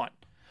purely fun.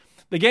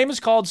 The game is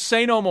called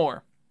Say No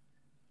More.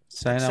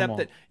 Say no Except more.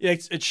 that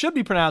it should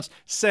be pronounced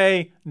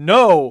Say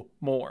No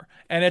More.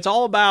 And it's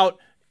all about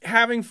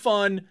having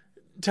fun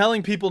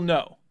telling people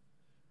no,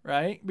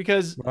 right?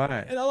 Because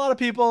Right. a lot of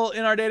people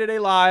in our day-to-day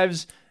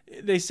lives,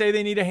 they say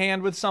they need a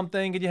hand with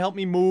something. Could you help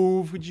me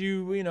move? Would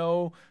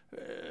you,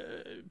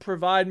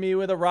 provide me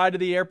with a ride to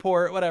the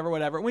airport? Whatever.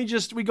 We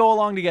go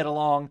along to get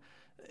along.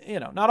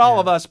 Not all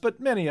of us, but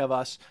many of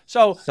us.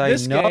 So Say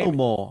this no game,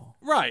 more.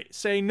 right?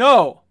 Say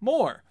no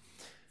more.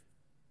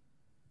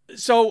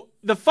 So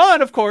the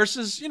fun, of course,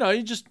 is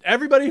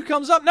everybody who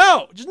comes up,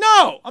 no, just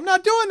no, I'm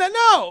not doing that,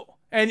 no.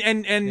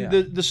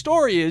 And the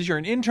story is you're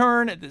an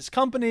intern at this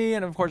company,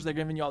 and of course they're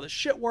giving you all this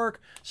shit work.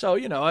 So,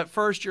 you know, at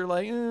first you're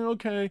like,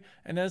 okay.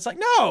 And then it's like,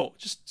 no,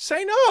 just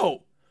say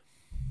no.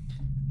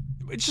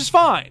 It's just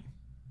fine.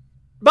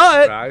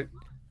 But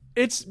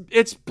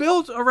it's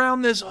built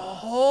around this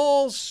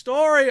whole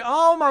story.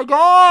 Oh my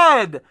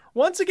God.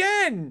 Once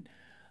again,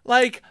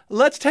 like,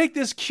 let's take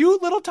this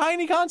cute little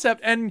tiny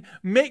concept and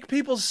make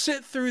people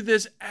sit through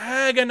this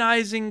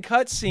agonizing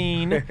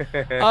cutscene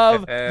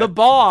of the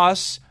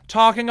boss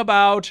talking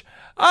about,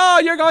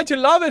 oh, you're going to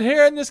love it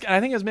here in this. I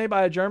think it's made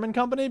by a German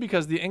company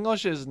because the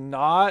English is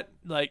not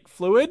like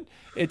fluid.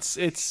 It's.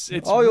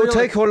 Oh, you'll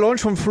take your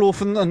lunch from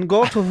Fluffen and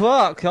go to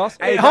work. Yes?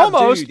 Hey,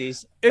 almost.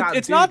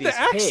 It's not the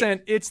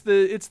accent. It's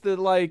the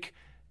like.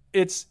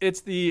 It's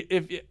the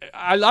if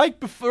I like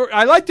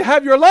to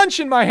have your lunch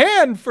in my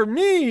hand for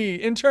me,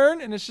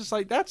 intern, and it's just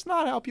like that's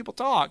not how people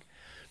talk.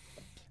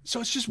 So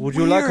it's just would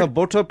weird. you like a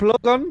butter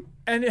plug on?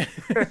 And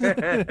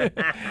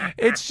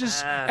it's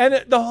just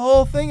the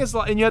whole thing is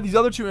like, and you have these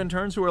other two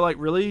interns who are like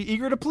really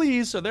eager to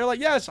please, so they're like,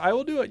 yes, I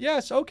will do it,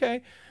 yes,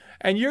 okay,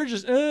 and you're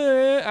just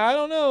I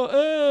don't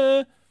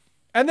know,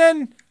 and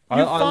then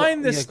you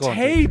find this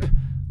tape.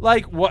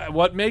 Like,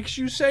 what makes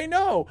you say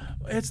no?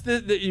 It's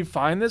that you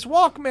find this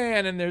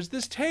Walkman, and there's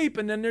this tape,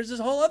 and then there's this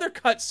whole other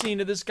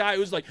cutscene of this guy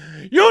who's like,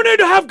 you need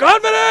to have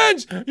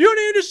confidence! You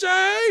need to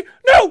say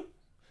no!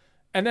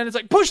 And then it's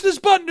like, push this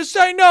button to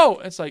say no!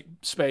 It's like,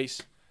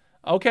 space.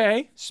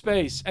 Okay,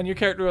 space. And your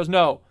character goes,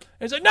 no.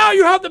 And it's like, now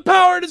you have the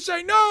power to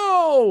say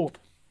no!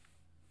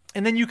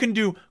 And then you can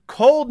do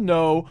cold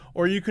no,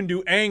 or you can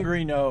do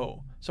angry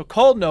no. So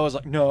cold no is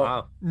like,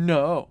 no,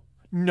 no,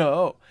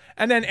 no.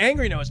 And then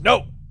angry no is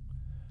no.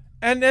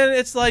 And then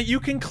it's like, you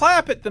can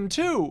clap at them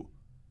too.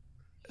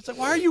 It's like,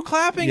 why are you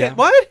clapping at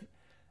what?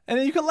 And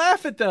then you can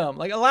laugh at them.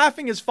 Like,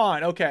 laughing is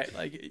fine. Okay.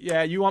 Like,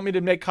 yeah, you want me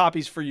to make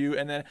copies for you.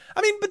 And then,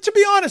 I mean, but to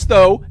be honest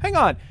though, hang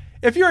on.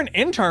 If you're an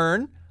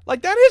intern,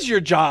 like that is your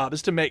job,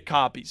 is to make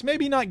copies.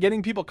 Maybe not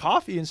getting people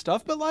coffee and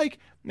stuff, but like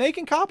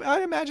making copy,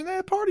 I imagine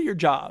that's part of your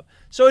job.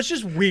 So it's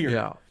just weird.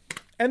 Yeah.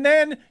 And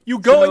then you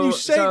go and you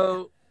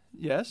say...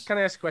 Yes. Can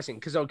I ask a question?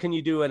 Because can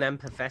you do an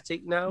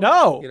empathetic no?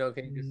 No. You know,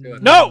 can you just do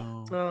it?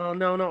 No. Oh,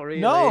 no, not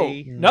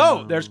really.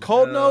 No. There's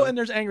cold no and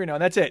there's angry no,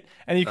 and that's it.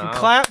 And you can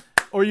clap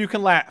or you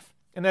can laugh,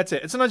 and that's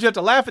it. And sometimes you have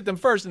to laugh at them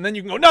first, and then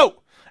you can go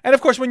no. And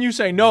of course, when you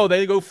say no,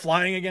 they go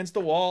flying against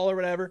the wall or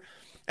whatever.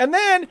 And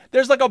then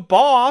there's like a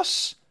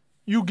boss.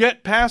 You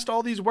get past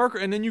all these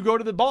workers, and then you go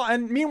to the boss.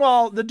 And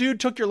meanwhile, the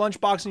dude took your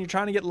lunchbox, and you're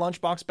trying to get the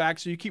lunchbox back,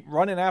 so you keep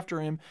running after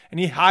him, and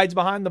he hides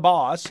behind the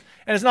boss.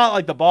 And it's not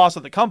like the boss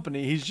of the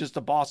company. He's just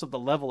the boss of the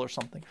level or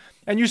something.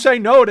 And you say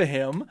no to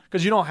him,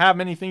 because you don't have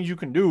many things you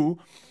can do.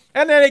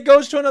 And then it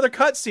goes to another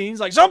cutscene.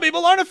 Like, some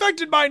people aren't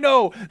affected by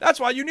no. That's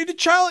why you need to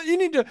challenge. You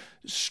need to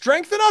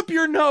strengthen up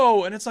your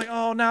no. And it's like,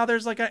 oh, now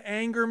there's like an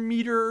anger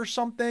meter or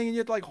something, and you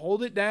have to like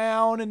hold it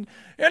down. And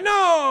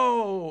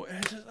no.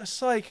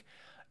 It's like...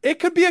 It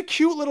could be a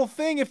cute little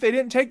thing if they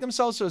didn't take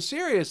themselves so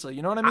seriously.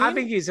 You know what I mean? I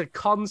think it's a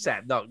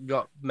concept that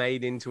got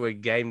made into a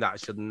game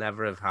that should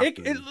never have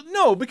happened.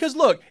 No, because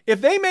look,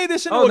 if they made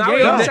this into a game,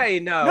 you're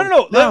saying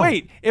no. No.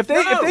 Wait. If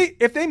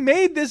they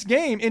made this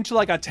game into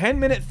like a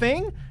 10-minute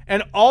thing,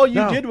 and all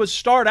you did was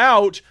start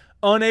out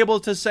unable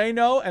to say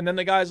no, and then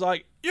the guy's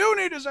like, "You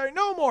need to say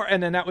no more,"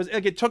 and then that was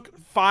like, it took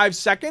 5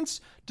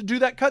 seconds to do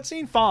that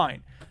cutscene.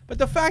 Fine, but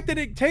the fact that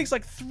it takes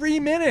like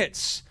 3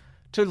 minutes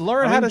to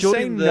learn how to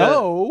say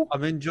no.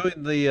 I'm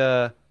enjoying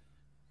the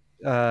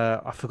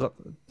I forgot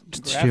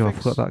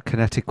that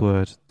kinetic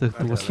word.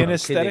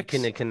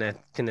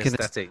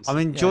 Kinesthetics. I'm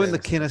enjoying the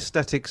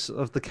kinesthetics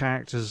of the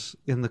characters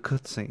in the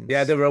cutscenes.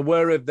 Yeah, they're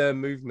aware of their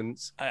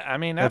movements. I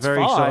mean, that's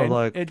very fine. sort of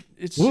like,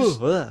 it's just,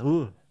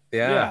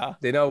 yeah,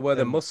 they know where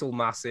the muscle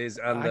mass is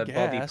and the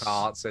body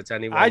parts at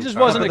any one I just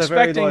time. wasn't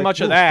expecting much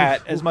of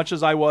that as much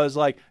as I was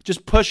like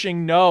just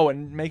pushing no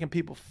and making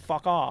people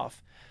fuck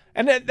off.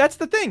 And that's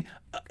the thing.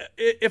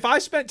 If I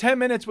spent 10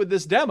 minutes with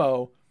this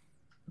demo,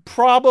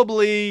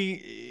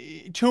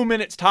 probably 2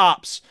 minutes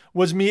tops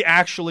was me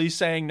actually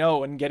saying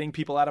no and getting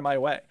people out of my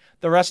way.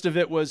 The rest of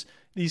it was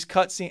these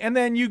cutscenes. And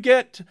then you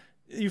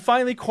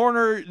finally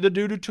corner the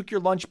dude who took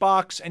your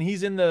lunchbox, and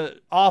he's in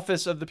the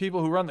office of the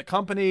people who run the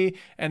company,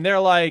 and they're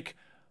like,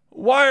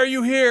 "Why are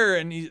you here?"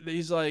 And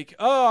he's like,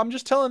 "Oh, I'm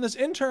just telling this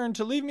intern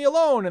to leave me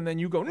alone." And then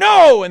you go,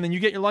 "No!" And then you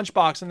get your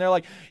lunchbox, and they're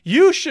like,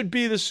 "You should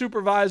be the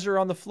supervisor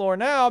on the floor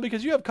now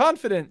because you have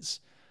confidence."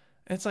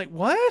 And it's like,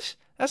 what?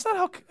 That's not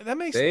how that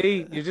makes sense.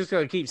 See, you're just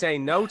going to keep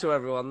saying no to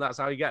everyone. That's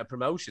how you get a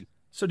promotion.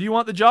 So do you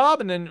want the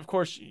job? And then, of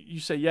course, you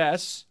say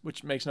yes,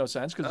 which makes no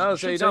sense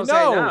because you don't say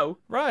no.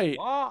 Right.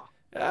 What?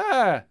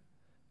 Yeah.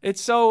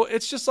 It's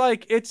just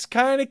like, it's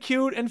kind of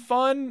cute and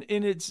fun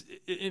in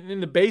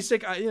the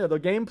basic, the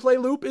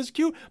gameplay loop is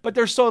cute, but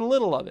there's so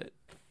little of it.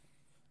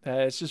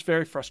 It's just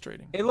very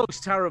frustrating. It looks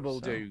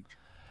terrible, dude.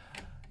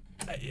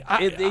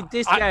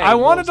 I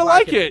wanted to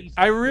like it.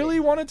 I really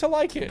wanted to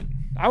like it.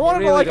 I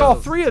wanted to like all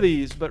 3 of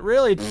these, but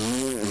really,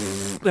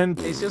 then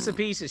It's just a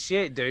piece of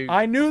shit, dude.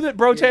 I knew that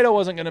Brotato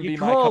wasn't going to be You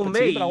my cup call of tea,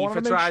 me but I wanted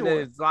for to make trying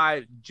sure. to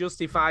like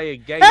justify a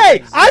game.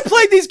 Hey, I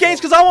played these games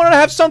because I wanted to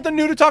have something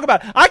new to talk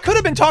about. I could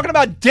have been talking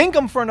about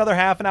Dinkum for another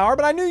half an hour,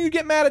 but I knew you'd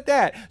get mad at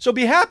that. So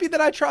be happy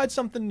that I tried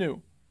something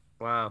new.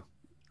 Wow,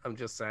 I'm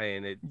just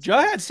saying it. Go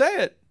ahead,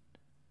 say it.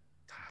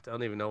 I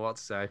don't even know what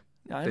to say.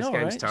 I This know,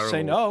 game's right? terrible.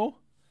 Say no.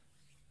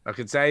 I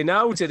could say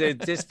no to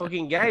this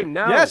fucking game.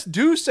 No. Yes,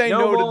 do say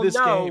no more to this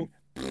no. game.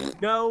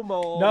 No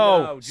more.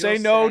 No, just say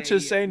no to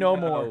say no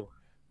more.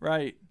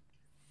 Right.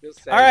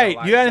 Just say All right,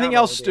 no, you got anything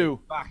Damo else, did Stu?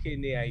 Back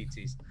in the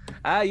 80s.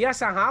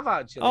 Yes, I have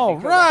actually. All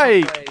because I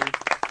have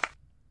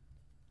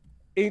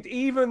right.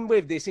 even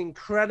with this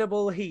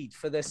incredible heat,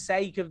 for the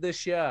sake of the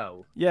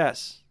show,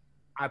 Yes.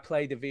 I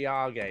played a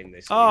VR game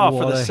this week. Oh,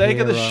 for the sake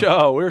of the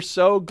show, we're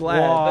so glad.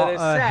 For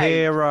the a sake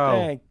hero.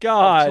 Thank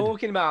God. of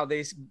talking about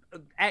this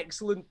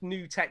excellent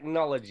new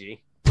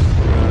technology,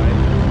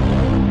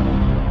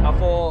 I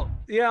thought,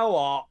 you know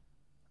what?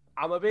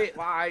 I'm a bit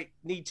like,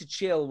 need to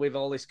chill with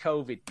all this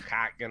COVID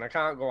pack and I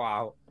can't go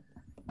out.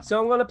 So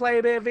I'm going to play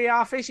a bit of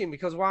VR fishing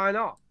because why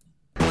not?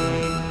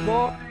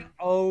 Boy,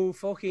 oh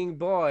fucking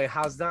boy,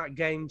 has that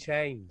game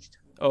changed.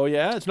 Oh,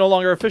 yeah? It's no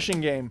longer a fishing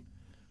game.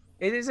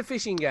 It is a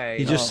fishing game.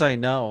 You just say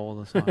no all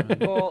the time.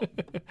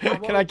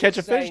 But Can I catch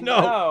a fish? say No.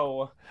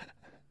 no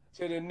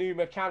to the new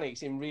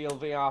mechanics in real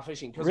VR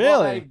fishing. Because what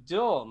Really? they've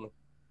done,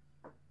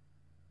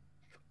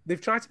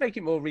 they've tried to make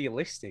it more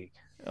realistic.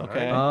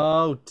 Okay. right?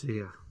 Oh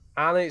dear.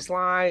 And it's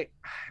like,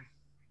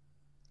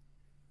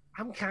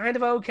 I'm kind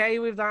of okay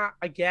with that,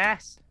 I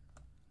guess.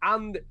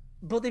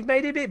 But they've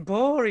made it a bit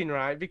boring,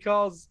 right?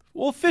 Because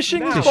Well,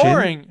 fishing is Fishing.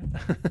 boring.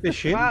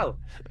 Fishing. well,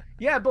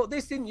 yeah, but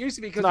this didn't used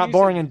to be because not you used to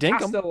boring in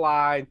cast Dinkum. the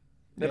line.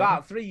 In Yeah.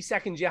 about 3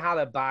 seconds, you had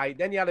a bite.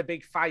 Then you had a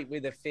big fight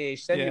with a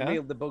fish. Then Yeah. you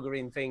reeled the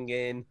buggering thing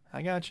in.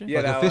 I got you. You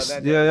Like know, a fist,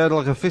 and yeah, then- you had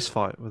like a fist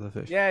fight with a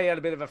fish. Yeah, you had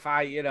a bit of a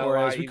fight, you know. Or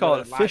as like, we you call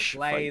gotta, it, like, fish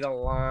play fight. the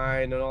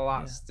line and all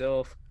that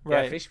stuff. Yeah,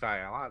 Right. fish fight.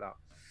 I like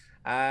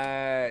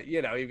that.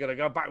 You know, you've got to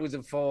go backwards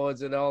and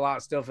forwards and all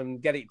that stuff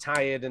and get it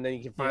tired, and then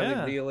you can finally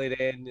Yeah. reel it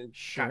in and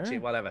catch Sure.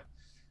 it, whatever.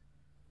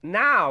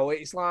 Now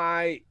it's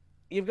like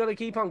you've got to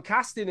keep on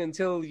casting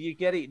until you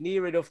get it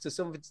near enough to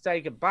something to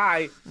take a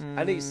bite,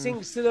 and it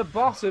sinks to the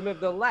bottom of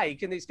the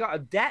lake, and it's got a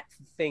depth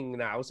thing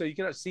now, so you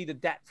can see the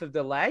depth of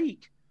the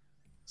lake.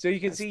 So you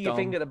can That's see your dumb.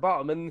 finger at the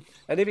bottom, and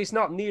if it's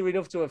not near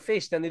enough to a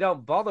fish, then they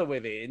don't bother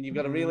with it, and you've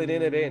got to reel it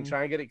in a bit and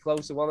try and get it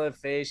close to one of the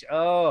fish.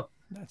 Oh,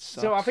 That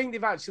sucks. so I think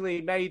they've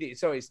actually made it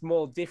so it's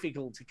more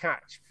difficult to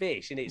catch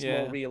fish, and it's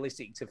Yeah. more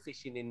realistic to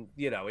fishing in,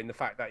 in the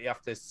fact that you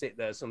have to sit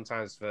there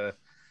sometimes for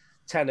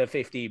 10 or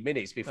 15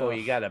 minutes before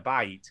you Ugh. get a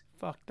bite.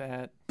 Fuck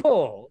that.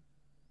 But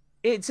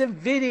it's a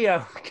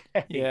video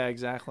game. Yeah,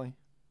 exactly.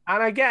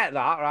 And I get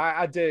that, right?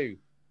 I do.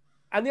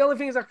 And the only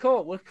things I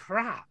caught were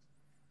crap.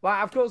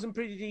 Like, I've caught some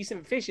pretty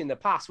decent fish in the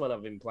past when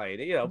I've been playing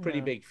it, pretty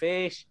Yeah. big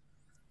fish.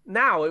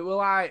 Now it were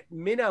like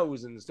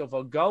minnows and stuff,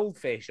 or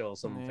goldfish or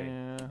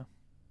something. Yeah.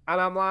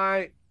 And I'm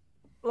like,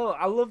 look,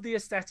 I love the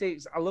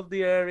aesthetics. I love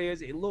the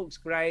areas. It looks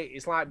great.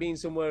 It's like being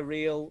somewhere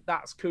real.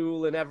 That's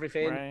cool and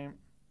everything. Right.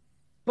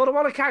 But I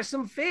want to catch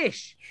some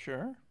fish.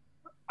 Sure.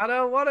 I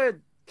don't want to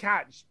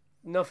catch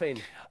nothing.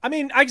 I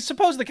mean, I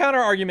suppose the counter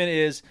argument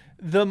is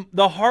the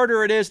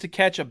harder it is to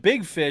catch a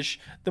big fish,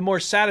 the more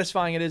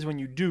satisfying it is when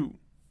you do.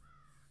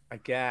 I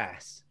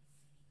guess.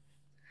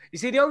 You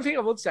see, the only thing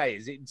I would say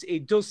is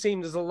it does seem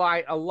there's a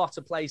lot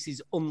of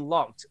places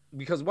unlocked,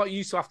 because what you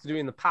used to have to do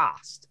in the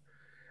past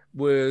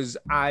was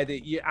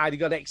either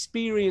got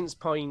experience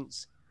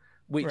points,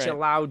 which Right.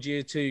 allowed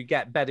you to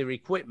get better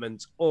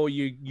equipment, or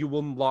you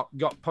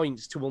got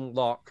points to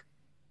unlock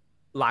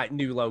like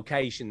new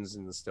locations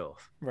and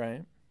stuff.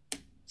 Right.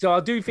 So I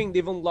do think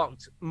they've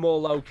unlocked more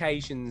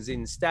locations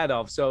instead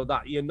of, so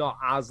that you're not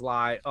as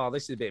like, oh,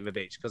 this is a bit of a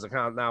bitch because I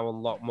can't now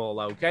unlock more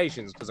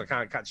locations because I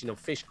can't catch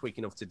enough fish quick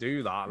enough to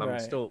do that, and I'm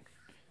Right. stuck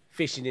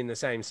fishing in the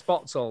same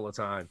spots all the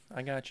time.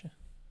 I got you.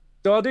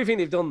 So I do think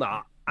they've done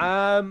that.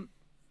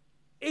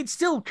 It's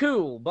still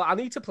cool, but I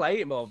need to play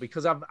it more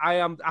because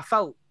I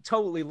felt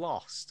totally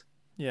lost.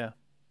 Yeah.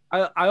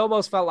 I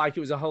almost felt like it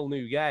was a whole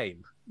new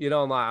game.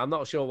 I'm like, I'm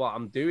not sure what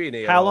I'm doing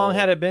here. How long or-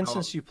 had it been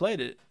since you played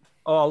it?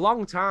 Oh, a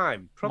long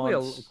time. Probably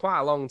Months. quite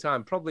a long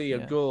time. Probably a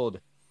Yeah.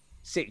 good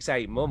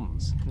 6-8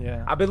 months.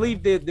 Yeah. I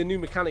believe the new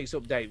mechanics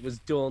update was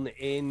done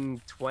in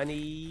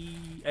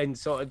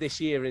sort of this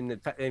year in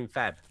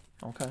Feb.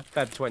 Okay.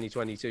 Feb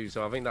 2022.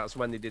 So I think that's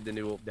when they did the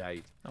new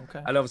update.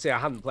 Okay. And obviously I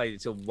hadn't played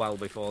it till well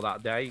before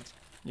that date.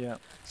 Yeah.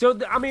 So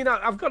I mean,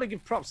 I've got to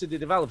give props to the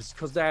developers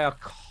because they are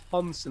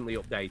constantly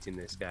updating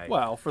this game.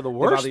 Well, for the They've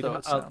worst, added- though,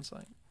 it sounds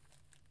like.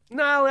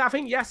 No, I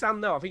think yes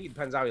and no. I think it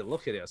depends how you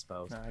look at it, I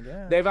suppose. I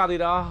guess. They've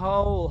added a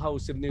whole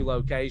host of new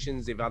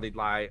locations. They've added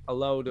like a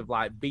load of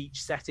like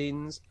beach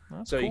settings,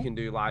 That's so you cool. can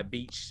do like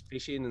beach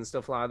fishing and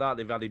stuff like that.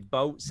 They've added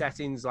boat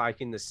settings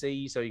like in the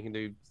sea, so you can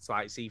do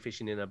like sea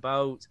fishing in a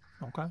boat.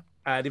 Okay.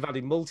 They've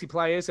added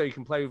multiplayer, so you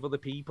can play with other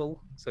people,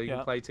 so you Yeah.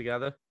 can play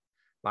together,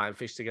 like and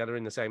fish together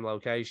in the same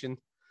location.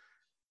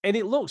 And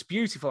it looks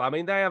beautiful. I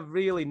mean, they have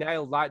really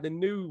nailed, like, the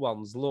new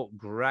ones look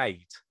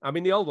great. I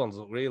mean, the old ones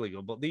look really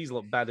good, but these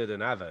look better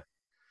than ever.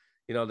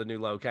 You know, the new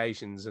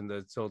locations and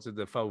the sort of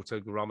the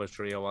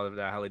photogrammetry or whatever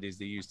the hell it is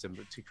they used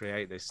to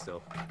create this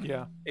stuff.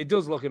 Yeah. It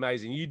does look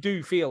amazing. You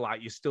do feel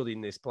like you're stood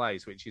in this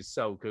place, which is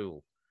so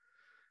cool.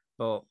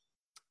 But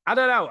I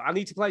don't know. I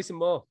need to play some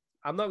more.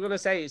 I'm not going to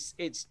say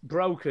it's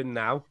broken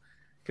now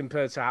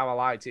compared to how I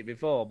liked it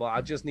before, but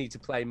I just need to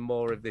play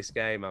more of this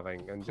game, I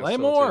think. And just play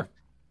more.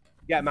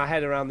 Get my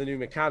head around the new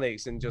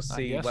mechanics and just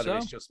see whether so.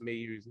 it's just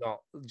me who's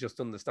not just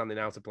understanding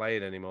how to play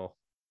it anymore.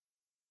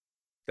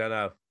 Don't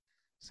know.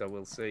 So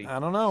we'll see. I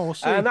don't know. We'll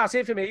see. And that's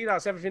it for me.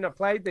 That's everything I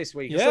played this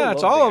week. Yeah,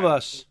 it's all of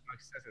us.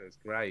 It's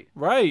great.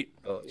 Right.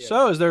 But, yeah.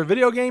 So, is there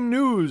video game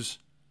news?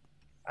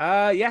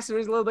 Yes, there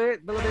is a little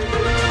bit.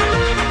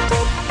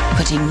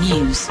 Putting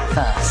news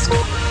first.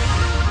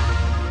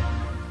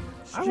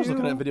 I was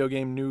looking at video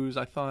game news,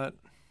 I thought.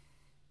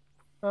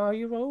 Are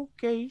you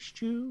okay,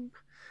 Stu?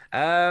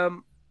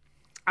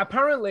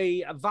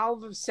 Apparently,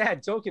 Valve have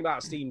said, talking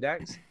about Steam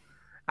Decks,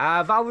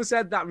 Valve have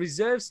said that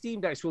reserved Steam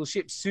Decks will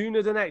ship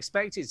sooner than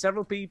expected.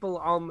 Several people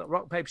on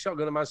Rock, Paper,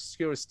 Shotgun have managed to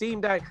secure a Steam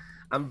Deck,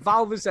 and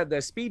Valve have said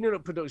they're speeding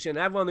up production.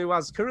 Everyone who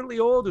has currently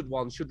ordered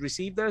one should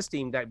receive their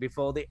Steam Deck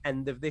before the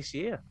end of this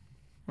year.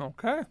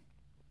 Okay.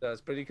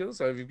 That's pretty cool.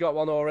 So if you've got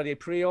one already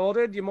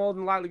pre-ordered, you're more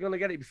than likely going to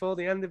get it before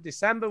the end of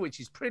December,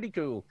 which is pretty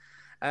cool.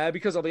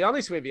 Because I'll be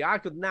honest with you, I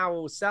could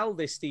now sell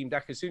this Steam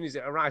Deck as soon as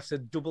it arrives for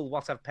double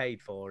what I've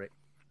paid for it.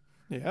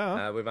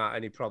 Yeah. Without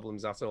any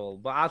problems at all.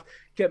 But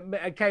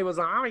Kay was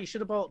like, oh, you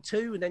should have bought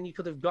two and then you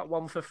could have got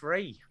one for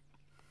free.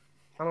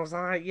 And I was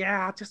like,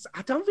 yeah,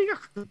 I don't think I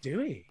could do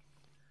it.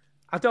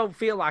 I don't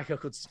feel like I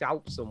could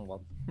scalp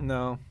someone.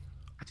 No.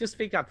 I just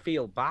think I'd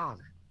feel bad.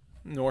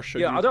 Nor should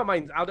you. I don't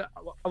mind. I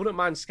wouldn't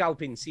mind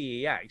scalping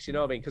CEX, you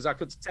know what I mean? Because I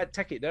could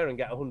take it there and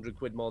get 100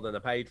 quid more than I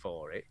paid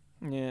for it.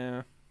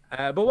 Yeah.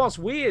 But what's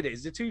weird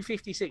is the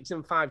 256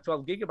 and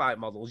 512 gigabyte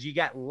models, you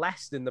get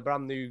less than the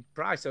brand new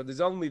price. So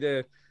there's only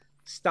the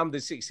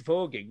standard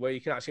 64 gig where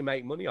you can actually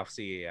make money off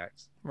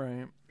CEX.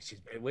 Right. Which is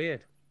a bit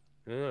weird.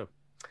 Yeah.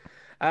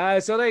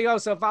 So there you go.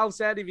 So Valve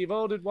said if you've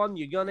ordered one,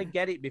 you're going to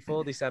get it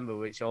before December,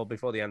 or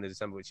before the end of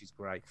December, which is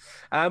great.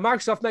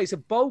 Microsoft makes a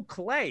bold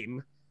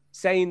claim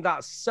saying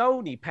that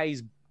Sony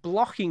pays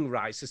blocking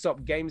rights to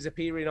stop games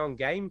appearing on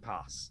Game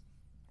Pass.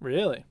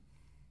 Really?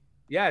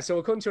 Yeah, so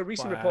according to a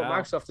recent report,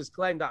 Microsoft has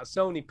claimed that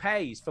Sony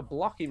pays for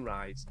blocking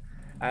rights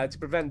to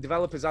prevent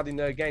developers adding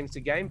their games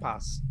to Game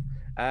Pass.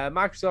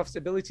 Microsoft's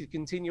ability to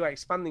continue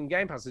expanding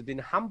Game Pass has been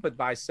hampered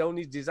by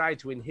Sony's desire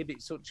to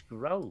inhibit such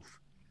growth,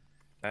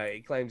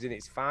 it claims in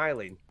its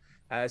filing.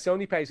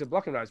 Sony pays for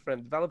blocking rights to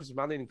prevent developers from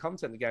adding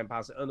content to Game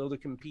Pass and other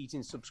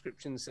competing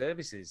subscription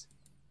services.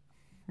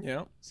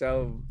 Yeah.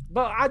 So,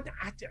 but I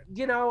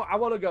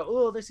want to go,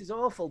 oh, this is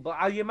awful. But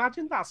I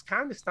imagine that's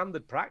kind of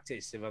standard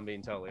practice, if I'm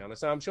being totally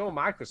honest. I'm sure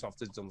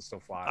Microsoft has done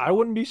stuff like that. I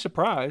wouldn't be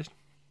surprised.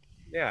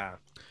 Yeah.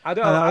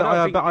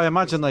 I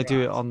imagine they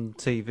do it on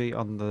TV,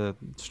 on the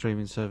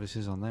streaming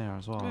services on there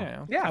as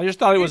well. Yeah. I just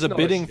thought it was a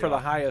bidding for the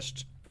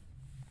highest.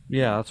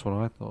 Yeah, that's what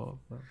I thought.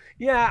 But...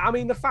 Yeah, I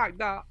mean, the fact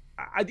that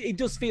it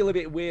does feel a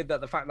bit weird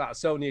that the fact that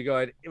Sony are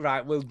going,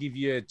 right, we'll give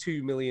you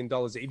 $2 million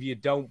if you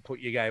don't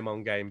put your game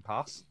on Game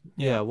Pass.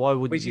 Yeah, why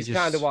would Which you is just...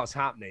 kind of what's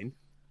happening.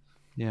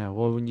 Yeah,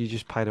 why wouldn't you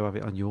just pay to have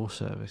it on your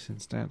service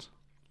instead?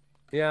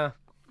 Yeah.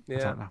 I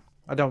don't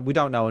know. We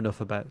don't know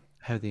enough about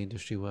how the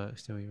industry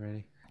works, do we,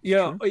 really?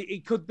 Yeah,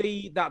 it could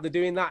be that they're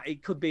doing that.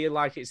 It could be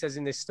like it says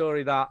in this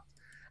story that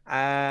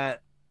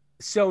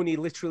Sony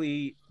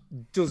literally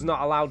does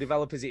not allow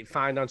developers it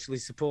financially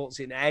supports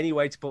in any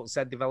way to put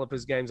said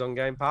developers' games on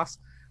Game Pass,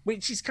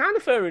 which is kind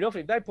of fair enough.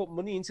 If they put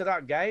money into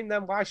that game,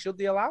 then why should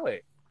they allow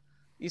it?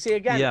 You see,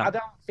 again, I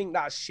don't think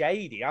that's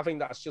shady. I think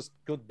that's just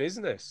good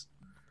business.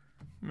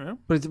 Yeah.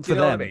 But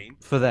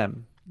for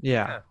them,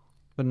 yeah.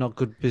 But not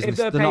good business.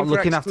 They're not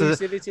looking after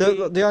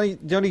exclusivity...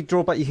 the only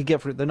drawback you could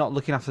get for it. They're not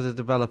looking after the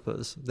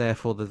developers.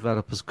 Therefore, the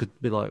developers could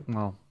be like,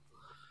 well,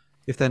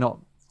 if they're not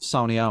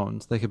Sony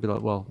owned, they could be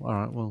like, well, all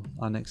right, well,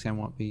 our next game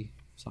won't be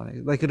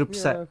Sony. They could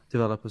upset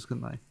developers,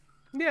 couldn't they?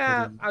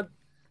 Yeah,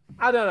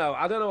 I don't know.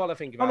 I don't know what I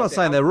think about it. I'm not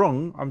saying they're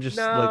wrong. I'm just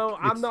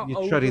I'm not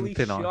you're treading overly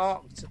thin ice.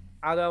 shocked.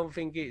 I don't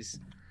think it's.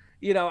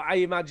 I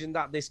imagine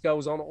that this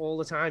goes on all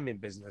the time in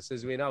business,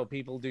 as we know.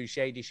 People do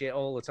shady shit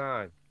all the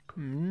time.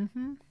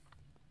 Mm-hmm.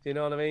 Do you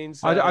know what I mean?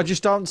 So, I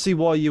just don't see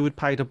why you would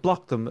pay to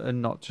block them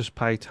and not just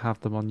pay to have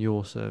them on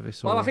your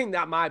service. Well, I think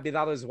that might be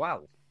that as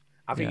well.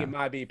 I think it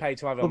might be pay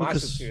to have it on my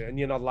subscription, and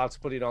you're not allowed to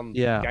put it on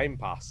Game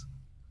Pass.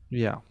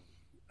 Yeah.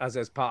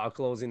 As part of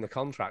closing the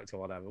contract or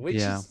whatever, which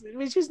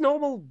is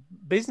normal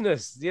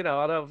business. I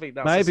don't think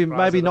that's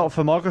maybe not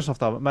for Microsoft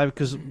though, but maybe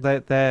because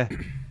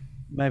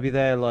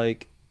they're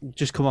like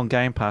just come on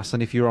Game Pass,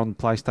 and if you're on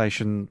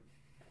PlayStation,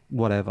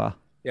 whatever,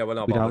 we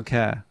don't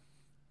care.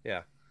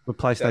 Yeah. But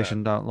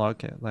PlayStation don't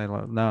like it. They're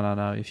like,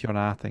 no. If you're on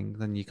our thing,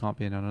 then you can't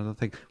be in another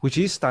thing, which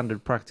is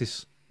standard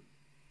practice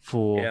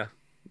for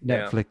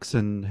Netflix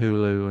and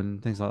Hulu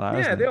and things like that. Yeah,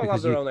 isn't they it? all have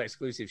Because their own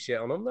exclusive shit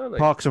on them, don't they?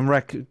 Parks and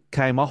Rec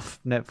came off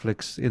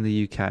Netflix in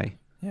the UK,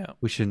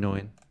 which is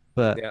annoying.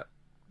 But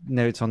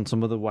now it's on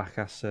some other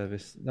whack-ass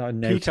service. No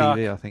Peacock.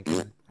 TV, I think.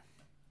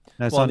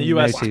 No, it's Well, on in the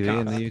US, No TV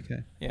in the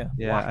UK. Yeah.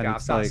 And Whack-ass,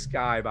 it's that's like,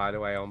 Sky, by the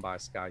way, owned by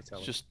Sky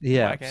Television.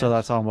 Just so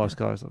that's on most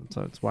guys.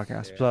 So it's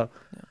whack-ass. So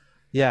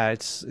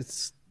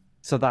it's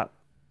so that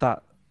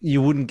you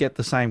wouldn't get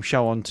the same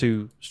show on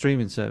two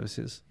streaming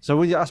services.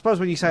 So I suppose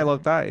when you say it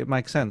like that, it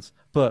makes sense.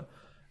 But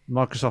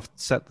Microsoft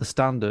set the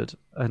standard,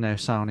 and now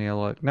Sony are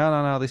like,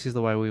 no, this is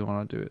the way we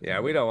want to do it.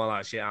 Yeah, we don't want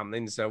that shit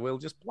happening, so we'll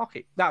just block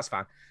it. That's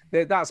fine.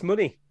 That's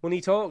money.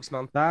 Money talks,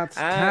 man. That's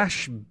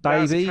cash,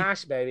 baby.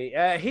 That's cash, baby.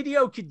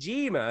 Hideo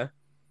Kojima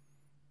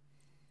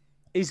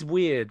is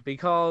weird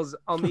because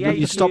on the 8th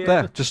You stop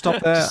there. Just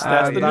stop there.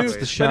 That's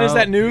the show. But is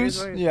that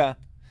news? Yeah.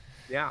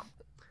 Yeah.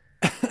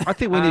 I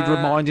think we need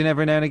reminding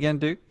every now and again,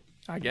 Duke.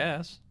 I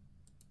guess.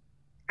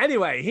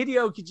 Anyway,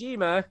 Hideo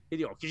Kojima,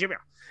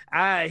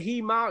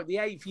 he marked the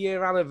 8th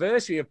year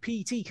anniversary of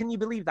PT. Can you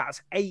believe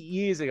that's 8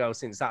 years ago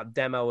since that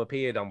demo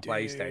appeared on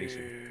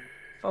PlayStation?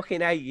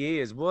 Fucking 8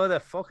 years. Where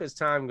the fuck has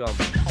time gone?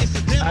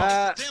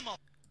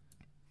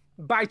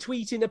 By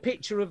tweeting a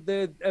picture of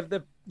the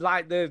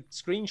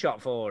screenshot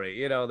for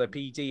it, the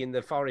PT in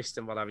the forest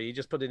and whatever. He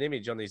just put an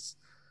image on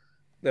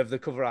of the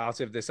cover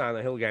art of the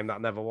Silent Hill game that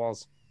never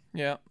was.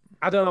 Yeah.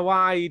 I don't know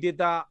why he did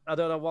that. I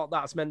don't know what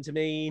that's meant to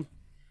mean.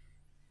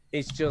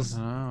 It's just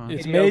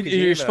it's made.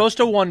 You're supposed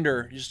to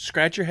wonder. You just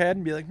scratch your head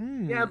and be like,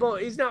 Yeah,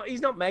 but he's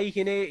not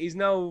making it. He's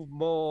no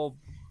more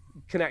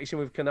connection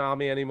with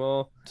Konami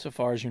anymore. So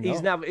far as you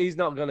know, he's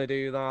not going to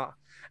do that.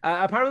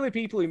 Apparently,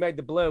 people who made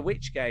the Blair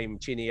Witch game,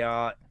 Chinny,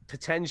 are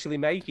potentially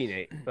making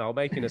it. Well,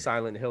 making a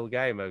Silent Hill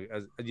game,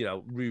 as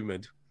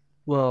rumored.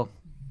 Well,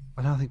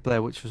 I don't think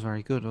Blair Witch was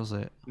very good, was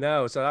it?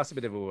 No, so that's a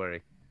bit of a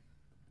worry.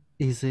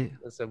 Is it?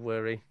 That's a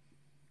worry.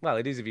 Well,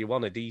 it is if you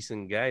want a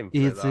decent game. A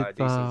decent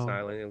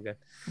Silent Hill game.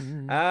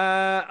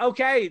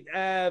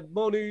 Okay,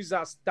 more news.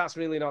 That's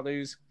really not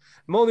news.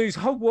 More news.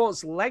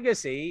 Hogwarts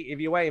Legacy, if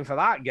you're waiting for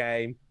that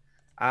game,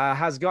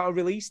 has got a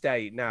release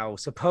date now.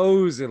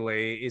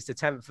 Supposedly, it's the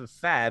 10th of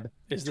Feb.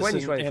 Is this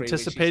an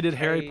anticipated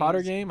Harry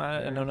Potter game?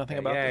 I know nothing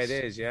about this. Yeah,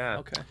 it is, yeah.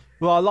 Okay.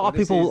 Well, a lot of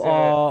people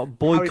are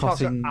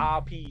boycotting. Harry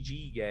Potter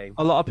RPG game.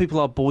 A lot of people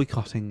are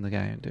boycotting the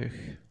game, Duke.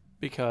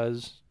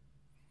 Because?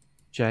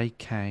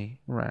 J.K.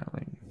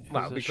 Rowling.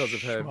 Well, because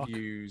of her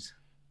views.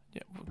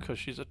 Yeah, because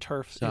she's a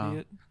turf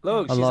idiot.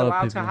 Look, she's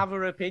allowed to have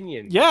her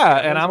opinion. Yeah,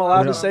 and I'm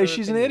allowed to say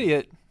she's an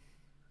idiot.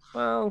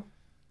 Well.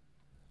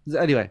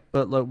 Anyway,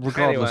 but look,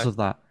 regardless of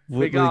that,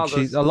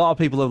 a lot of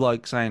people are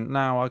saying,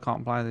 "No, I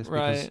can't play this."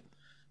 Because...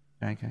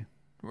 Right. Okay.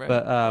 Right.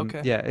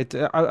 But yeah,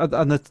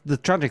 and the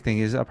tragic thing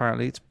is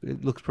apparently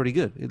it looks pretty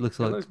good. It looks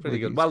pretty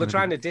good. Well, they're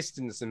trying to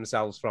distance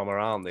themselves from her,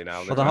 aren't they?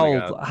 Now. Well, the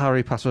whole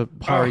Harry Potter.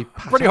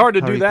 Pretty hard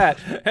to do that.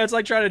 It's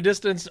like trying to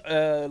distance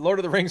Lord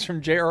of the Rings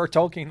from J.R.R.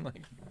 Tolkien.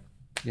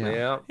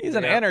 Yeah. He's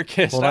an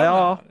anarchist. Well,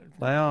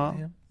 they are.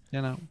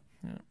 They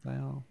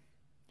are.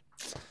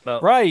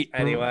 But right.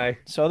 Anyway.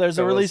 So there's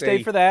a release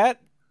date for that.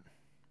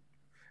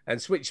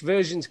 And Switch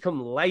versions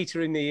come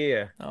later in the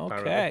year. Okay.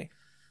 Apparently.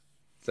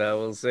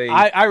 So we'll see.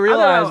 I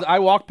realized I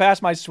walked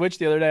past my Switch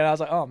the other day and I was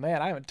like, oh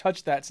man, I haven't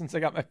touched that since I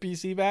got my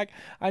PC back.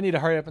 I need to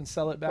hurry up and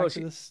sell it back to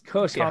this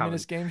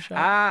communist game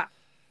shop.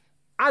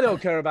 I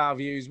don't care about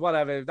views.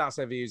 Whatever. If that's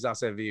their views,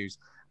 that's their views.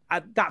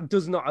 That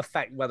does not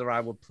affect whether I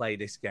would play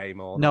this game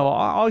or not. No,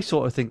 I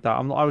sort of think that.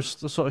 I was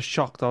sort of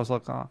shocked. I was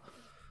like,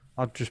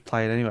 I'd just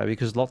play it anyway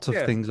because lots of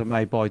things are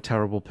made by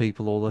terrible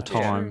people all the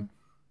time.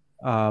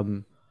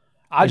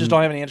 I just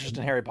don't have any interest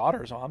in Harry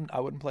Potter, so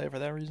I wouldn't play it for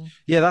that reason.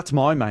 Yeah, that's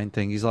my main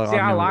thing. He's like,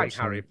 I like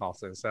Harry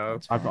Potter, so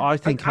I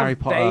think Harry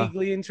Potter. I'm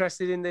vaguely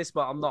interested in this,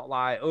 but I'm not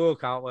like,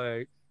 can't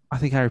wait. I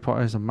think Harry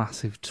Potter is a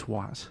massive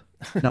twat.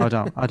 No,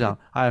 I don't.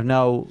 I have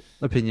no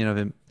opinion of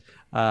him.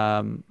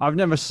 I've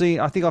never seen.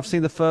 I think I've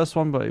seen the first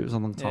one, but it was a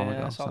long time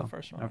ago. I saw the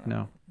first one.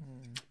 No.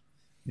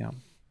 Yeah.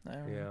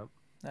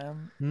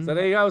 So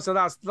there you go. So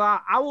that's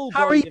that.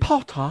 Harry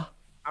Potter.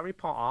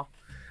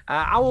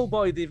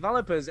 Owlboy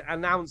developers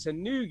announce a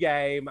new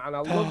game, and I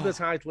love the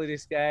title of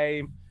this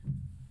game.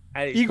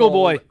 And it's Eagle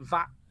Boy.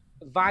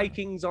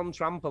 Vikings on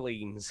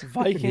trampolines.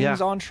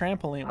 Vikings on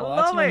trampoline. Well,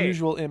 that's an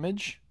unusual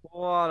image.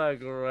 What a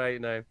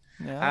great name.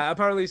 Yeah.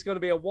 Apparently, it's going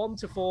to be a 1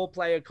 to 4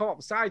 player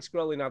co-op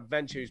side-scrolling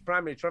adventure whose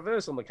primary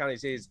traversal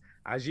mechanics is,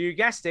 as you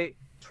guessed it,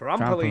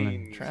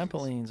 trampolines.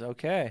 Trampolines,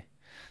 okay.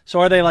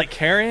 So are they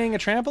carrying a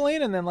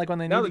trampoline, and then when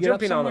they need to get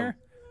up somewhere?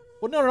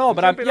 Well, no.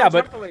 But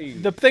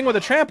the thing with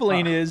a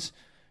trampoline is,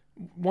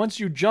 once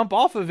you jump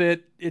off of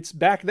it, it's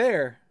back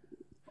there.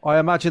 I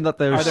imagine that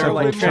there's several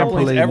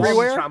trampolines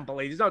everywhere.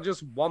 It's not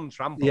just one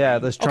trampoline. Yeah,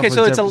 there's trampolines.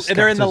 Okay, so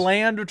they're in the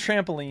land of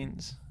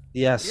trampolines.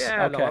 Yes.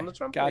 Yeah, okay. on the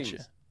trampolines.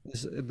 Gotcha.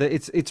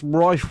 It's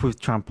rife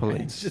with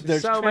trampolines.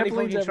 There's so many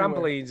fucking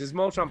trampolines. There's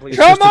more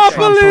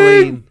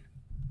trampolines.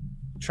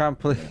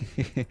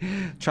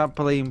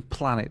 Trampoline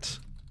planet.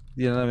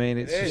 You know what I mean?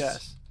 It's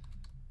just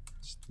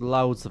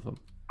loads of them.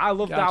 I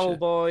loved Gotcha.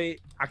 Owlboy.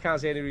 I can't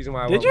see any reason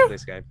why I Did won't you? love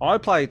this game. I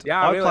played.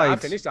 Yeah, I really, played. I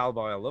finished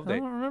Owlboy. I loved I it.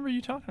 don't remember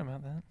you talking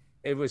about that.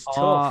 It was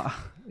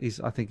tough.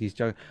 I think he's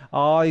joking.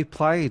 I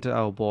played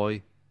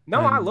Owlboy. No,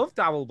 I loved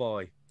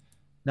Owlboy.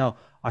 No,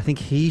 I think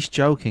he's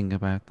joking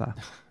about that.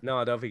 No,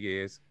 I don't think he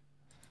is.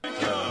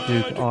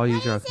 Dude, are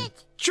you joking?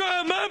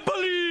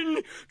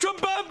 Trampoline!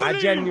 I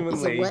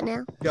genuinely what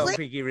now? don't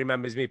think he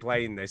remembers me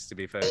playing this, to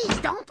be fair.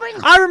 Don't bring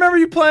I remember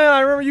you playing.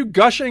 I remember you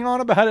gushing on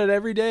about it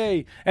every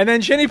day. And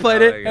then Shinny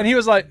played there you it, go. and he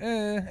was like,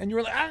 and you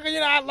were like,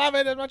 I love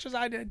it as much as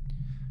I did.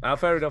 Oh,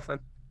 fair enough then.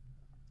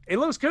 It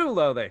looks cool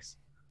though, this.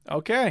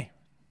 Okay.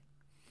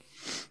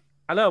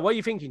 I know. What are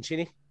you thinking,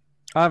 Chinny?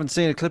 I haven't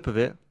seen a clip of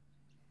it.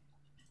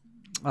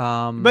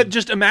 But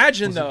just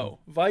imagine though,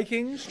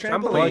 Vikings,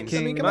 trampolines.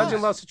 I mean, come Imagine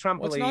on. lots of trampolines.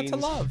 What's not to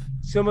love?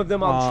 Some of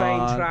them on train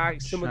On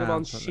tracks, some of them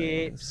on trampolines.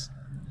 ships,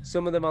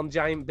 some of them on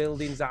giant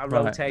buildings that are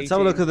Right, rotating. let's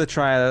have a look at the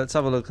trailer. Let's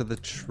have a look at the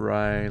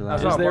trailer.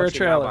 That's Is what I'm there a watching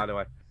now, trailer? by the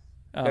way.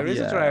 Oh, There is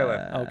a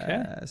trailer. Okay.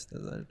 Yes,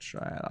 there's a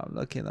trailer. I'm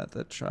looking at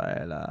the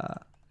trailer.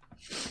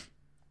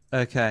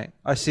 Okay,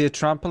 I see a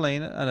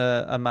trampoline and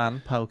a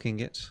man poking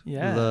it.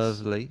 Yes.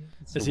 Lovely.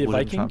 It's Is he a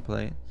wooden Viking?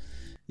 Trampoline.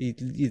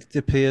 It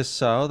appears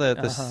so.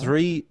 There's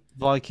three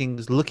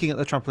Vikings looking at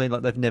the trampoline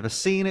like they've never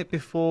seen it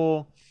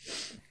before,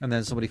 and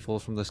then somebody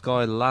falls from the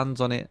sky, lands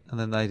on it, and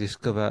then they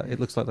discover. It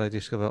looks like they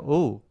discover,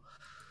 oh,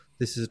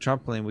 this is a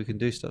trampoline. We can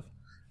do stuff.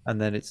 And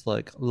then it's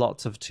like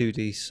lots of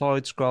 2D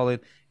side scrolling.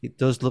 It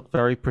does look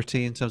very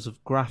pretty in terms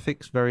of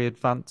graphics, very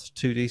advanced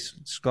 2D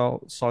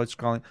side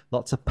scrolling.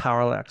 Lots of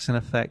parallaxing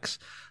effects,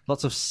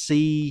 lots of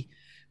sea.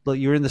 Like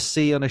you're in the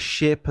sea on a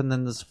ship, and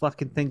then there's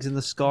fucking things in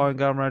the sky and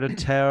going around a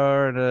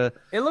tower. And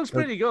It looks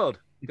pretty good.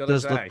 it gotta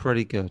does say. look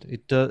pretty good.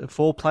 It does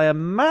 4-player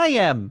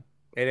mayhem.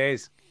 It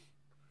is.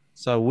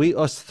 So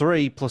us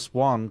three plus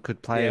one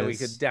could play. Yeah, we as-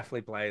 could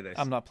definitely play this.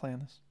 I'm not playing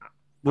this.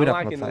 We'd I'm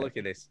have to liking the play look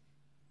of this.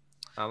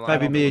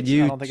 Maybe me and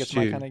you. I don't think it's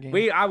my Stu. kind of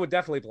game. I would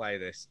definitely play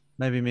this.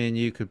 Maybe me and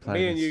you could play.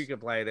 Me and this. you could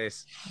play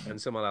this,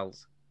 and someone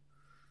else.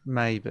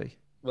 Maybe.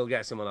 We'll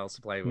get someone else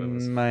to play with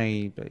us.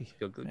 Maybe.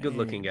 Good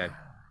looking game.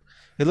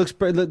 It looks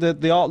pretty.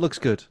 The art looks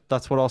good.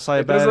 That's what I'll say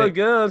It about does it. look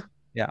good.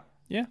 Yeah.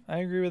 Yeah, I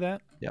agree with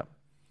that. Yeah.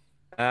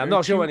 I'm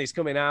not sure when it's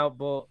coming out,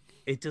 but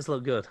it does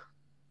look good.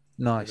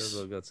 It does Nice.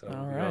 look good. So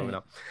All we're right. going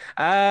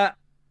on.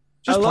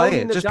 Just Alone play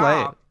in it. the Just play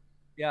it. Dark.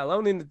 Yeah,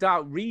 Alone in the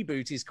Dark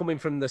reboot is coming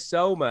from the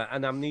Soma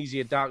and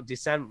Amnesia Dark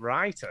Descent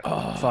writer.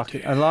 Oh, Fuck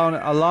it.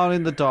 Alone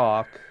in the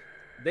Dark.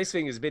 This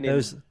thing has been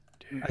There's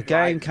in. a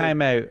game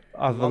came out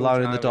of long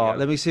Alone in the time Dark. ago.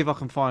 Let me see if I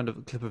can find a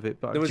clip of it.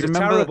 But There was do a you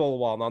remember? terrible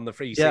one on the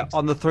 360. Yeah,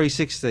 on the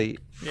 360.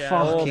 Yeah.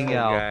 Fucking Awful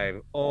hell.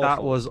 game. Awful.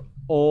 That was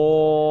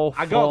awful.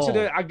 I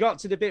got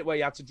to the bit where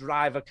you had to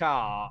drive a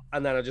car,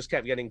 and then I just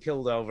kept getting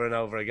killed over and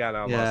over again.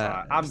 I was Yeah,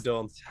 like, I'm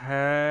done. This game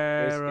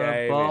terrible. is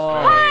very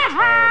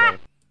terrible.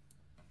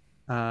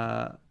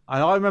 And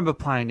I remember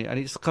playing it, and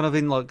it's kind of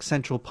in like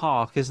Central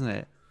Park, isn't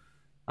it?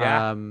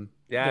 Yeah.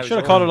 Yeah, I it should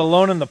have was called it awful.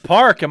 Alone in the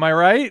Park. Am I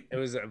right? It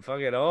was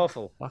fucking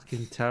awful.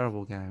 Fucking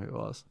terrible game it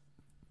was.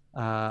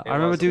 I It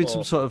remember was doing awful.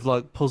 some sort of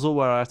like puzzle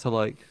where I had to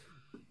like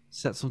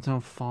set something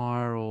on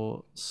fire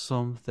or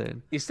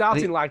something. You're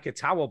starting And it- like a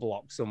tower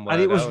block somewhere.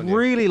 And it was don't you?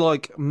 really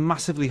like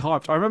massively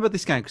hyped. I remember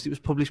this game because it was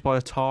published by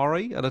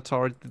Atari, and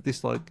Atari did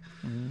this like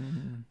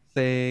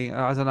thing.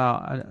 I don't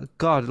know. And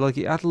God, like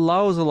it had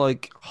loads of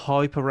like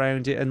hype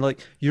around it, and like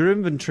your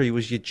inventory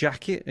was your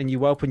jacket, and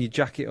you open your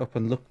jacket up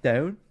and look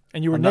down,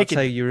 And you were and naked.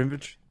 That's how your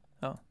inventory.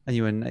 Oh. And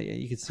you were naked.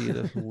 You could see your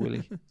little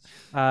willy.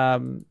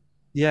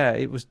 Yeah,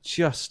 it was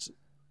just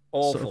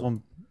awful. sort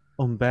of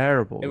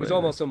unbearable. It was really.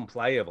 almost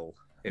unplayable.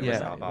 It was yeah,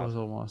 that it bad. was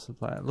almost a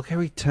player. Look how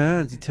he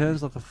turns. He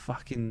turns like a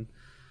fucking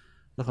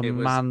like a It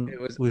was- man it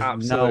was with no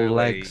absolutely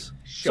legs.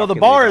 So the shockingly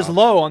bar is bad.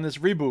 low on this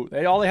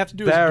reboot. All they have to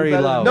do is Very do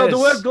better low. than No,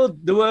 this.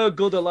 there were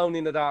good Alone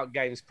in the Dark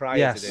games prior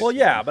Yes. to this. Well,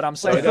 yeah, but I'm The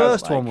saying it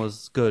does, first one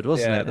was good,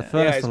 wasn't it? The yeah,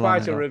 first it's one.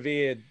 quite a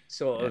revered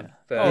sort of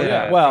Oh,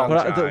 yeah. Well,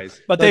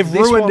 franchise. But Like, they've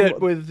this ruined one-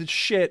 it with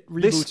shit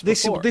reboots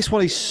before. This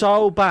one is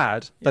so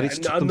bad that Yeah, it's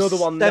and took them another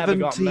one never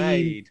got 17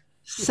 made.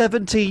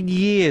 17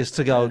 years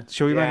to go.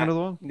 Shall we make Yeah. another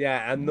one?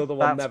 Yeah, another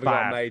one That's never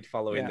bad. got made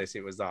following Yeah. this.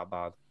 It was that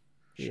bad.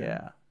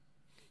 Yeah.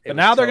 But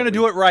now they're going to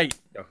do it right.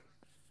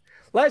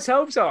 Let's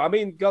hope so. I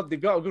mean, God, they've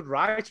got a good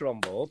writer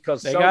on board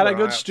because They got a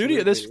good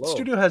studio. This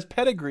studio has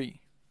pedigree.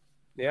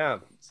 Yeah,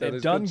 so They've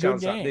there's done good good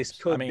chance that games. this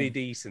could I mean, be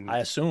decent. I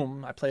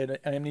assume. I played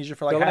Amnesia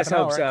for like So half let's an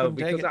hour. hope I so couldn't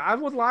take because it. I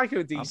would like a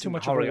too decent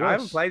much of a horror. I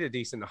haven't wuss. played a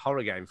decent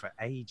horror game for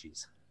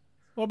ages.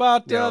 What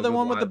about Yeah, the good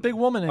one with the one. big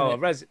woman in Oh,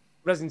 it?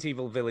 Resident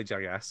Evil Village,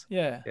 I guess.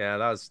 Yeah. Yeah,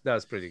 that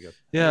was pretty good.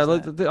 Yeah,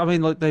 like I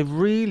mean, like they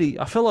really.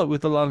 I feel like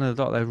with the Land of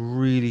the Dark, they've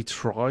really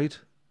tried.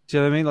 Do you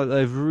know what I mean? Like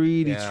they've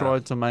really Yeah.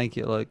 tried to make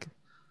it like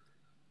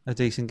a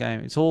decent game.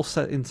 It's all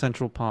set in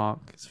Central Park.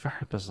 It's very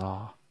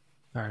bizarre.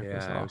 Very Yeah,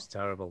 bizarre. it was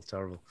terrible,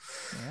 terrible.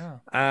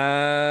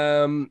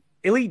 Yeah.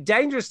 Elite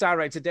Dangerous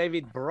director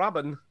David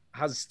Braben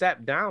has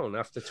stepped down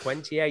after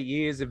 28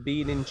 years of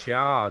being in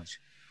charge.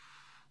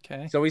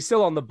 Okay. So he's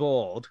still on the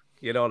board.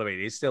 You know what I mean?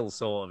 He's still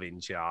sort of in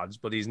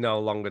charge, but he's no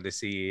longer the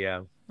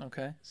CEO.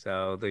 Okay.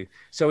 So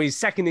his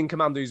second in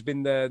command, who's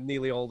been there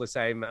nearly all the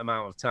same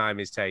amount of time,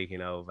 is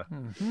taking over.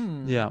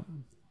 Mm-hmm. Yeah.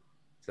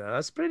 So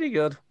that's pretty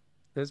good.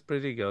 That's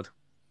pretty good.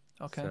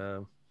 Okay.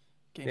 So,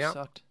 Game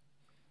sucked.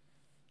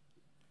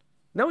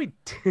 No,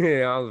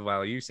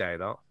 well, you say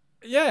that.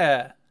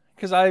 Yeah,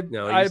 because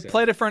I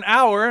played it for an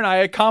hour and I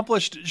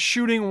accomplished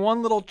shooting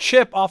one little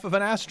chip off of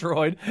an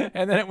asteroid,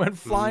 and then it went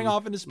flying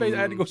off into space. I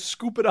had to go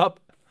scoop it up.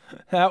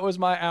 That was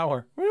my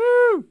hour.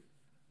 Woo!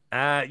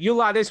 You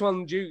like this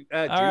one, Duke?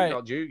 right.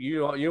 Not Duke.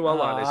 You won't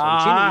like this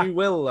one. Chini, you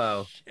will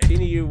though.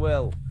 Chini, you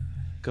will.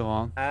 Go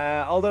on.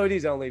 Although it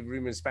is only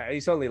rumor and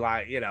it's only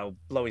like,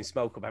 blowing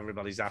smoke up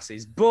everybody's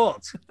asses.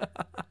 But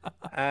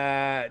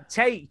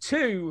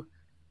Take-Two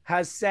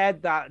has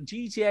said that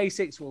GTA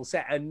 6 will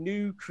set a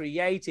new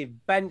creative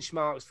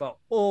benchmarks for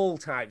all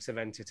types of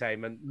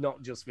entertainment,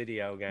 not just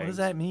video games. What does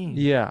that mean?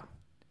 Yeah.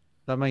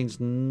 That means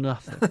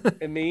nothing.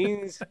 It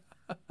means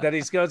that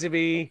it's going to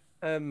be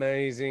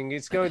amazing.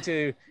 It's going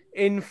to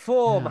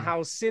inform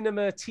how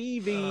cinema,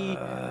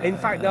 TV, in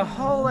fact, the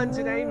whole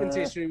entertainment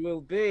history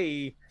will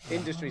be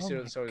Don't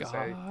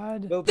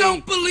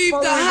believe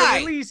the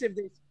hype. The release of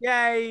this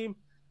game.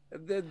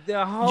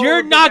 The whole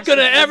You're not going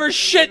to ever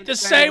shit the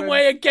same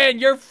way again.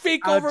 Your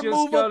fecal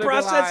removal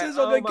processes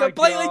will be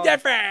completely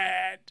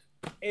different.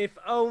 If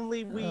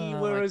only we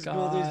were as good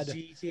as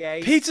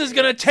GTA. Pizza's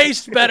going to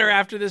taste better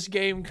after this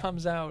game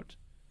comes out.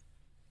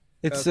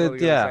 It's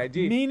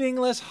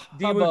meaningless hubbub.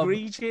 Do you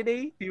agree,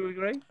 Chini? Do you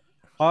agree?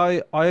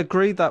 I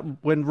agree that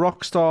when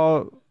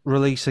Rockstar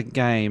release a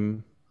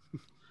game,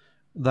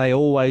 they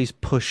always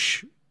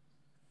push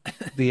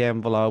the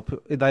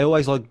envelope. They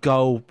always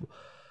go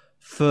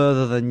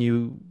further than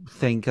you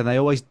think, and they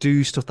always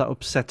do stuff that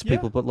upsets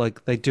people,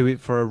 but they do it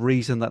for a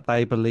reason that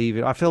they believe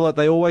in. I feel like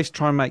they always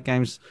try and make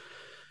games,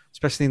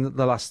 especially in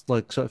the last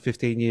sort of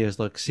 15 years,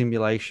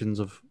 simulations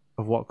of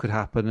what could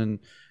happen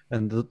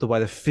and the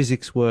way the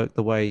physics work,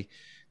 the way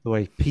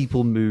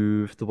people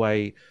move, the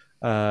way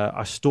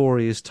a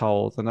story is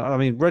told. And I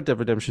mean, Red Dead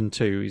Redemption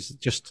 2 is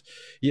just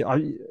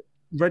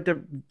Red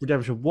Dead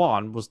Redemption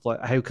 1 was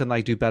how can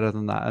they do better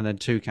than that? And then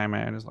 2 came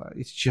out and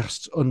it's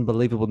just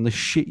unbelievable. And the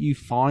shit you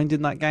find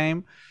in that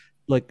game,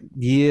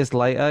 years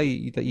later,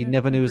 that you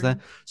never knew was there.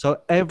 So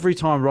every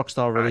time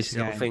Rockstar releases a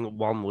game... I still think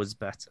 1 was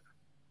better.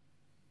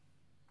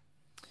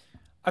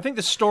 I think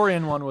the story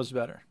in 1 was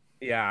better.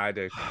 Yeah, I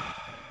do.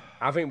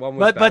 I think 1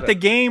 was better. But the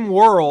game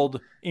world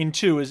in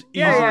 2 is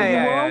easier.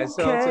 Yeah.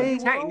 So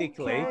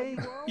technically...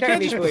 You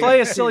can't just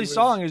play a silly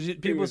song as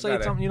people say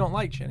it's something you don't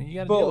like, Jenny. You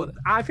got to deal with it.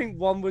 I think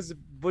 1 was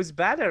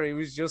better. It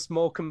was just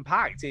more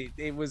compact. It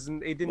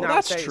didn't that's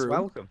outstay its true.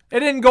 welcome.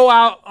 It didn't go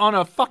out on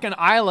a fucking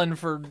island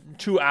for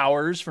 2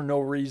 hours for no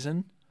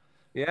reason.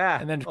 Yeah.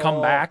 And then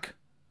come back.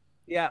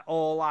 Yeah,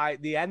 or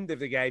the end of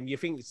the game. You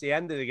think it's the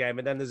end of the game,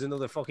 and then there's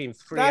another fucking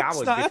 3 hours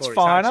before that's it's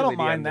fine. I actually don't the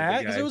mind end of that the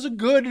because game. it was a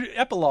good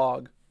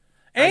epilogue.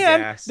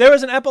 And there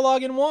was an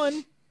epilogue in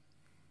 1.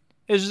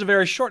 It was just a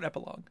very short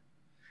epilogue.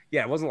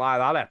 Yeah, it wasn't like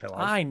that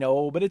epilogue. I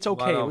know, but it's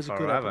okay. It was a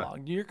good forever.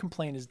 epilogue. Your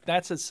complaint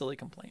that's a silly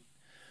complaint.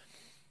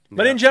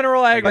 But in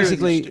general, I agree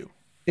with you, Stu.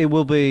 It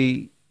will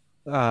be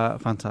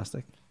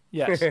fantastic.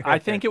 Yes, I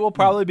think it will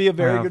probably be a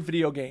very good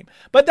video game.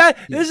 But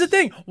this is the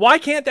thing. Why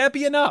can't that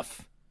be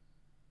enough?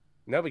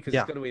 No, because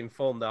it's got to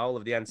inform the whole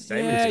of the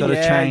entertainment. It's got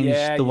to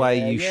change the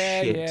way you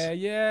shit.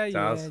 It's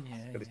got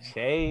to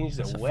change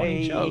the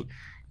way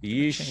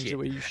you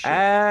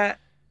shit.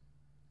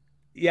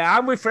 Yeah,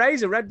 I'm with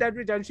Fraser. Red Dead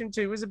Redemption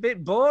 2 was a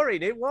bit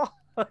boring. It was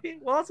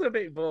a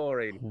bit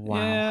boring. Wow.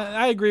 Yeah,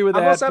 I agree with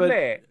that. I must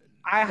admit,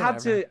 I had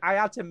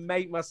to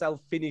make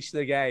myself finish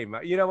the game.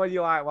 You know when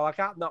you're like, well, I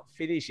can't not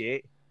finish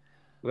it.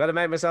 We've got to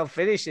make myself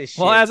finish this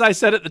shit. Well, as I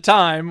said at the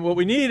time, what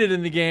we needed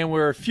in the game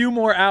were a few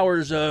more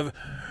hours of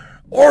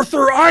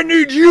Arthur, I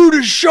need you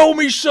to show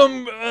me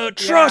some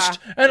trust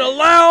and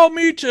allow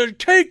me to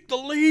take the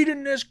lead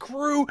in this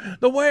crew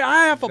the way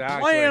I have a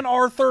plan,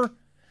 Arthur.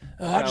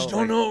 I just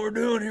don't know what we're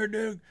doing here,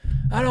 dude.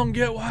 I don't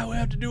get why we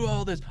have to do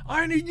all this.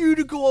 I need you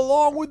to go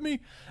along with me.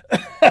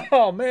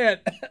 Oh, man.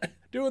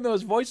 Doing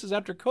those voices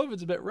after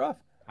COVID's a bit rough.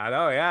 I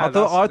know, yeah. I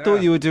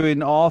thought you were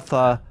doing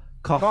Arthur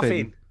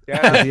coughing. Yeah.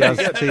 As he has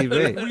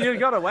TV. You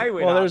got away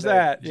with it. Well, there's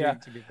that. Yeah.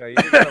 To be fair, you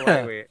got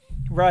away with it.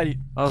 Right.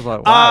 I was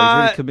like,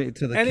 wow, he's really committed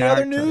to the any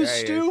character. Other news,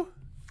 Stu?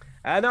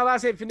 No,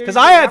 that's it for news. Because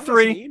I had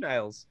 3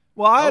 emails.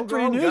 Well, I had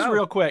 3 news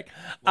real quick.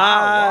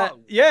 Wow.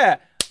 Yeah.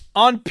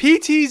 On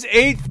PT's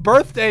 8th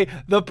birthday,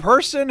 the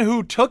person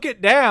who took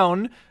it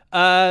down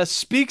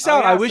speaks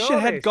out. I wish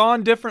it had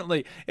gone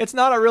differently. It's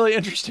not a really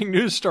interesting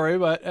news story,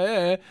 but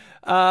he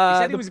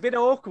said it was a bit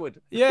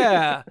awkward.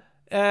 Yeah.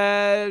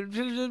 I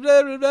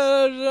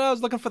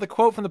was looking for the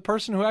quote from the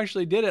person who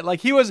actually did it.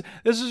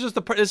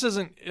 This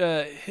isn't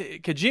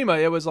Kojima.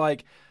 It was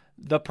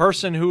the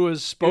person who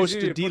was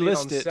supposed to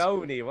delist it.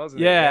 Sony,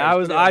 wasn't it? Yeah, I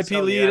was the IP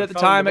lead at the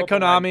time at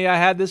Konami. I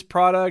had this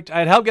product. I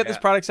had helped get this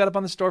product set up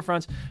on the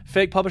storefronts,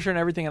 fake publisher and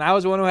everything. And I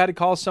was the one who had to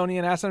call Sony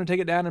and ask them to take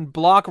it down and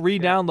block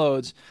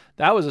re-downloads.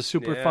 That was a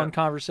super fun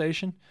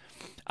conversation.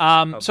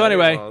 So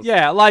anyway,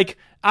 yeah, like,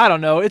 I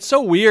don't know. It's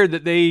so weird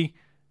that they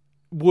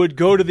would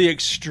go to the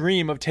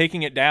extreme of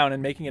taking it down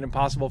and making it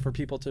impossible for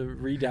people to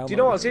re-download. Do you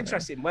know what's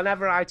interesting?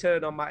 Whenever I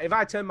turn on if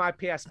I turn my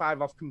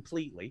PS5 off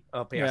completely,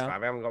 PS5,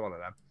 I haven't got one of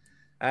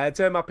them.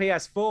 Turn my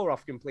PS4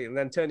 off completely and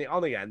then turn it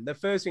on again. The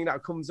first thing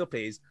that comes up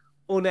is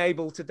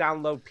unable to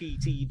download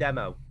PT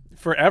demo.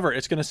 Forever.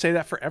 It's going to say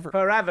that forever.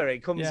 Forever.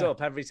 It comes up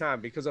every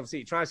time because obviously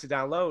it tries to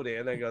download it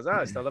and then goes,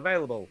 it's not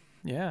available.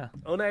 Yeah.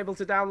 Unable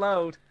to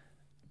download.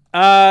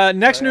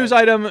 Next news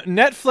item,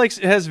 Netflix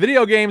has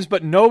video games,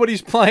 but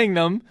nobody's playing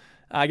them.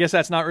 I guess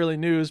that's not really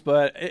news,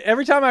 but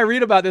every time I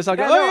read about this, I'll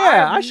go,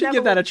 I should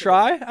give that a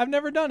try. I've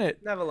never done it.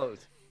 Never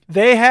looked.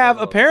 They have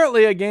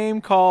apparently a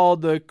game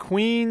called the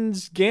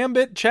Queen's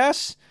Gambit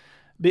Chess,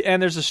 and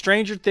there's a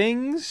Stranger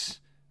Things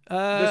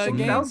there's something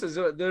game. else. There's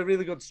a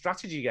really good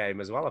strategy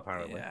game as well,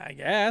 apparently. Yeah, I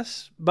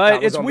guess.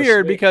 But it's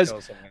weird because,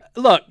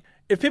 look,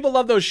 if people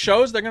love those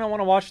shows, they're going to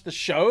want to watch the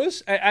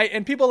shows.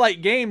 And people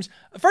like games.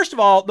 First of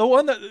all,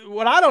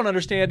 what I don't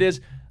understand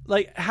is,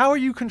 like, how are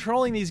you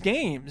controlling these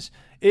games?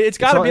 It's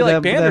got to be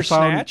like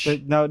Bandersnatch.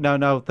 No.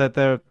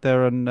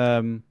 They're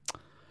on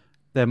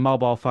they're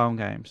mobile phone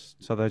games,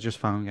 so they're just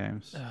phone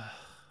games that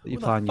you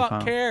play on your phone.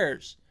 Who the fuck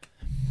cares?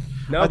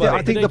 No,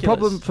 I think the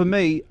problem for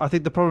me,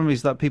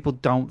 is that people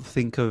don't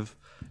think of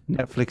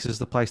Netflix as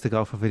the place to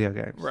go for video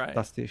games. Right.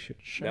 That's the issue.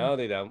 Sure. No,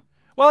 they don't.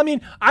 Well, I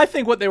mean, I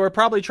think what they were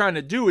probably trying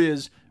to do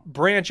is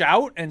branch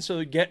out and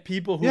so get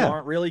people who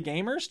aren't really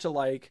gamers to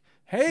like,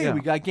 hey, we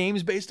got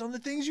games based on the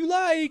things you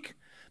like.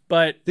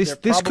 But this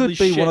could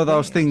be one of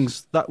those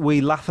things that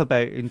we laugh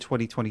about in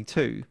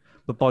 2022,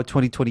 but by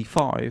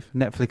 2025,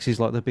 Netflix is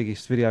like the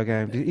biggest video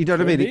game. You know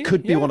what I mean? It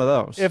could be one of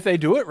those if they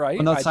do it right.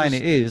 I'm not saying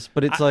it is,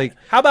 but it's like.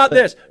 How about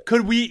this?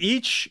 Could we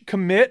each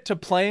commit to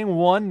playing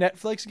one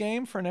Netflix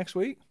game for next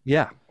week?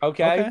 Yeah.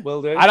 Okay.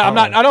 We'll do.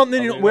 I don't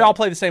think we all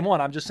play the same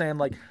one. I'm just saying,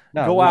 like,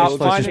 go out,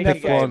 find a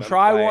Netflix,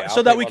 try one,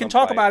 so that we can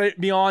talk about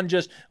it beyond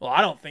just, well,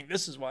 I don't think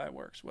this is why it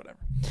works, whatever.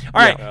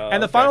 All right,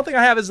 and the final thing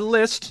I have is a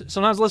list.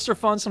 Sometimes lists are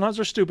fun, sometimes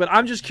they're stupid.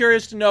 I'm just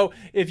curious to know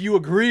if you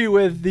agree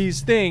with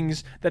these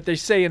things that they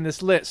say in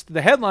this list.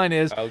 The headline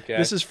is,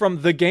 this is from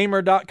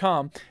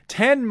thegamer.com,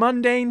 10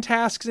 mundane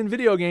tasks in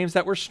video games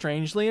that were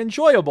strangely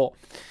enjoyable.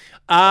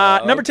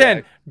 Number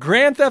 10,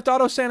 Grand Theft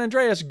Auto San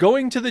Andreas,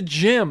 going to the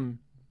gym.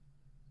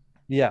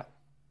 Yeah.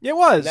 It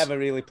was. Never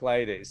really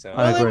played it, so.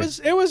 Well,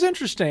 it was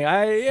interesting.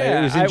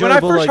 It was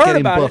enjoyable, when I first heard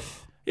about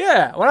buff.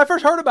 it, when I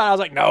first heard about it, I was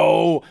like,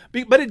 no.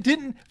 But it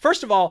didn't.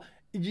 First of all,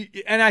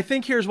 and I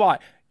think here's why.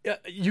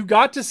 You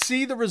got to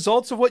see the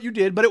results of what you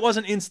did, but it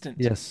wasn't instant.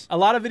 Yes. A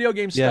lot of video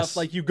game stuff,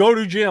 like you go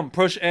to gym,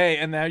 push A,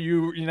 and now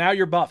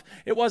you're buff.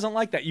 It wasn't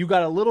like that. You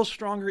got a little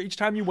stronger each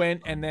time you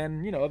went, and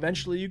then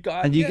eventually you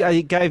got. And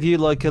it gave you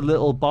like a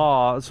little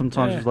bar.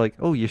 Sometimes it's like,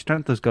 oh, your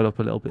strength has got up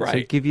a little bit. Right. So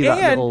it give you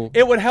that little.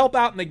 It would help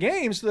out in the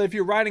game, so that if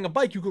you're riding a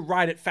bike, you could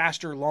ride it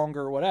faster,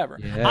 longer, or whatever.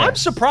 Yes. I'm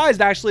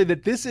surprised actually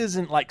that this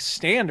isn't like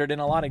standard in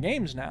a lot of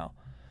games now,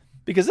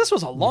 because this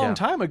was a long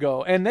time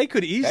ago, and they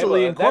could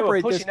easily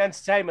incorporate they were pushing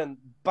entertainment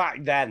back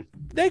then.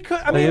 They could.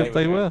 I mean,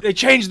 they were. They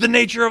changed the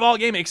nature of all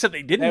gaming, except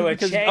they didn't,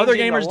 because other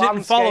gamers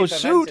didn't follow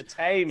suit.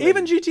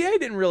 Even GTA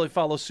didn't really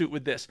follow suit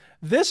with this.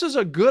 This is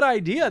a good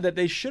idea that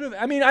they should have.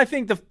 I mean, I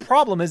think the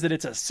problem is that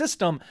it's a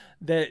system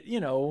that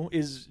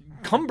is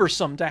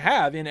cumbersome to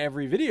have in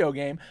every video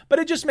game, but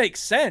it just makes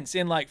sense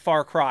in like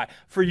Far Cry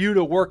for you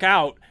to work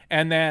out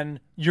and then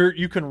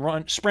you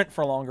can sprint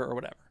for longer or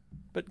whatever.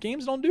 But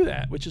games don't do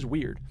that, which is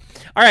weird.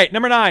 All right,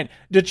 number 9,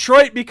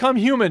 Detroit Become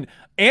Human,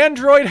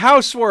 Android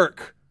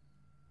Housework.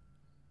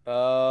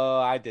 Oh,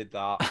 I did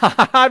that.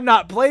 I've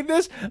not played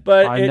this,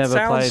 but it never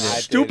sounds played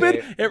it.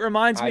 stupid. It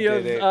reminds me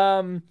of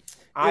in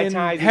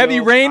tidied Heavy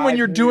up, Rain when I've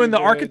you're doing the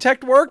hoovered.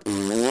 architect work.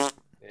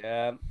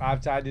 Yeah,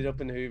 I've tidied up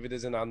and hoovered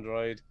as an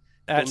Android.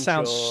 That Done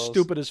sounds chores.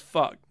 stupid as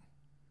fuck.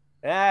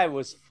 Yeah, it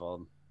was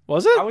fun.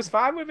 Was it? I was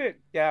fine with it.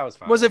 Yeah, I was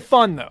fine. Was it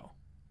fun though?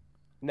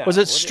 No, was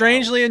it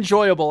strangely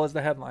enjoyable, as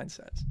the headline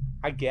says?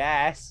 I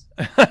guess.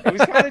 It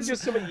was kind of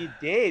just something you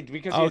did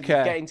because you were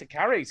getting to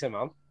character,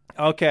 man.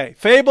 Okay.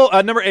 Fable,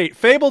 number 8,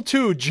 Fable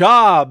 2,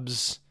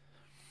 Jobs.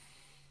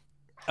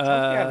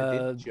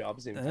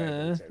 Jobs in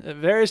Fable 2.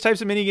 Various types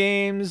of mini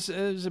games,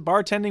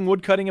 bartending,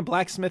 woodcutting, and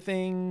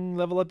blacksmithing.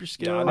 Level up your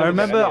skills. I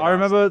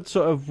remember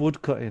sort of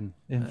woodcutting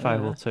in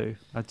Fable 2.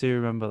 I do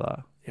remember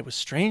that. It was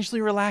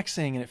strangely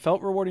relaxing, and it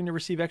felt rewarding to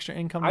receive extra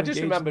income. I just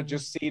remember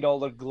just seeing all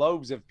the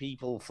globes of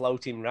people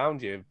floating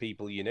around you, of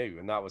people you knew,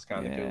 and that was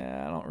kind of cool.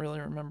 Yeah, I don't really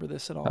remember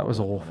this at all. That was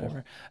awful.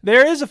 Whatever.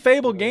 There is a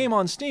Fable game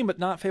on Steam, but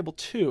not Fable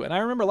 2, and I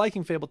remember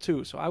liking Fable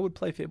 2, so I would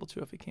play Fable 2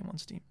 if it came on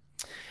Steam.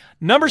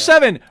 Number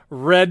 7,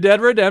 Red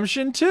Dead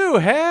Redemption 2.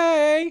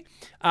 Hey!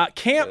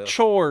 Camp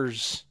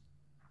chores.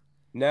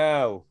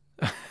 No.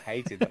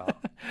 Hated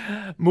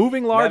that.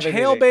 Moving large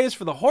hail bays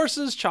for the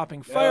horses,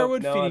 chopping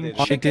firewood, feeding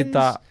chickens. I did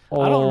that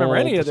all I don't remember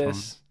any of the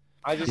this.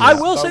 time. I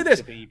will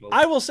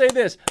say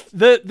this.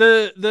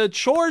 The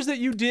chores that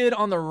you did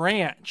on the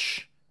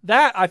ranch,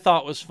 that I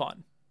thought was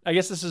fun. I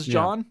guess this is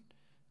John.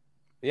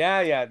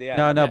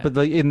 Yeah. No, but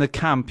in the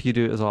camp you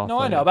do it as Arthur. No,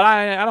 I know, but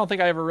I don't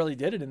think I ever really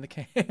did it in the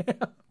camp.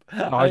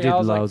 I did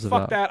was loads like,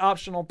 of fuck that. that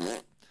optional.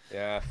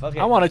 Yeah, fuck it.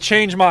 I want to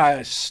change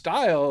my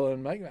style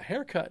and make my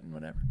haircut and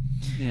whatever.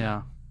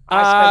 Yeah.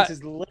 I spent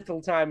as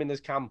little time in this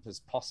camp as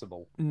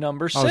possible.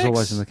 Number 6. I was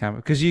always in the camp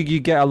because you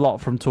get a lot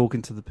from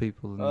talking to the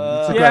people. And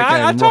it's a great yeah,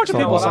 game. I talk to Rockstar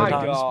people was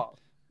sometimes.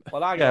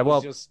 What I got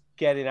was just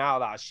getting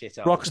out of that shit.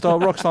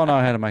 Rockstar know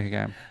how to make a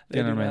game.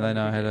 You know what I mean? They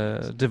know how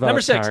to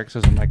develop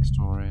characters and make a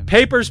story.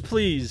 Papers,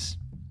 Please.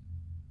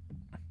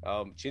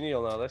 Ginny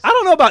will know this. I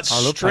don't know about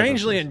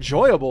strangely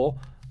enjoyable.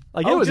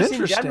 Like it was just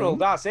interesting. In general,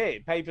 that's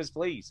it. Papers,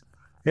 Please.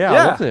 Yeah,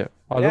 I loved it.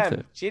 I loved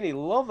it. Ginny,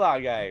 love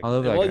that game. I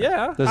love that game.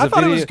 Yeah, There's I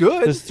thought it was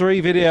good. There's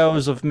 3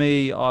 videos of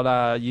me on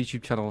a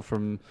YouTube channel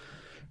from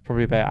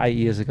probably about 8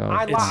 years ago.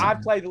 I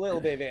played a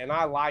little bit of it and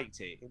I liked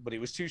it, but it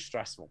was too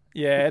stressful.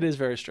 Yeah, it is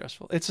very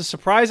stressful. It's a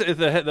surprise.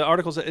 The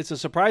article says it's a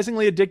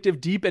surprisingly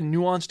addictive, deep, and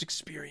nuanced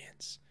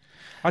experience.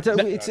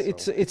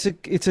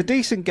 It's a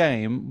decent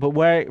game, but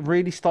where it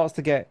really starts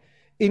to get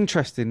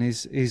interesting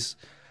is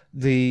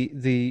the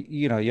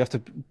you know, you have to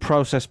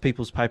process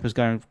people's papers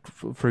going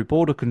through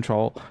border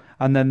control,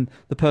 and then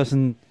the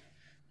person,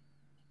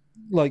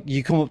 like,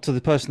 you come up to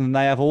the person and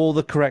they have all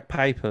the correct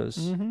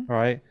papers,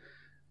 right?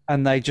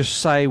 And they just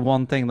say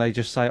one thing. They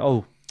just say,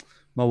 "Oh,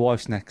 my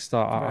wife's next.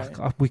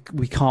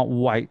 We can't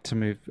wait to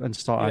move and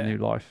start our new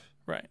life."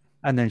 Right.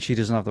 And then she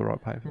doesn't have the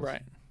right papers.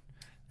 Right.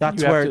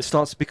 That's where it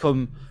starts to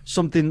become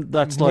something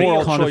that's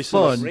like kind of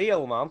fun.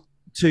 Real, man.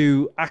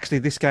 To actually,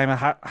 this game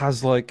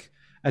has like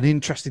an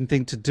interesting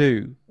thing to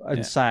do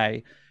and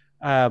say,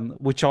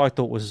 which I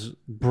thought was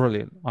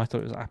brilliant. I thought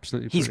it was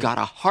absolutely brilliant. He's got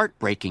a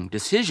heartbreaking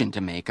decision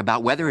to make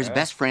about whether his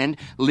best friend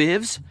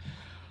lives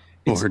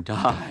or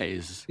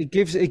dies. It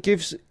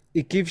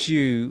gives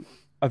you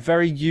a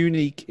very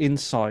unique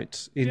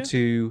insight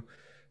into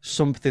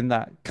something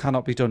that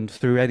cannot be done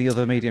through any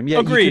other medium. Yeah,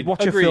 Agreed. You could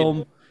watch a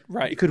film.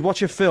 Right. You could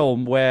watch a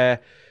film where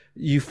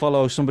you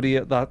follow somebody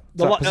at that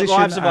The position.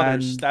 Lives of and,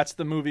 Others. That's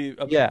the movie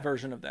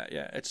version of that.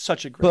 Yeah, it's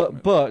such a great movie.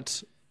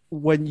 But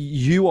when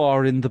you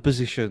are in the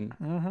position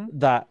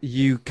that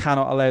you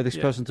cannot allow this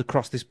person to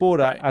cross this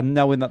border, and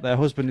knowing that their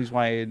husband is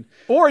waiting,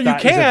 or you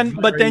can,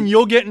 but then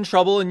you'll get in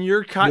trouble, and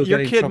your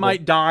kid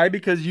might die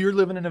because you're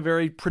living in a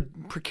very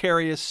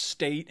precarious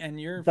state, and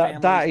your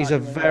that is a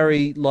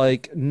very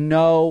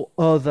no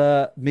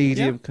other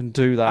medium can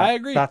do that. I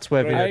agree. That's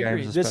where video I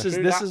agree. games.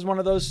 This is one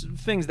of those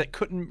things that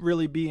couldn't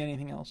really be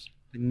anything else.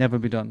 It'd never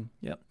be done.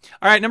 Yep.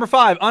 All right, number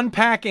 5,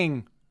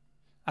 Unpacking.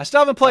 I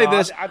still haven't played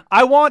this.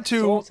 I want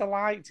to. Sort of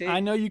liked it. I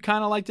know you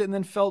kind of liked it and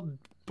then felt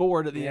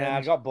bored at the end. Yeah,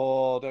 I got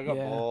bored.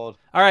 Bored.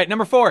 All right,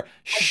 number 4,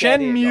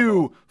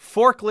 Shenmue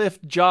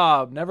Forklift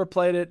Job. Never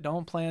played it.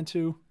 Don't plan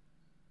to.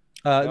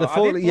 I like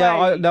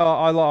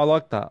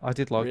that. I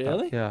did like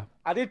that. Yeah.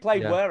 I did play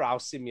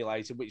Warehouse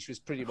Simulator, which was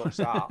pretty much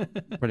that.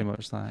 Pretty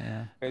much that,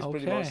 yeah. It's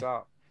pretty much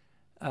that.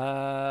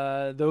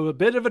 Though a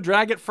bit of a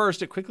drag at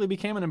first, it quickly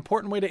became an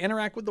important way to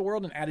interact with the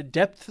world and added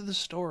depth to the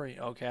story.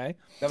 Okay.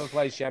 Never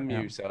played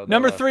Shenmue, so.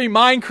 Number 3,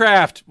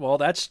 Minecraft. Well,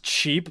 that's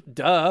cheap.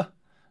 Duh.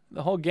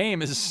 The whole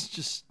game is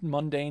just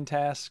mundane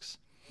tasks.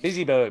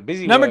 Busy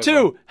Number work, 2,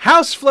 man.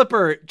 House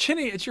Flipper.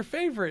 Chinny, it's your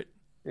favorite.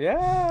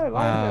 Yeah, I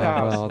like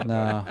House.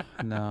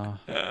 No.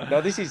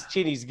 No, this is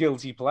Chinny's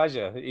guilty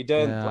pleasure. He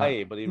doesn't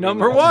play it, but he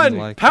Number really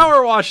 1,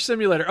 Power Wash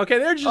Simulator. Okay,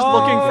 they're just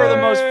looking for the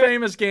most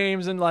famous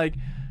games and like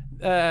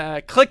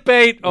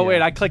clickbait. Oh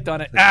wait, I clicked on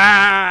it.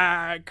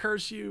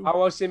 Curse you. Power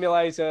Wash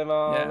Simulator,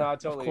 man. Yeah, No, I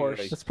totally of course.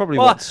 agree. That's probably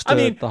what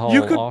stirred the whole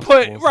you could arse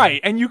put wars. right,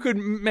 and you could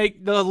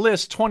make the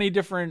list 20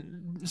 different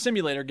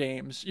simulator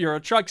games. You're a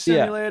truck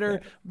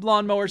simulator,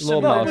 lawnmower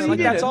simulator. No, like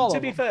that's all.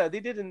 to be fair, they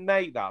didn't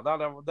make that.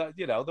 That.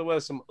 You know, there were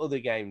some other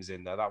games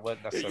in there that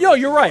weren't necessarily. Yo,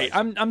 you're right.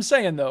 I'm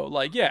saying though,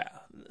 like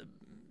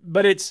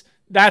but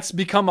that's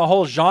become a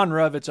whole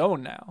genre of its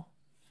own now.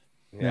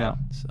 Yeah.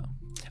 So,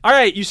 all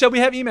right, you said we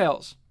have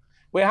emails.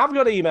 We have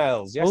got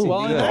emails. Yes,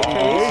 well, in indeed. that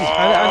case,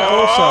 and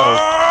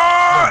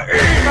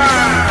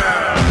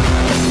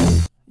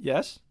also,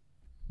 yes,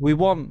 we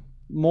want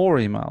more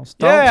emails.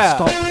 Yeah.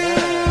 Don't stop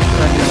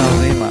sending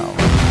those emails.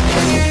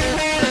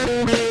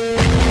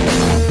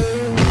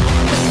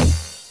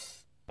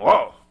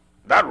 Whoa,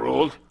 that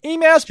ruled.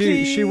 Emails,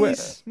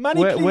 please.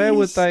 Money,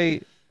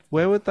 please.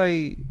 Where would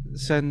they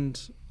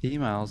send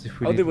emails if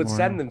we? They need would more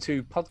send emails? them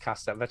to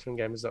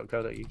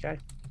podcast@veterangamers.co.uk.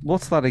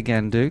 What's that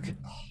again, Duke?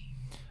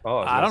 Oh,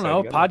 I don't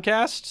know.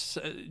 Podcasts,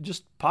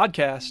 just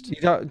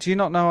podcast. Do you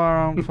not know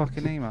our own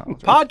fucking email?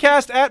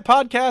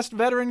 Podcast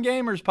Veteran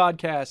Gamers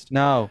podcast.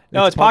 No,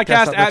 it's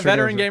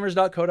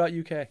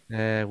podcast@veterangamers.co.uk.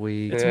 Yeah,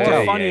 It's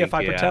more funny if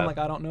I pretend like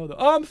I don't know.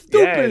 I'm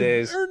stupid. Yeah, it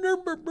is.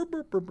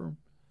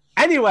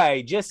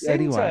 Anyway,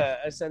 Jacinta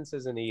sent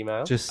us an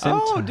email.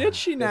 Oh, did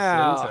she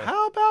now? Jacinta.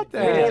 How about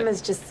that? My name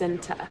is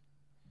Jacinta.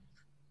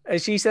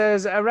 She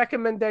says a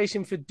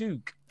recommendation for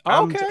Duke.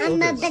 Okay.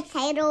 I'm a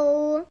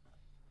potato.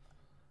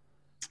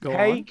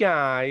 Hey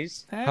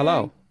guys.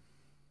 Hello.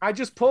 I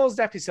just paused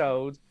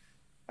episode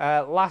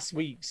last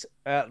week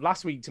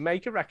to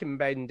make a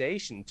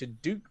recommendation to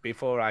Duke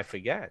before I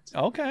forget.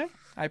 Okay,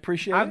 I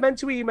appreciate I've it. meant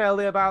to email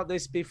her about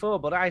this before,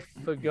 but I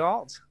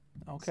forgot.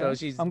 Okay.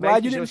 So I'm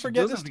glad you sure didn't she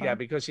forget doesn't this forget time.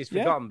 because she's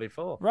Yeah. forgotten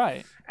before.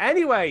 Right.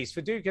 Anyways,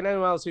 for Duke and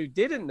anyone else who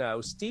didn't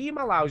know, Steam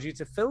allows you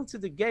to filter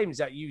the games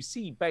that you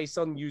see based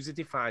on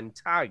user-defined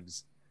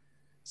tags.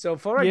 So,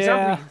 for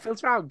example, you can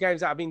filter out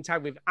games that have been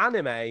tagged with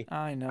anime.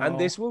 I know. And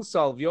this will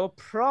solve your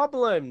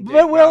problem. Duke,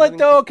 But will rather it than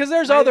though? Because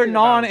there's other complaining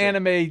about it.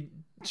 non-anime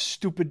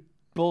stupid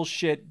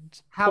bullshit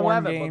porn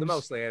However, games. but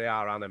mostly they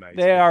are anime.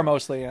 They are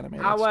mostly anime.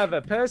 that's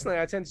However, personally,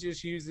 I tend to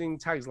just using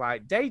tags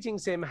like dating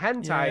sim,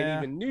 hentai, Yeah.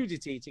 and even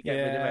nudity to get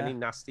rid of Yeah. any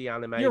nasty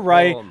anime. You're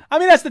right. porn. I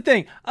mean, that's the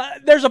thing.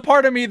 There's a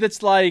part of me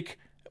that's like,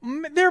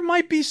 there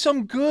might be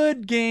some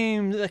good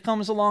game that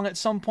comes along at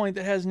some point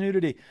that has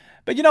nudity.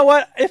 But you know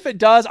what? If it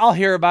does, I'll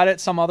hear about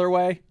it some other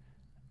way.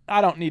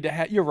 I don't need to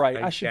have. You're right.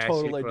 I should guess you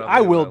totally. probably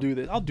I will will. do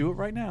this. I'll do it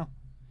right now.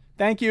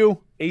 Thank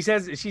you. She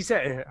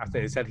said. I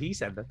think it said he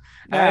said that.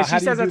 Now, She how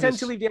do you says I do tend this?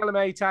 to leave the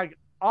anime tag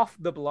off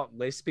the block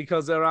list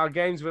because there are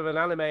games with an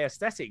anime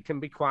aesthetic can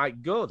be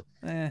quite good.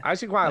 I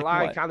actually quite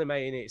like what? anime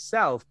in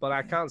itself, but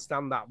I can't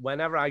stand that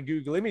whenever I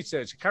Google image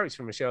search a character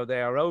from a show,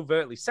 they are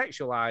overtly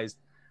sexualized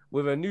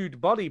with a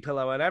nude body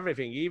pillow and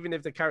everything. Even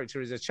if the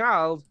character is a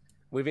child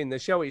within the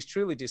show, it's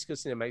truly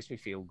disgusting and makes me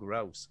feel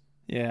gross.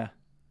 Yeah.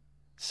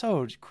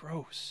 So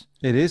gross.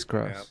 It is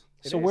gross.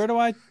 So where do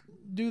I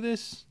do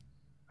this?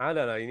 I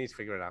don't know. You need to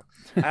figure it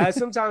out.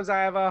 Sometimes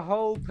I have a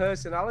whole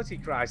personality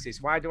crisis.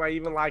 Why do I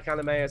even like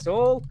anime at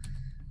all?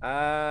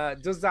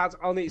 Does that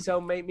on its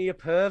own make me a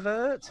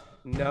pervert?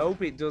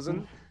 Nope, it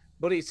doesn't.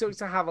 But it sucks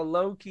to have a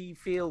low-key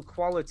feel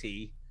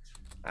quality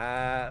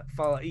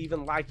for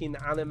even liking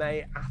anime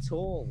at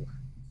all.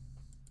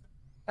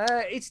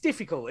 It's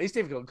difficult. It's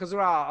difficult because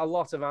there are a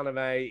lot of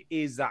anime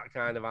is that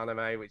kind of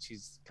anime, which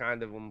is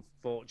kind of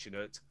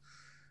unfortunate.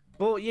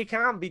 But you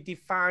can't be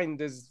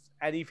defined as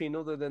anything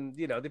other than,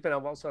 depending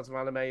on what sort of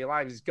anime you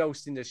like, is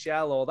Ghost in the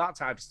Shell or that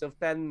type of stuff,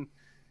 then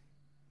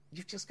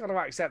you've just got to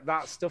accept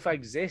that stuff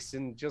exists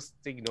and just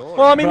ignore it.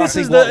 Well, I mean, this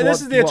is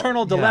the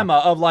eternal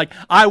dilemma of like,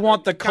 I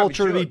want the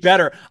culture to be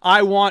better.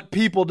 I want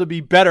people to be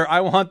better.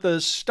 I want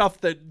the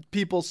stuff that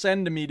people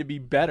send to me to be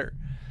better.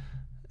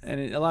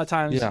 And a lot of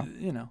times,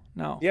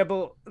 no. Yeah,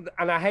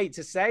 and I hate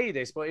to say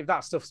this, but if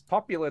that stuff's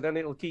popular, then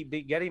it'll keep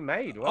getting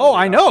made. Oh,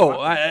 I know.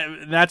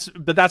 I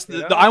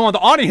want the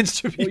audience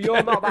to be Well, you're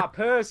better. not that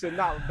person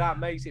that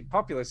makes it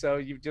popular, so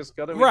you've just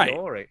got to Right.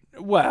 ignore it.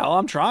 Well,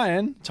 I'm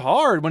trying. It's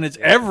hard when it's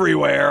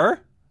everywhere.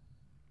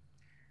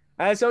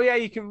 So yeah,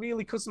 you can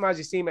really customize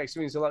your Steam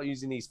experience a lot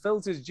using these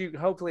filters. Duke,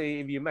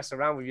 hopefully, if you mess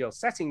around with your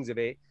settings a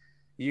bit,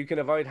 you can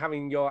avoid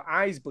having your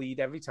eyes bleed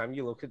every time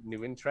you look at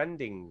new and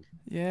trending.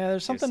 Yeah,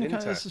 there's something.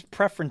 This is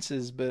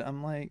preferences, but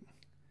I'm like.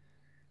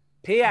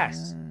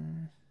 P.S.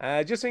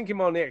 Just thinking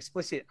more on the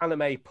explicit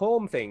anime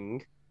porn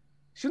thing.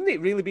 Shouldn't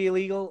it really be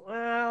illegal?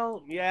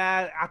 Well,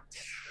 yeah.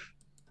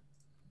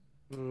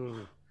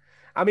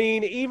 I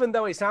mean, even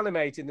though it's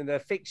animated and they're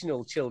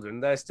fictional children,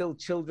 they're still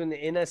children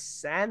in a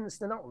sense.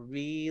 They're not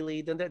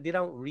really. They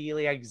don't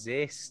really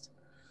exist.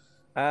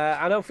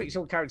 I know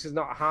fictional characters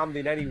not harmed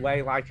in any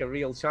way like a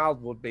real child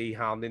would be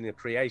harmed in the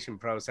creation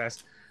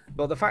process,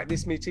 but the fact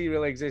this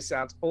material exists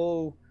at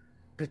all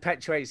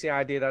perpetuates the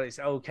idea that it's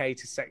okay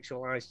to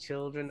sexualize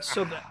children.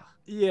 So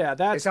yeah,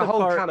 that's it's a the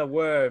whole part. can of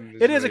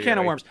worms. It is a can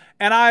of worms,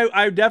 and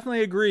I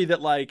definitely agree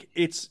that like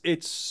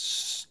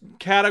it's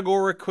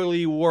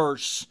categorically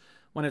worse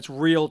when it's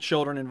real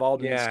children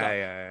involved in this stuff.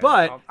 Yeah.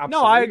 But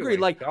no, I agree. Absolutely.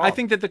 Like God. I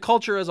think that the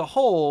culture as a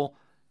whole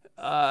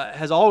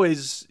has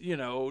always,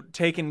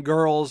 taken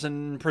girls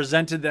and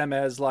presented them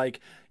as like,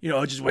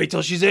 just wait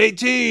till she's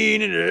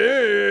 18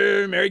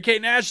 and Mary Kate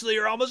and Ashley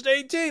are almost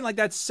 18. Like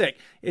that's sick.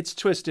 It's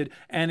twisted.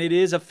 And it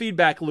is a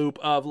feedback loop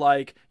of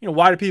like,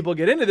 why do people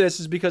get into this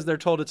is because they're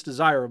told it's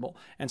desirable.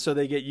 And so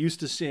they get used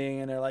to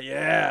seeing and they're like,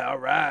 yeah, all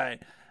right.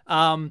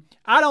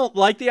 I don't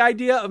like the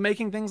idea of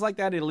making things like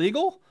that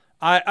illegal.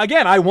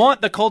 I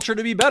want the culture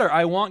to be better.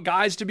 I want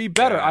guys to be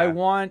better. Yeah. I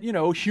want,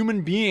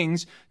 human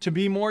beings to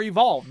be more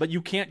evolved. But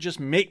you can't just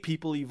make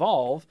people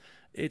evolve.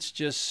 It's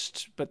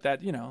just, but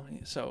that,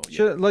 so. Yeah.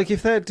 Should, like,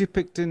 if they're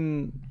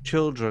depicting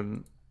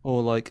children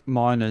or, like,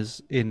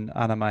 minors in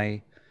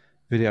anime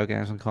video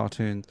games and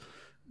cartoons,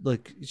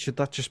 like, should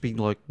that just be,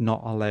 like,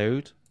 not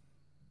allowed?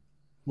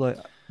 Like...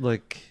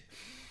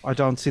 I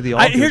don't see the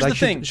argument. Here's the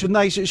thing.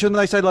 Shouldn't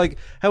they say like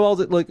how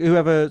old? Like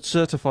whoever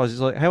certifies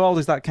is like how old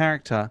is that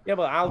character? Yeah,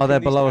 but are they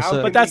below a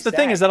certain? But that's the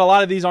thing is that a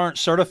lot of these aren't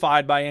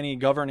certified by any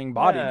governing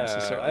body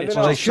necessarily. It's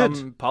just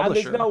some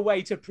publisher. And there's no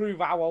way to prove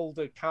how old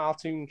a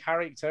cartoon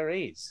character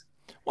is.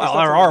 Well, not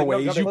there something are they're not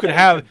ways gonna you put could it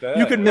have. into You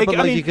birth. could Yeah, make. but, I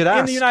like, mean, you could in the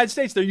ask. United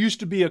States, there used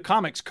to be a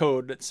comics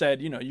code that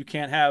said, you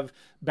can't have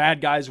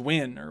bad guys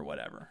win or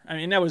whatever. I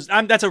mean,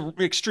 that's an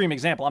extreme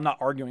example. I'm not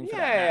arguing for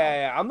that. Now.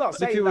 Yeah. I'm not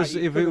saying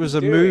If it was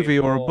a movie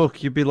or a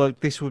book, you'd be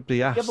like, this would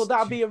be asked. Yeah, but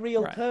that'd be a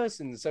real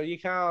person, so you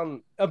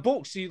can't.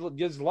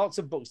 There's lots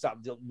of books that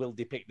will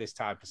depict this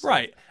type of stuff.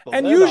 Right. but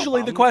And they're not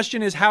usually the banned.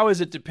 question is, how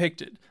is it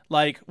depicted?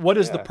 Like, what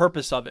is the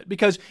purpose of it?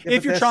 Because Yeah, if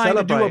but you're they're trying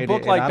to do a celebrating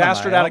book it in like anime,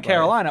 Bastard Out of aren't they?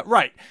 Carolina,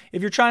 right.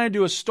 If you're trying to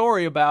do a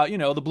story about,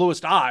 The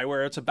Bluest Eye,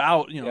 where it's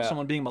about, Yeah.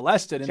 someone being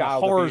molested and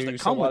Child the horrors that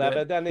abuse come or with whatever,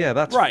 it. then Yeah,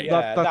 that's right.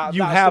 that- You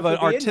that have stuff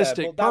an would be in there,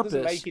 artistic but that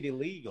doesn't purpose. make it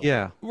illegal.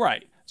 Yeah.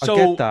 Right. I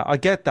So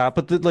get that,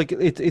 but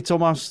it's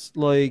almost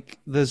like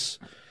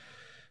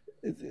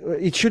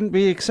it shouldn't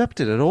be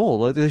accepted at all.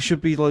 Like, there should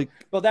be like,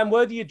 But then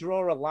where do you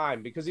draw a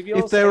line? Because if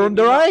if they're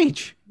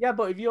underage. Yeah,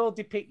 but if you're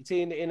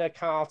depicting in a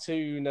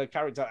cartoon a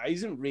character that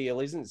isn't real,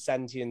 isn't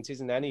sentient,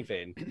 isn't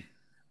anything,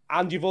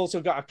 and you've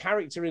also got a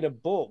character in a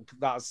book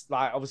that's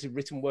like obviously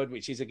written word,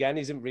 which is again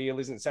isn't real,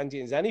 isn't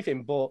sentient, isn't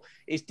anything, but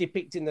it's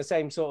depicting the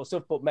same sort of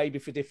stuff, but maybe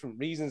for different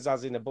reasons,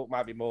 as in a book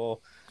might be more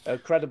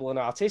credible and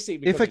artistic.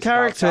 If because a it's about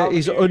character child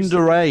is abuse.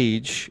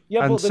 underage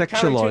Yeah, and but the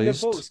character in the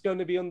sexualized, book's going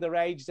to be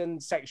underage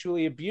and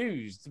sexually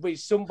abused, which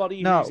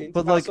somebody no, who's into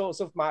but that like, sort of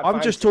stuff might I'm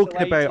find just talking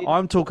about.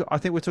 titillating. I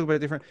think we're talking about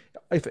different.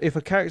 If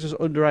a character's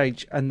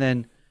underage and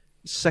then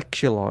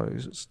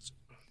sexualized,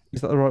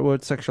 is that the right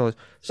word? Sexualized.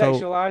 So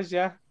Sexualized,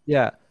 yeah.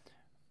 yeah.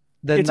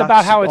 Then it's that's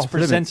about how it's off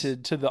limits.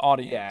 presented to the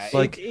audience. Yeah,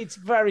 Like, it's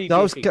very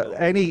Those difficult.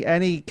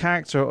 any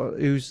character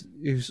who's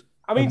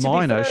I mean, a to be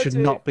minor fair should to-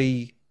 not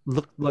be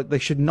look like they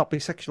should not be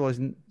sexualized.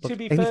 in, To like,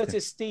 be fair anything.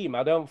 to Steam,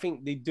 I don't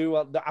think they do.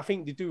 I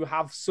think they do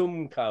have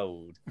some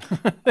code.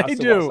 They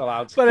do,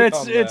 but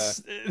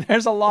it's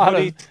there's a lot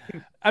of.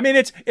 I mean,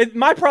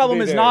 my problem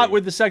They is do. not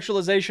with the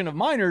sexualization of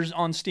minors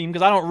on Steam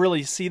because I don't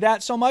really see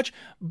that so much,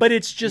 but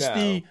it's just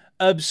the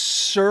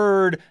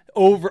absurd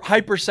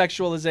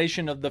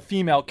hypersexualization of the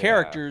female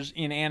characters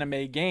in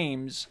anime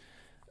games.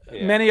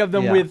 Yeah. Many of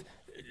them Yeah. with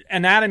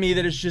anatomy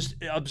that is just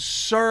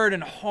absurd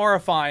and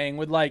horrifying,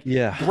 with like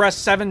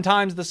breasts 7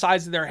 times the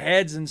size of their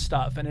heads and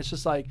stuff, and it's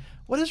just like,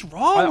 what is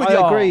wrong with I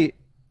y'all? agree.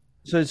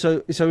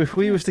 So if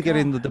we was to get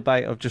in the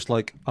debate of just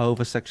like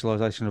over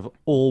sexualization of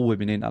all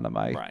women in anime,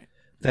 right,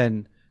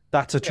 then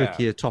that's a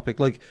trickier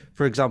topic. Like,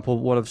 for example,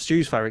 one of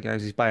Stu's favorite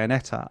games is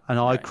Bayonetta, and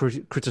I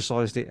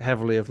criticized it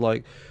heavily of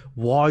like,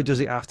 why does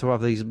it have to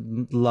have these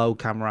low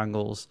camera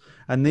angles?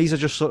 And these are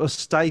just sort of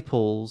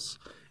staples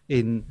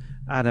in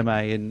anime,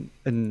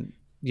 and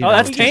you know,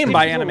 that's just tame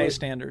by difficult. anime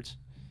standards.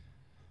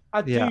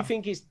 I do Yeah.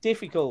 think it's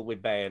difficult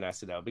with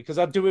Bayonetta though, because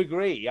I do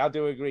agree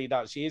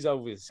that she is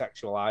over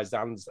sexualized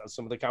and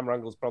some of the camera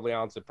angles probably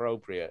aren't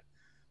appropriate.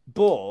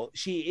 But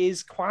she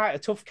is quite a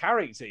tough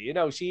character,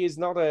 she is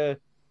not a.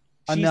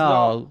 I She's know,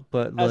 not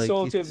but a like,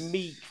 sort of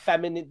meek,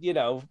 feminine,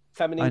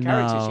 feminine I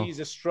character. know. She's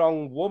a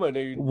strong woman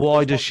who.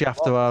 Why does she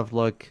have to have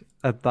like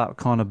that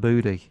kind of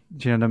booty?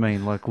 Do you know what I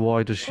mean? Like,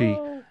 why does she?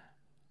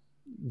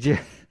 Yeah.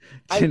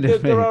 Do you know what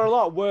I There mean? are a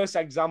lot worse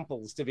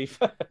examples, to be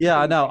fair. Yeah,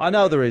 I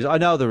know there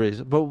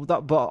is,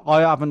 but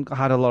I haven't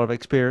had a lot of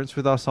experience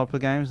with those type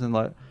of games, and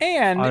like,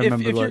 And I if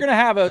remember, you're like, going to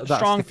have a that's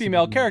strong the-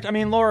 female character, I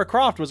mean, Laura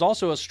Croft was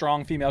also a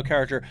strong female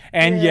character,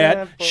 and Yeah,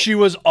 yet but- she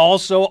was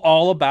also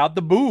all about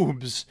the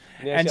boobs.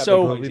 Yeah, and she had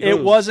so the it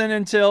boobs. wasn't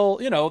until,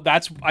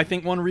 that's, I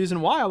think, one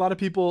reason why a lot of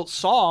people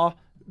saw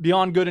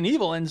Beyond Good and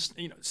Evil and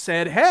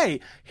said,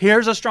 hey,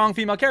 here's a strong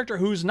female character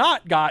who's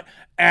not got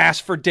ass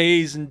for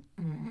days and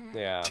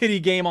titty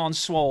game on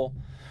swole.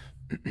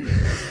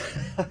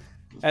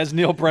 As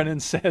Neil Brennan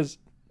says.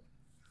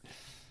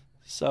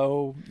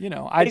 So,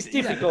 It's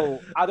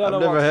difficult. I don't know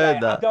never what to heard say.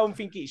 that. I don't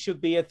think it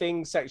should be a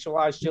thing,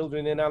 sexualized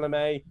children in anime.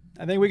 I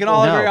think we can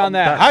all No, agree on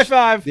that. that's- High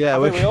five. yeah,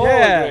 I think we all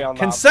agree on that,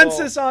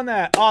 Consensus on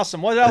that.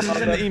 Awesome. What else is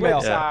in On the the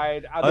email? flip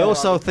side, I I don't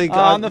also know. think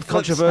On the flip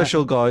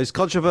controversial, guys,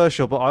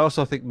 controversial, but I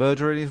also think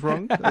murdering is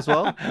wrong as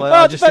well. Like, Well,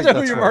 I it just depends think on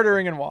who that's you're right.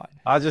 murdering and why.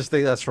 I just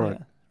think that's right.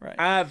 Right.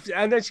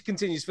 And then she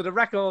continues, for the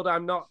record,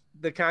 I'm not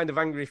the kind of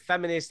angry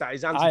feminist that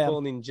is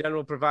anti-porn in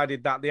general,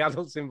 provided that the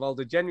adults involved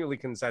are genuinely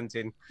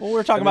consenting. Well,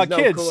 we're talking and about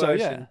there's no kids, so yeah.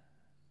 coercion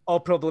or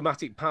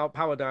problematic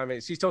power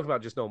dynamics. She's talking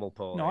about just normal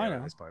porn. No, I know.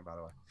 At this point, by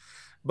the way.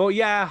 But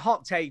yeah,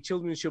 hot take: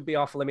 children should be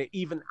off limit,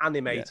 even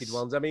animated Yes.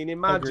 ones. I mean,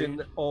 imagine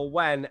Agreed. or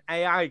when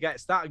AI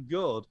gets that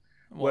good,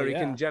 where it yeah.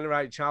 can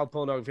generate child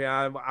pornography.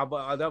 I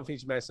don't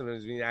think she meant something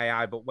as being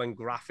AI, but when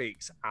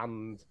graphics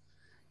and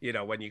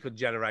when you could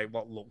generate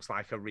what looks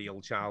like a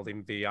real child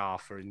in VR,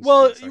 for instance.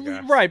 Well, I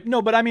guess. right.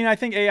 No, but I mean, I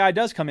think AI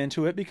does come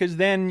into it because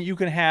then you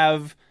can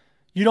have.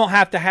 You don't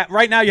have to have.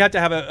 Right now, you have to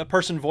have a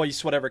person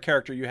voice whatever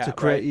character you have, To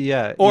create, right?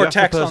 yeah, Or you have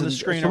text on person- the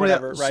screen or somebody-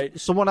 whatever, right?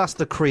 Someone has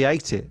to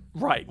create it.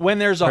 Right. When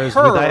there's a Whereas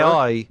her, with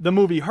AI, the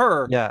movie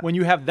Her, Yeah. when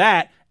you have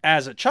that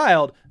as a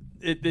child,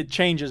 it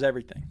changes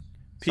everything.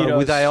 So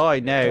with AI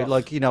now, tough.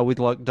 like with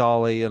like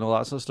DALL-E and all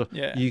that sort of stuff,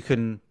 Yeah. you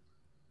can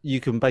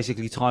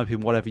basically type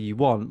in whatever you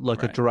want,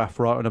 like a giraffe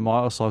riding a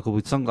motorcycle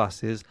with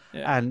sunglasses,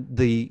 Yeah. and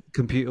the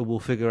computer will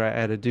figure out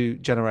how to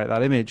generate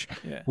that image.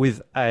 Yeah.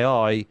 With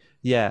AI,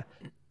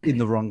 in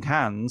the wrong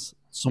hands,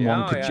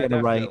 someone could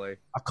generate definitely.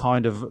 a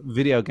kind of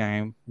video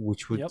game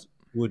which would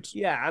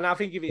Yeah, and I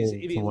think if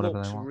it whatever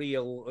looks they want.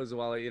 real as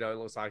well, it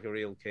looks like a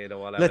real kid or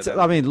whatever.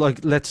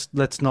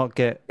 Let's not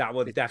get that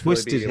would definitely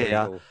twisted be here.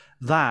 illegal.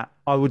 That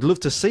I would love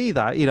to see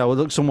that.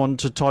 Look, someone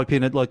to type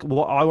in it like,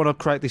 "What I want to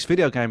create this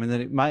video game," and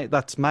then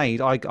that's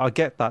made. I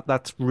get that.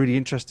 That's really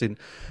interesting,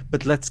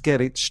 but let's get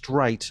it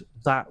straight.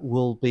 That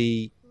will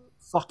be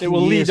fucking. It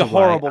will lead years to away,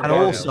 horrible and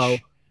garbage. also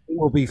it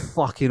will be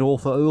fucking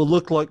awful. It will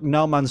look like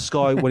No Man's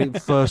Sky when it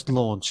first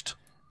launched.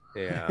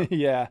 Yeah.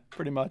 Yeah,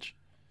 pretty much.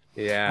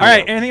 Yeah. All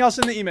right. Anything else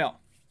in the email?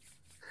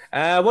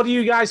 What do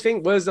you guys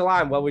think? Where's the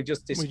line? Well, we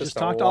just discussed We just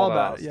talked all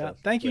about it. Yeah.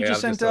 Thank you,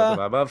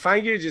 Jacinta. Well,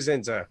 thank you,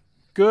 Jacinta.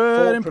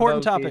 Good,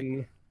 important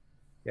topic.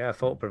 Yeah,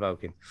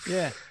 thought-provoking.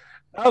 Yeah.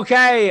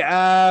 Okay,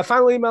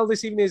 final email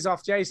this evening is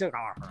off Jason.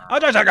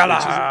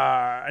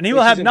 And he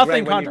will have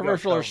nothing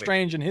controversial or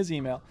strange in his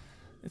email.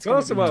 Of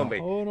course it won't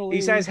be.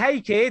 He says, "Hey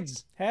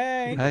kids,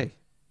 hey,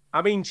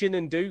 I mean Chin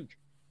and Duke.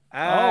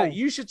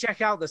 You should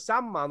check out The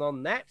Sandman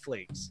on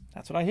Netflix."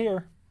 That's what I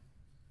hear.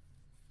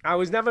 I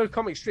was never a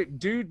comic strip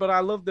dude, but I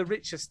love the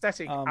rich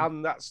aesthetic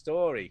and that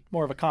story.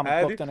 More of a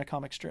comic book than a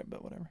comic strip,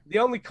 but whatever. The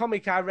only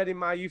comic I read in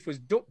my youth was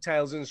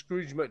DuckTales and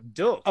Scrooge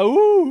McDuck.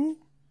 Oh.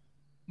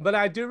 But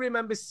I do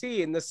remember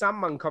seeing the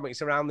Sandman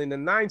comics around in the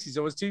 90s.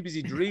 I was too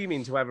busy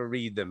dreaming to ever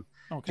read them.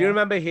 Okay. Do you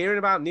remember hearing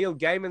about Neil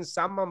Gaiman's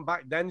Sandman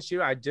back then,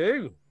 Stu? I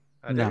do.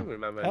 I do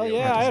remember. Hell Neil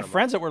yeah, Gaiman's I had Sandman.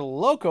 friends that were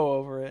loco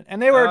over it.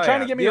 And they were trying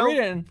to get me to The read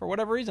it, and for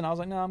whatever reason, I was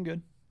like, no, I'm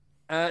good.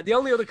 The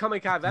only other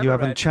comic I've ever You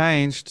haven't read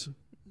changed.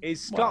 is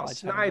Scott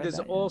Snyder's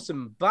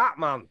awesome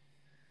Batman.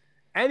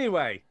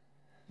 Anyway,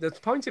 the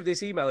point of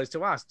this email is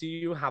to ask, do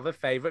you have a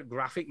favorite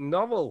graphic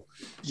novel?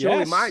 Surely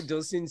Yes. Mike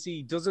does, since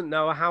he doesn't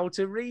know how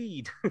to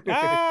read.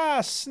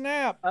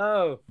 Snap.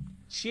 Oh,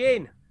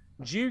 Chin,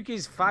 Duke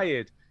is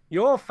fired.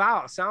 Your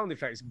fart sound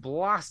effects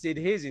blasted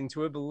his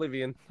into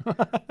oblivion.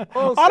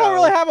 Also, I don't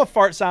really have a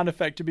fart sound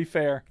effect, to be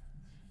fair.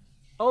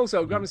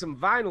 Also, grab me some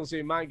vinyl so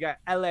you might get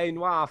L.A.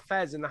 Noir,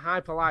 Fez, and the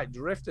Hyperlight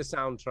Drifter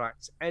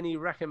soundtracks. Any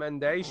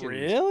recommendations?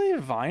 Really?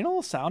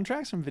 Vinyl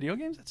soundtracks from video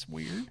games? That's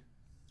weird.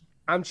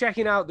 I'm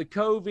checking out the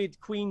COVID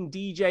Queen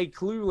DJ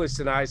Clueless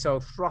tonight, so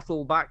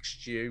throttle back,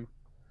 Stu.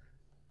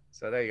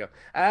 So there you go.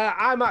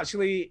 I'm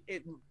actually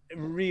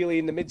really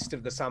in the midst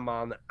of the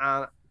Sandman,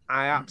 and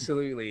I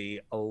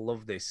absolutely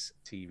love this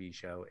TV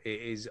show.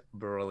 It is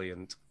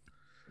brilliant.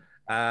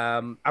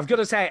 I've got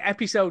to say,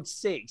 episode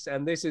 6,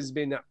 and this has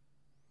been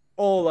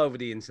all over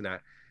the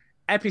internet.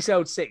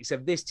 Episode 6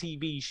 of this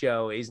TV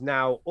show is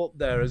now up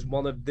there as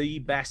one of the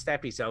best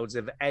episodes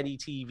of any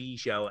TV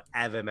show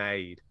ever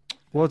made.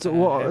 What's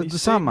the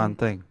Sandman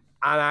thing?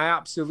 And I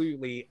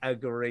absolutely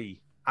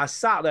agree. I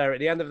sat there at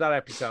the end of that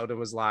episode and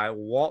was like,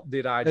 what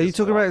did I Are you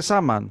talking about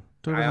Sandman?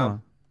 I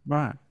am.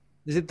 Right.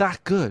 Is it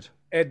that good?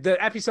 The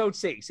episode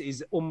 6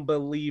 is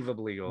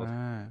unbelievably good.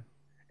 Right.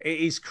 It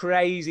is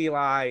crazy,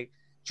 like,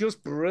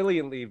 just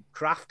brilliantly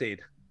crafted.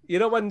 You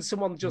know, when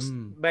someone just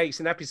makes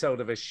an episode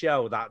of a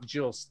show that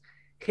just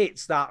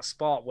hits that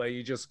spot where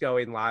you're just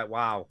going like,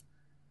 wow,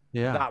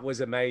 yeah, that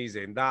was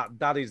amazing.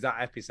 That is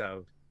that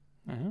episode.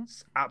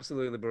 It's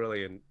absolutely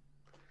brilliant.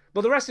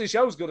 But the rest of the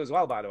show's good as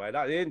well, by the way.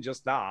 That isn't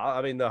just that.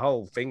 I mean, the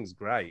whole thing's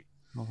great.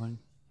 Okay.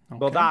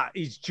 But that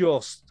is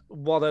just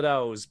one of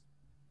those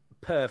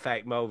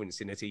perfect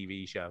moments in a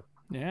TV show.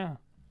 Yeah.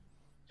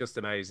 Just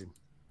amazing.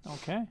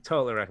 Okay.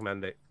 Totally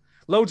recommend it.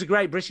 Loads of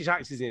great British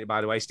actors in it,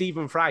 by the way.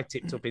 Stephen Fry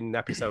tipped up in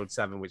episode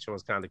 7, which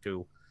was kind of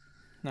cool.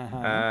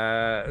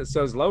 So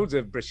there's loads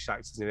of British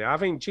actors in it. I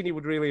think Chinny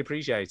would really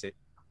appreciate it.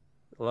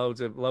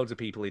 Loads of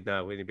people he'd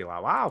know, and he'd be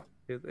like, "Wow,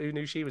 who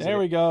knew she was?" There in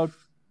we it? go.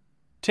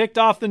 Ticked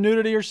off the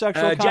nudity or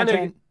sexual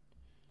content.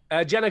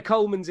 Jenna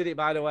Coleman's in it,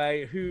 by the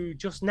way, who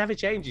just never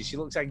changes. She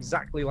looks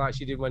exactly like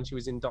she did when she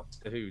was in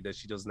Doctor Who, as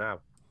she does now.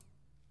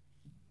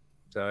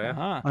 So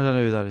yeah, I don't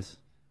know who that is.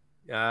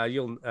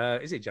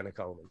 Is it Jenna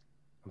Coleman?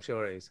 I'm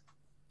sure it is.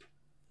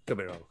 Could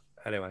be wrong.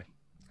 Anyway,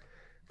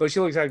 but she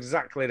looks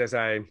exactly the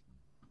same.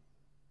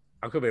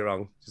 I could be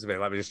wrong. Just a bit.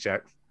 Let me just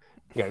check.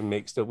 Getting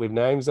mixed up with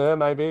names there,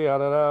 maybe. I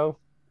don't know.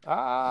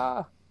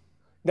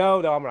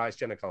 No, I'm right. It's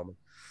Jenna Coleman.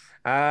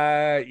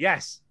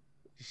 Yes,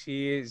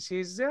 she is.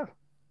 She's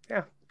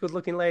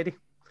good-looking lady.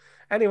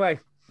 Anyway,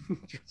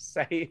 just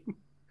saying.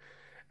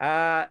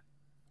 Yeah,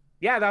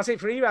 that's it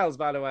for emails,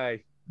 by the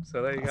way.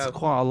 So there you That's go.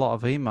 quite a lot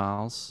of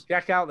emails.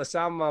 Check out the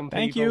Sandman.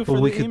 Thank people. you for But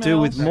the we could do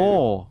with emails.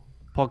 more.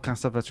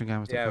 Podcast at Veteran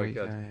Gamers. Yeah, we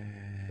could.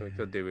 We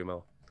could do with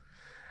more.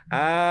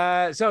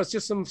 So it's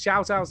just some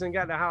shout-outs and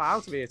get the hell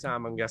out of here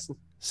time, I'm guessing.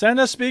 Send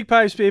us speak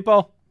pipes,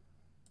 people.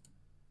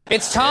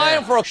 It's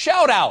time for a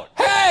shout-out.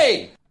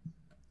 Hey!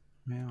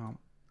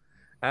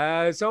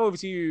 Yeah. So over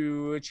to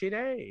you,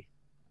 Chide.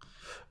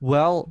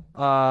 Well,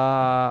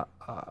 I'm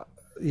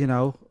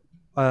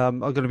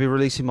going to be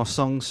releasing my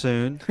song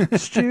soon.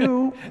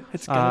 Stu.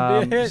 It's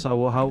going to be a hit.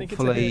 So I think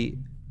hopefully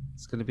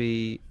it's going to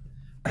be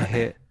a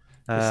hit.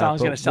 The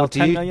song's going to sell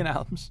 10 million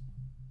albums.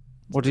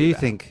 What do you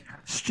think?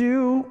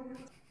 Stu.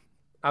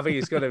 I think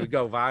it's going to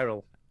go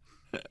viral.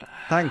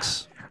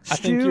 Thanks. I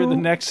think you're the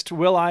next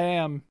Will I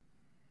Am.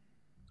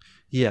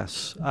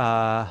 Yes.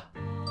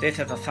 This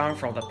is a song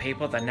from the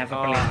people that never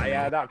Oh, believed.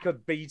 yeah, that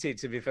could beat it,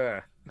 to be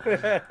fair.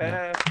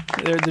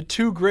 They're the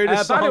two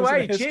greatest By the songs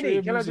way, in the history Chinny,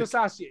 of can I music. just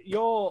ask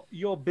you,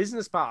 your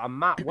business partner,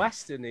 Matt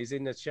Weston, is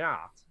in the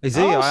chat. Is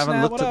he? I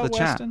haven't looked at the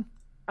chat. Weston?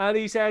 And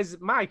he says,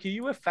 Mike, are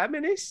you a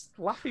feminist?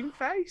 Laughing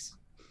face.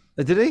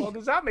 Did he? What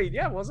does that mean?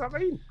 Yeah, what does that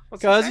mean?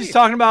 Because he's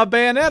talking about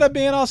Bayonetta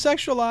being all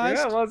sexualized.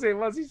 Yeah,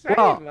 what's he saying,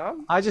 Well,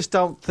 man? I just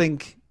don't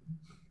think.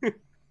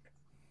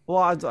 Well,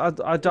 I don't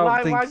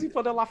think. Why has he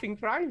put a laughing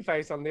crying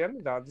face on the end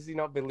of that? Does he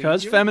not believe?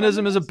 Because you're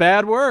feminism is a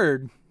bad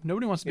word.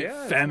 Nobody wants to be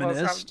Yeah, a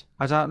feminist.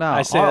 I don't know.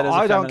 I say that as a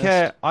I don't feminist.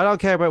 care. I don't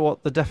care about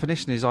what the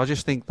definition is. I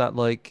just think that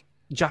like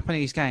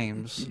Japanese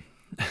games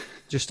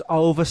just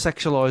over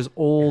sexualize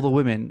all the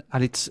women,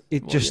 and it's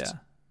just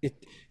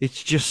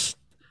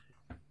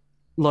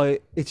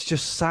like it's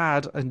just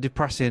sad and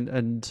depressing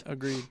and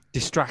Agreed.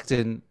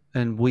 distracting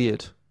and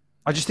weird.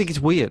 I just think it's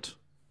weird.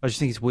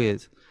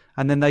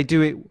 And then they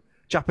do it.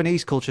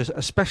 Japanese culture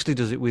especially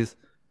does it with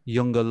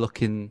younger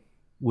looking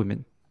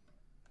women.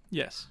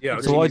 Yes. Yeah.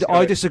 So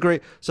I disagree.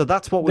 So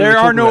that's what we There were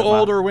are talking no about, Matt.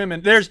 older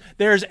women. There's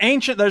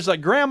ancient. There's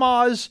like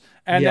grandmas,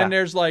 and Yeah. then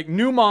there's like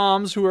new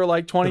moms who are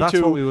like 22.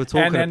 That's what we were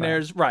talking and then about.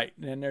 there's right,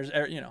 and there's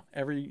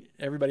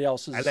everybody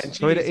else is. And then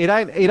So it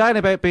ain't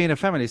about being a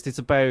feminist. It's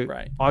about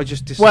Right. I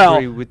just disagree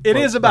Well, with. it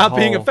like, is the about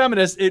being a whole-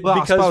 feminist Well, I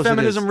because suppose it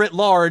feminism is. writ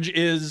large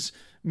is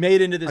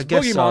made into this I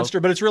guess boogie so. monster,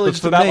 but it's really But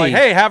just for about like, me-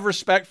 hey, have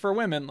respect for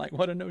women. Like,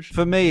 what a notion.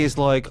 For me, it's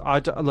like I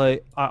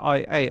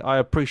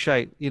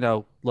appreciate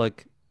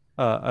like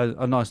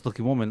a nice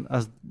looking woman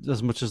as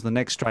much as the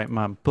next straight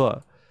man,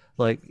 but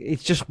like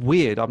it's just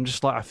weird. I'm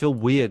just like I feel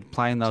weird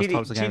playing those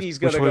types of games. Chitty's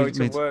going to which go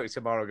means- to work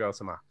tomorrow, go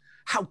to Matt.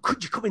 How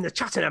could you come in the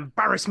chat and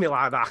embarrass me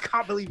like that? I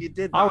can't believe you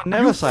did that. I would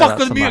never You say fuck that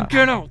with to me Matt.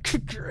 again, I'll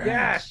kick your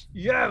ass.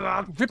 Yeah,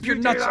 man. Rip your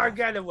You nuts do that off.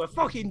 again and we're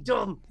fucking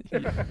done.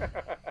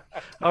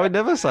 I would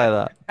never say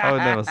that. I would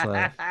never say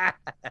that.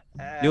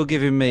 You're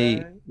giving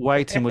me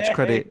way too much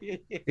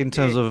credit in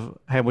terms of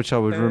how much I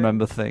would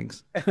remember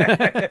things.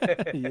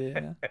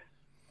 Yeah.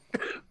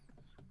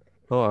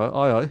 Oh,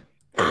 aye.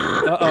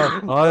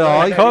 Uh-oh.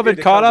 Aye, aye.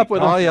 COVID caught up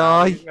with him. Aye,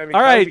 aye.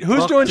 All right,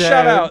 who's doing Lockdown.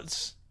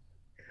 shout-outs?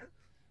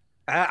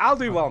 I'll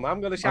do one. I'm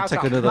going to shout take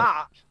out another.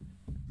 Matt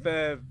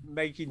for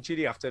making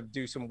Chitty have to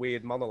do some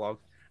weird monologue.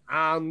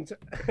 And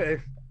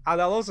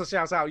I'll also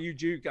shout out you,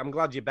 Duke. I'm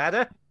glad you're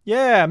better.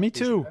 Yeah, me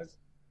too.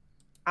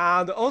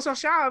 And also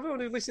shout out everyone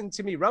who listened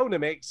to me Rona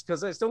mix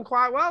because it's done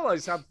quite well.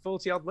 It's had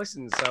 40-odd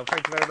listens. So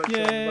thank you very much to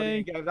everybody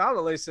who gave that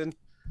a listen.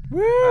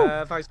 Woo!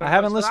 Thanks very I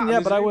haven't much for listened that. yet,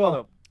 And but there's I a new one will.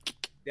 up.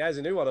 Yeah, there's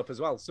a new one up as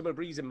well. Summer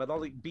Breeze and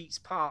Melodic Beats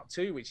Part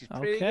 2, which is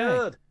pretty Okay.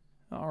 good.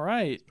 All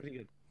right. Pretty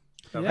good.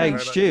 Yeah. Hey,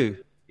 Stu.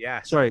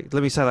 Yes. Sorry,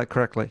 let me say that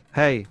correctly.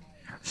 Hey,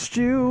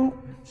 Stu.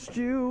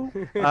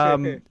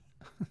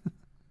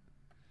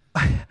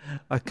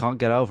 I can't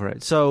get over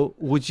it. So,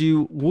 would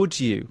you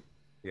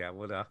Yeah,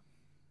 would I?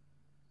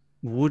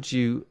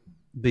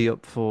 be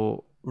up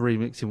for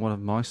remixing one of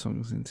my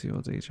songs into your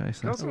DJ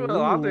set? That's what I'll do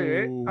it. I'll do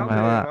it, that?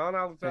 man.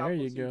 I'll There put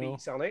you some go.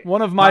 beats on it.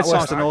 One of my Matt songs.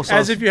 Weston also-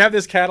 As if you have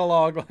this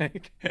catalog,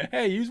 like,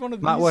 hey, use one of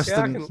these. Matt Weston,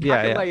 I can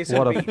yeah, lay some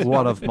one beats of on.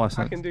 one of my I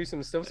songs. can do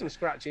some stuff, some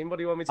scratching. What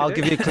do you want me to I'll do?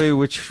 give you a clue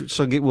which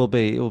song it will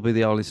be. It will be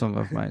the only song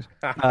I've made.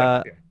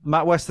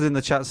 Matt Weston in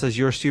the chat says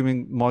you're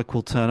assuming Mike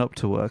will turn up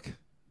to work.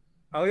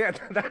 Oh, yeah.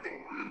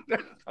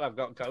 I've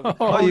got COVID.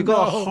 Oh, you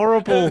got a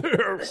horrible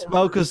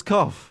smoker's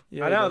cough.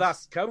 Yeah, I it know,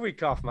 does. that's COVID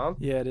cough, man.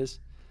 Yeah, it is.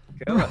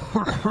 Killer.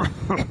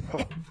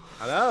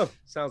 I know.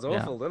 Sounds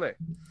awful, doesn't it?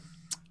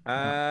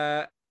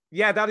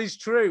 Yeah, that is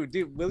true.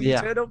 Will you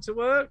Yeah. turn up to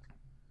work?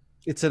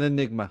 It's an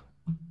enigma.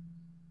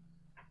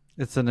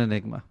 It's an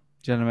enigma.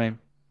 Do you know what I mean?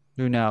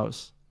 Who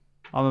knows?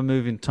 I'm a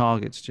moving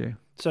target, Stu.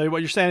 So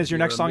what you're saying is your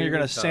You're next a song, you're going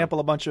to moving sample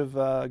a bunch of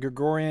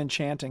Gregorian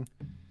chanting.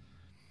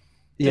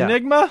 Yeah.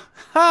 Enigma?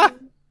 Ha!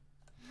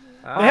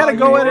 They had to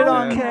go in it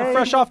on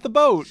fresh off the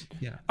boat.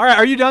 Yeah. All right,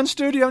 are you done,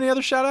 Stu? Do you have any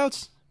other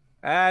shout-outs?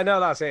 No,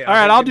 that's it. All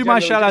right, think I'll in do my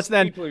general, shout-outs just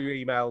then. People who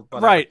emailed.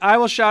 but, Right, I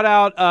will shout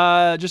out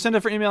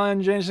Jacinda for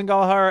emailing Jason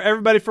Gallagher,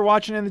 everybody for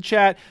watching in the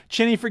chat,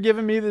 Chinny for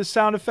giving me the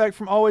sound effect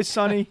from Always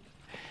Sunny.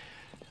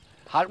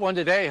 Hot one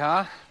today,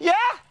 huh?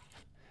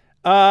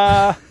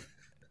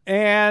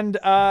 And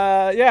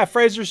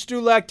Fraser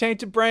Stulak,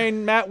 Tainted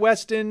Brain, Matt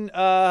Weston,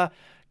 God,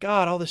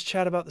 all this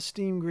chat about the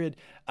Steam Grid.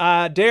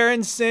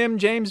 Darren Sim,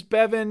 James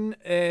Bevan,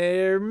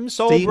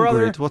 Soul Steam Brother.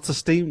 Grid. What's a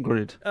Steam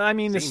Grid? I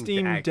mean, the Steam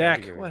Steam Deck, Deck,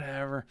 that'd be good.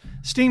 whatever.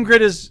 Steam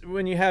Grid is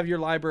when you have your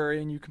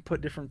library and you can put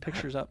different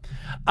pictures up.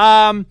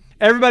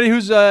 Everybody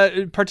who's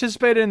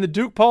participated in the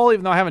Duke poll,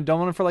 even though I haven't done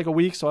one for like a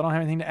week, so I don't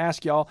have anything to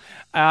ask y'all.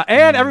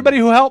 And everybody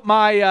who helped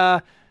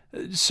my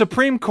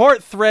Supreme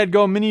Court thread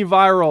go mini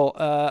viral.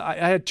 I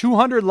had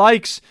 200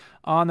 likes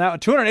on that,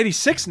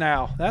 286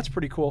 now. That's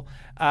pretty cool.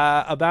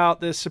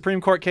 About this Supreme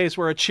Court case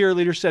where a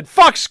cheerleader said,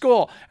 "Fuck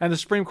school," and the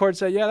Supreme Court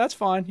said, "Yeah, that's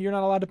fine. You're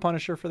not allowed to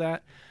punish her for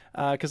that."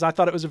 Because I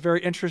thought it was a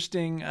very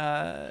interesting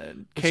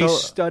case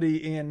study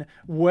in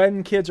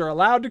when kids are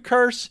allowed to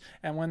curse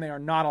and when they are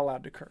not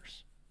allowed to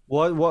curse.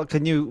 What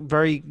can you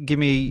give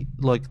me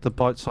like the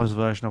bite-sized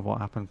version of what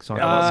happened? What's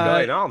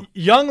going on?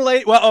 Young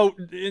lady. Well,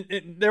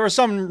 there was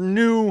some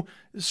new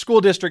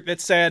school district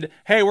that said,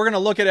 "Hey, we're going to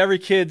look at every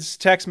kid's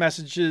text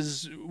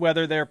messages,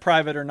 whether they're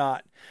private or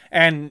not."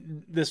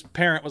 And this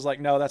parent was like,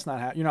 "No, that's not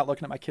how. You're not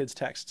looking at my kids'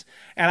 texts."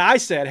 And I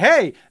said,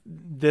 "Hey,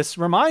 this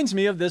reminds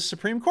me of this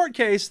Supreme Court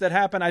case that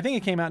happened. I think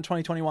it came out in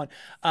 2021.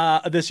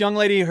 This young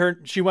lady,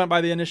 she went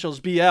by the initials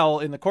BL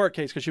in the court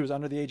case because she was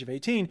under the age of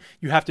 18.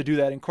 You have to do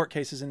that in court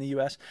cases in the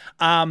U.S.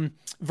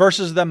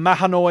 Versus the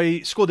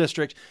Mahanoy School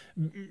District.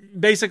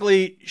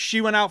 Basically,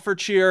 she went out for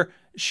cheer.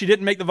 She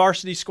didn't make the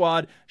varsity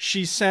squad.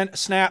 She sent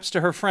snaps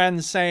to her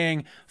friends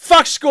saying,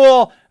 "Fuck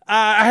school.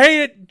 I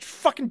hate it.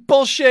 Fucking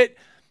bullshit.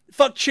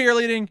 Fuck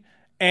cheerleading."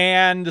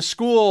 And the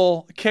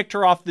school kicked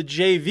her off the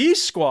JV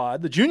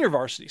squad, the junior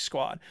varsity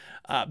squad,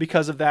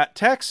 because of that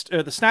text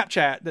or the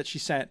Snapchat that she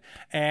sent.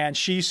 And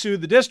she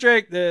sued the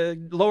district. The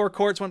lower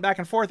courts went back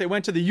and forth. They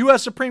went to the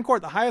U.S. Supreme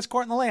Court, the highest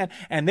court in the land,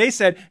 and they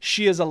said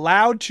she is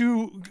allowed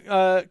to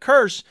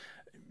curse,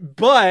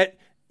 but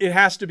it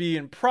has to be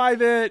in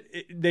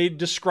private. They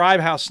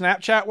describe how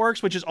Snapchat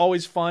works, which is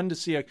always fun to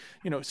see a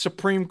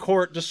Supreme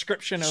Court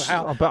description of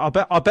how.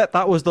 I bet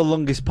that was the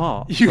longest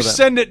part. You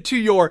send it to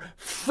your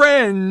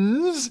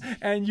friends,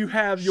 and you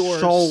have your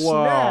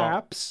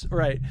snaps.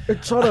 Right.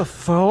 It's on a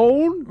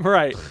phone.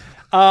 Right.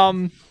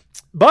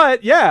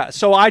 But yeah,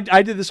 so I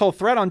did this whole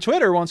thread on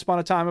Twitter once upon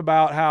a time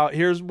about how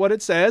here's what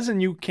it says,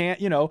 and you can't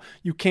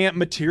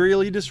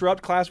materially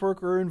disrupt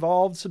classwork or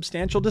involve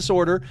substantial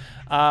disorder.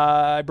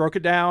 I broke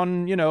it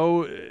down.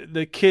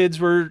 The kids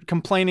were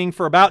complaining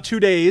for about 2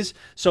 days,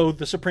 so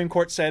the Supreme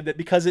Court said that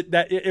because it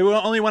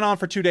only went on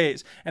for 2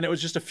 days, and it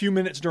was just a few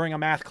minutes during a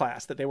math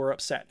class that they were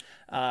upset.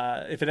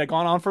 If it had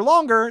gone on for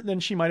longer, then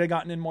she might have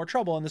gotten in more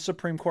trouble, and the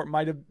Supreme Court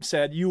might have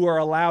said you are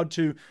allowed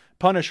to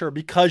punish her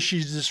because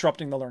she's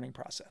disrupting the learning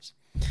process.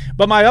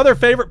 But my other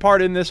favorite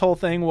part in this whole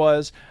thing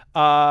was,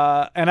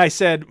 and I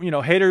said,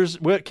 haters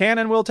can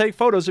and will take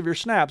photos of your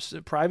snaps.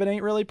 Private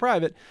ain't really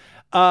private.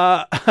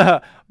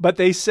 But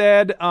they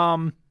said,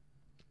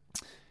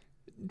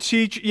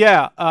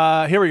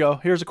 here we go.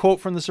 Here's a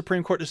quote from the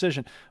Supreme Court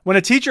decision. When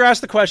a teacher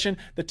asks the question,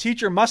 the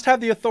teacher must have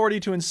the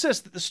authority to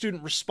insist that the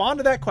student respond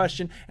to that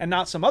question and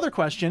not some other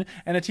question.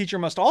 And a teacher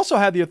must also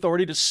have the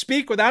authority to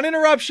speak without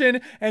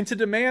interruption and to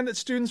demand that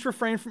students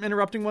refrain from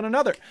interrupting one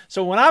another.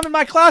 So when I'm in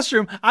my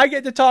classroom, I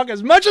get to talk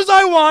as much as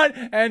I want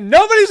and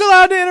nobody's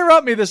allowed to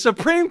interrupt me. The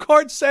Supreme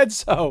Court said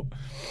so.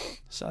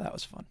 So that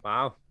was fun.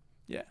 Wow.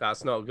 Yeah.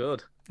 That's not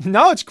good.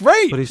 No, it's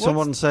great. But if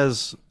someone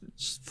says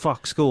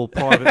fuck school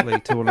privately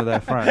to one of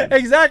their friends.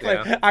 Exactly.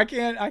 Yeah. I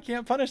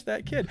can't punish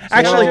that kid. So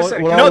actually,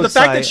 the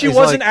fact that she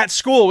wasn't at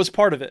school was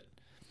part of it.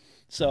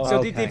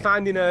 So did they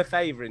find in her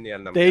favor in the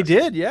end? They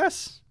did,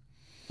 yes.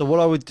 So what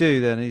I would do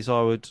then is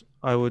I would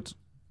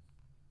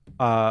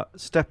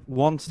step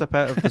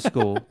out of the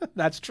school.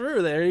 That's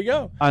true. There you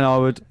go.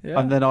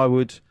 And then I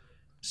would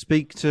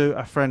speak to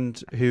a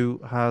friend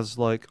who has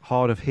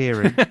hard of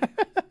hearing.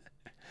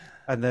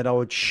 And then I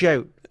would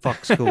shout,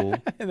 "Fuck school."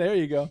 There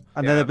you go.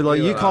 And then they'd be like,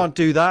 "You can't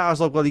do that." I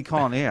was like, "Well, he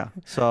can't hear."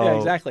 So yeah,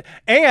 exactly.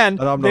 And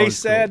they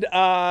said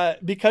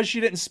because she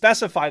didn't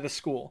specify the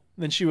school,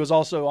 then she was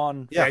also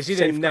on. Yeah, she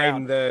didn't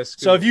name the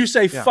school. So if you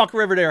say "fuck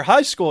Riverdale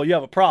High School," you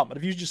have a problem. But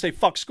if you just say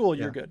 "fuck school,"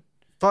 you're good.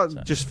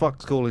 Just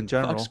fuck school in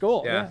general. Fuck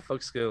school. Yeah,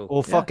 fuck school.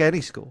 Or fuck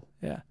any school.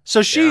 Yeah.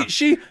 So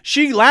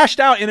she lashed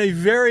out in a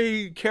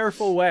very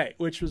careful way,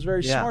 which was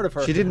very smart of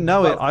her. She didn't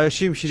know it. I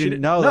assume she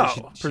didn't know that.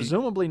 No,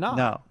 presumably not.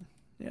 No.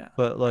 Yeah.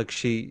 But it worked.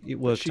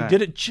 She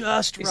did it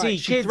just right. See,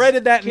 she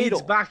threaded that kids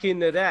needle. Back in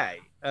the day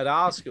at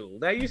our school,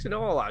 they used to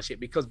know all that shit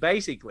because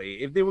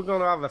basically, if they were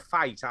going to have a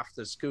fight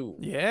after school,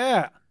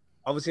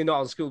 obviously not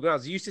on school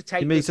grounds, they used to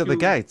take. You meet at the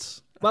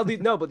gates. Well, they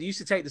used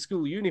to take the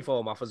school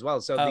uniform off as well,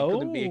 so they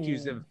couldn't be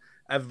accused of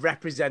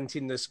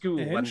representing the school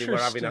when they were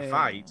having a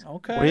fight.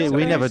 Okay.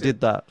 We never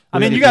did that. I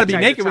mean, you got to be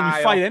naked when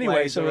you fight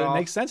anyway, so it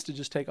makes sense to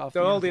just take off.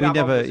 So we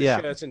never,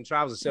 shirts and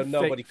trousers, so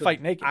nobody could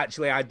fight naked.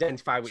 Actually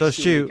identify which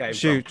school you came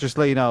from. Just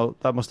let you know,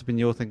 that must have been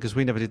your thing because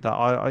we never did that.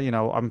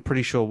 I'm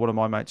pretty sure one of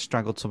my mates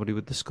strangled somebody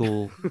with the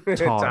school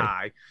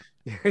tie.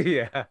 Yeah. Do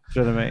you know what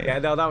I mean? Yeah,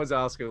 no, that was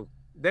our school.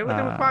 They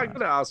were quite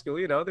good at our school.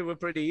 They were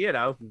pretty. They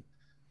were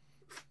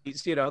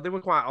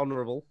quite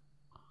honourable.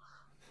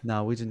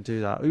 No, we didn't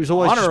do that. It was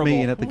always just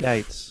meeting at the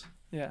gates.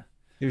 Yeah.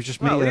 He was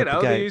just meeting at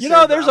the gates.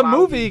 There's a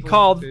movie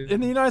called,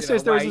 in the United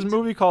States, there was this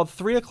movie called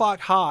 3 O'Clock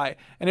High,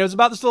 and it was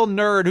about this little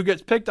nerd who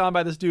gets picked on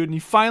by this dude, and he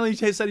finally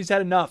said he's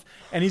had enough,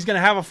 and he's going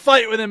to have a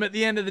fight with him at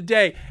the end of the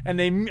day, and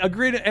they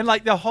agreed, and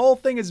the whole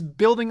thing is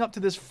building up to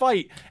this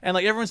fight, and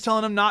everyone's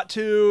telling him not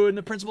to, and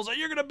the principal's like,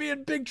 "You're going to be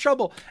in big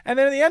trouble," and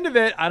then at the end of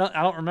it, I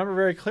don't remember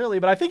very clearly,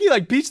 but I think he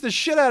beats the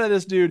shit out of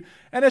this dude,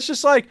 and it's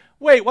just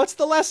wait, what's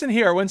the lesson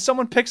here? When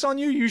someone picks on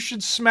you, you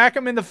should smack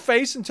him in the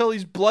face until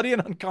he's bloody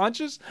and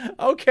unconscious?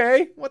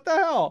 Okay, what the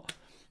hell?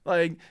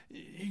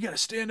 You got to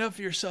stand up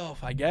for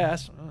yourself, I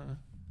guess.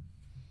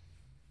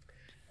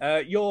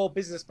 Your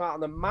business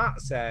partner,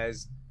 Matt,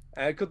 says,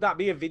 could that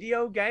be a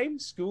video game?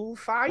 School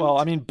fight? Well,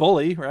 I mean,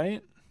 bully,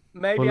 right?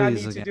 Maybe I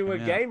Bullies need to again, do a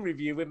yeah. game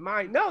review with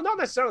mine. No, not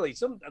necessarily.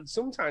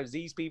 Sometimes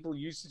these people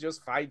used to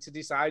just fight to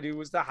decide who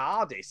was the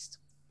hardest.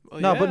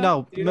 No, but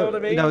no. You know what I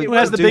mean? No, Who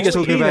has the Duke's biggest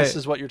talking penis about-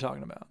 is what you're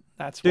talking about.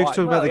 That's Duke's why.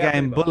 talking about the yeah,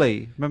 game pretty much.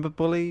 Bully. Remember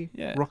Bully?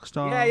 Yeah.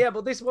 Rockstar? Yeah,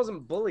 but this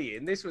wasn't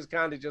bullying. This was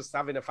kind of just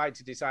having a fight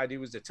to decide who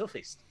was the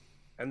toughest.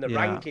 And the Yeah.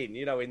 ranking,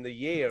 in the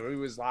year, who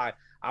was like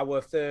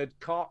our third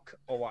cock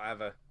or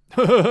whatever.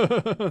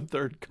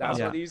 Third cock. That's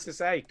what they used to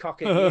say,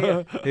 cock of the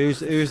year.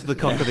 Who's the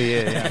cock of the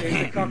year? Yeah. Who's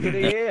the cock of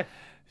the year?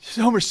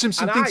 Homer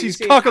Simpson And thinks you he's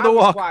see, cock of the I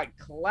was walk. quite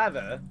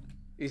clever,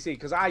 you see,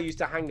 because I used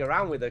to hang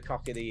around with the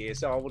cock of the year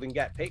so I wouldn't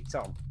get picked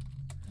on.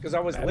 Because I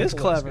was That little is at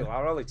clever. school.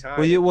 I was only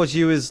tiny. Was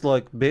you his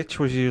like bitch?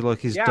 Was you like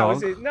his yeah,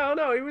 dog?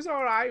 No, he was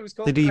all right. It was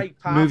called Did he Craig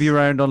Pass. move you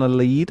around on a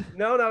lead?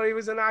 No, he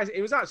was a nice.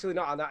 It was actually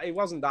not. It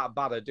wasn't that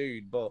bad a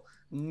dude, but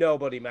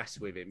nobody messed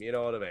with him. You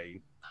know what I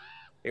mean?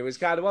 It was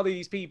kind of one of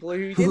these people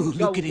who didn't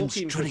go Look at him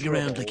looking for strutting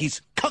around trouble. like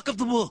he's cock of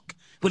the walk.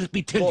 But let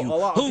me tell But you, a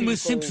lot of Homer people-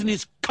 Simpson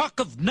is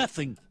cock of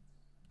nothing.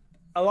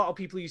 A lot of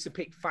people used to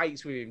pick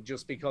fights with him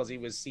just because he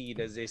was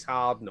seen as this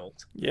hard nut.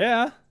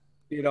 Yeah.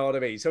 You know what I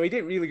mean? So he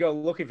didn't really go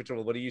looking for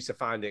trouble, but he used to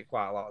find it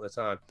quite a lot of the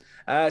time.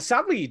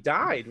 Sadly, he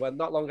died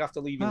not long after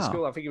leaving Oh.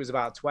 school. I think he was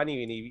about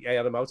 20 and he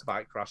had a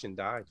motorbike crash and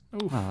died.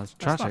 Oof, Oh, that's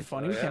not tragic.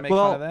 funny. We can't make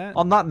Well, fun of that.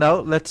 on that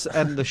note, let's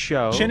end the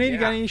show. Chinny, you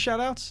got any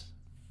shout-outs?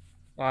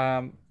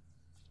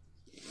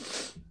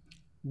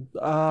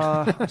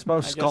 I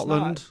suppose guess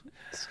Scotland.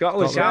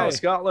 Scotland, shout out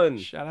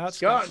Scotland. Shout out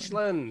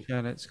Scotland.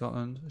 Shout out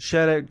Scotland.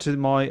 Shout out to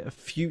my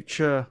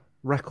future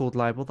record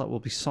label that will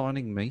be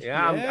signing me.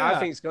 Yeah, I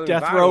think it's going to be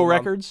Death Row viral, man.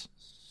 Records.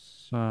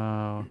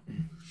 So,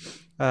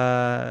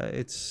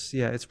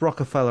 it's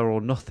Rockefeller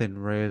or nothing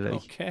really.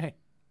 Okay.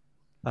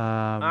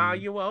 Are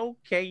you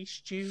okay,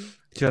 Stu?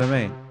 Do you know what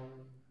I mean?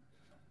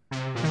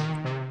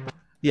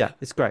 Yeah,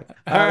 it's great.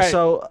 All right.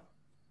 So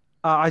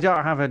I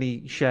don't have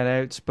any shout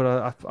outs,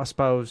 but I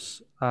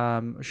suppose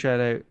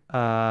shout out.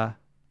 I'm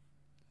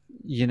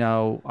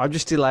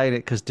just delaying it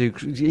because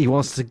Duke he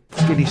wants to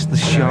finish the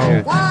show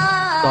so much.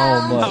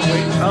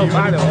 Oh,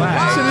 by the way,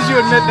 As soon as you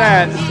admit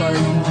that, it's like,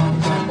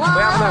 we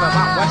haven't had a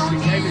Matt Western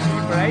game with you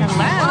for ages.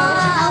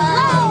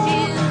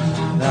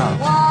 No.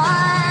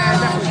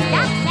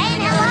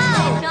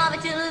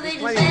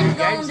 Plenty of new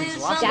games since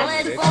last week.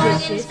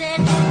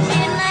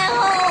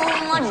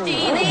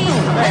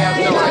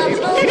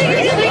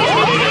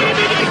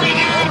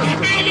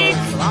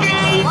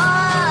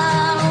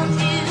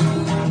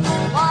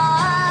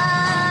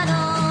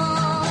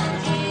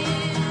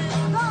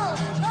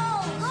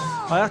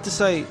 I have to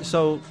say,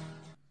 so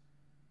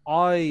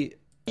I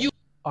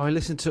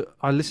listened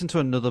to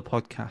another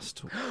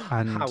podcast,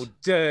 and How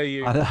dare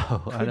you? I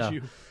know,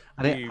 you?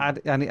 and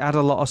it had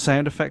a lot of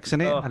sound effects in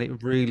it, Oh. and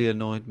it really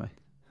annoyed me.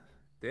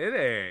 Did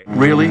it?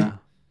 Really?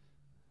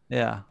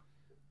 Yeah.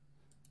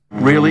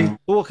 Really?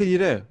 But what can you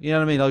do? You know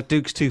what I mean? Like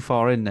Duke's too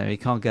far in there; he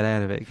can't get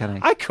out of it, can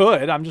he? I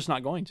could. I'm just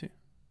not going to.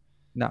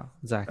 No,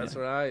 exactly. That's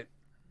right.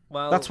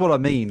 Well, That's what I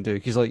mean,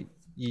 Duke. He's like,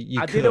 you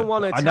I could. didn't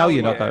want to. I know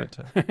you're not going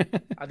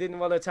to. I didn't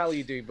want to tell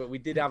you, dude, but we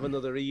did have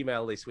another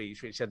email this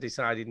week, which I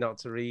decided not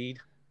to read.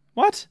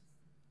 What?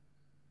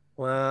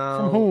 Well,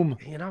 From whom?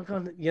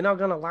 You're not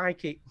gonna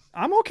like it.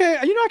 I'm okay.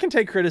 I can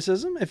take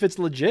criticism if it's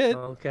legit.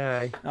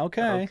 Okay.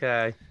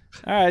 Okay.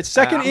 All right.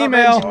 Second I'm not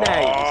email.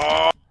 mentioning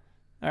names.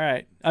 All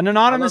right. An I'm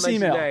not anonymous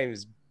mentioning email.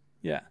 Names.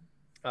 Yeah.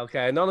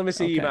 Okay, anonymous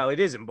Okay. email. It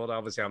isn't, but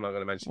obviously I'm not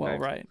going to mention Well,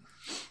 names. right.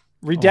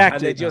 Redacted.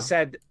 And they just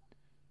said,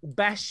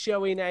 best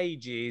show in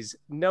ages,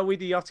 no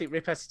idiotic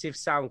repetitive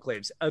sound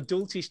clips,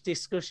 adultish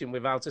discussion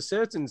without a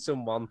certain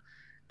someone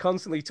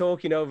constantly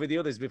talking over the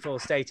others before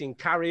stating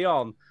carry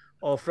on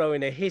or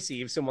throwing a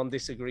hissy if someone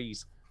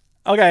disagrees.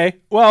 Okay.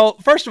 Well,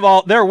 first of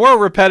all, there were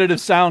repetitive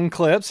sound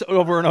clips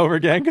over and over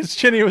again because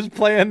Chinny was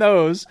playing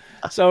those.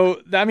 So,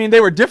 I mean,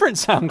 they were different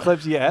sound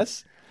clips,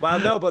 yes. Well,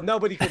 no, but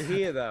nobody could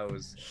hear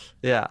those.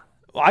 Yeah.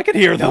 Well, I could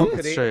hear them.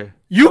 That's true.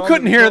 You Tom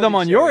couldn't hear them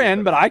Cody on your showed end,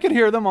 them. but I could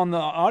hear them on the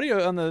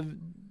audio, on the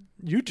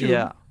YouTube.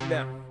 Yeah.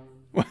 No.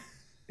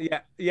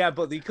 Yeah,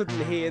 but they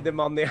couldn't hear them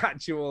on the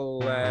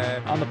actual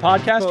On the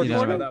podcast recording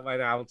recording? that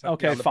went out.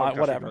 Okay, Yeah, on the fine, podcast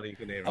whatever. recording, you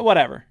can hear them.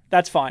 Whatever.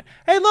 That's fine.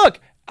 Hey, look,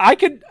 I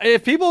could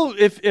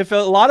if a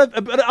lot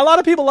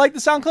of people like the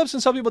sound clips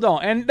and some people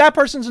don't, and that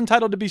person's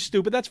entitled to be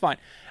stupid. That's fine.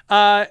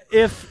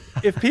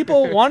 If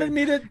people wanted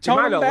me to might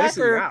tone them not back,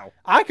 listen or now.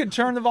 I could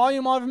turn the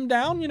volume of them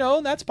down.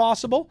 That's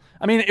possible.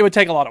 I mean, it would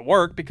take a lot of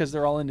work because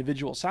they're all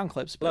individual sound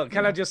clips. But, Look,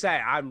 can I just say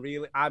I'm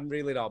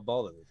really not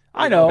bothered.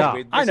 I know.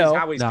 This I know. is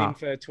how it's No. been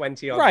for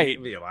 20 odd Right.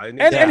 years.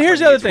 And here's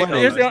the other thing. 20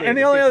 Here's years, and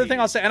the only other 50 thing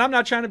I'll years. say, and I'm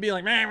not trying to be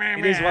like, meh, meh,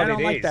 It is meh, what I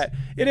don't it like is. that.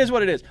 It is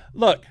what it is.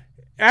 Look,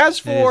 as It is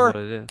for what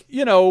it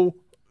is.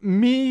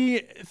 me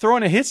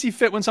throwing a hissy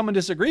fit when someone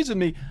disagrees with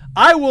me,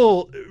 I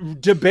will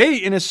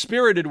debate in a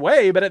spirited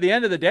way. But at the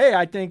end of the day,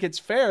 I think it's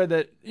fair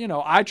that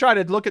I try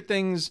to look at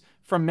things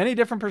from many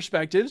different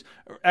perspectives,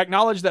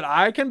 acknowledge that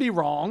I can be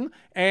wrong,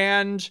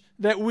 and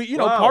that we,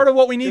 Whoa, part of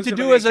what we need just to a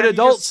do minute, as an can you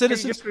adult just- can you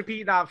citizen, just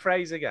repeat that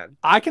phrase again.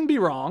 I can be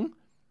wrong.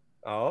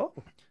 Oh.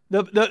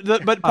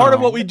 But part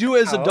of what we do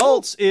as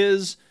adults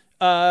is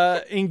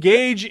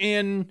engage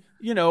in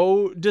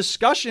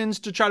discussions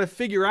to try to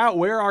figure out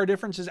where our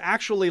differences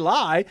actually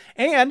lie,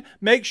 and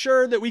make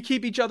sure that we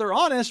keep each other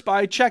honest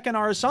by checking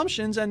our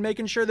assumptions and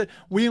making sure that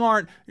we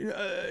aren't,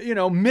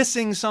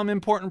 missing some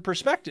important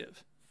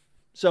perspective.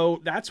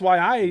 So that's why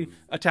I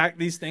attack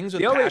these things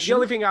with passion. The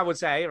only thing I would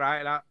say, right,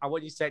 and I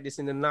want you to take this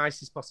in the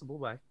nicest possible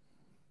way.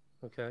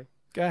 Okay.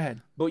 Go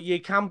ahead. But you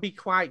can be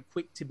quite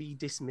quick to be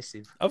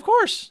dismissive. Of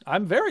course.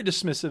 I'm very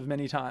dismissive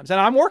many times, and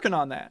I'm working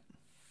on that.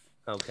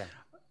 Okay.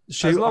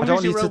 Stu, as long I don't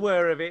as you're need to,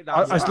 aware of it,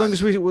 that's as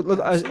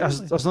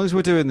long as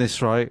we're doing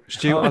this right,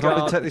 Stu, I don't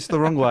want to take this the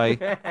wrong way,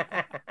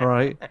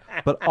 right?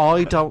 But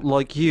I don't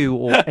like you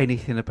or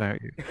anything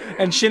about you.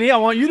 And Shinny, I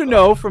want you to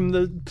know from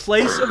the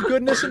place of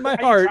goodness in my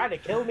heart. You're trying to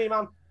kill me,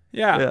 man.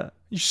 Yeah.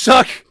 You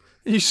suck.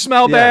 You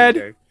smell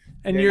bad,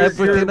 and your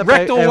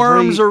rectal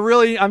worms are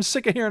really. I'm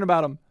sick of hearing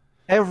about them.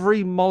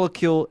 Every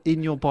molecule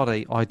in your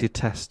body, I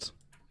detest.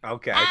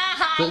 Okay.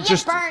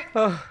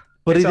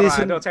 But it all right,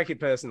 isn't. Don't take it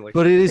personally.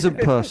 But it isn't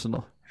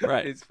personal.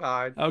 Right. It's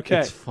fine. Okay.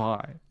 It's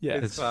fine. Yeah,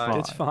 it's fine.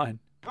 it's fine.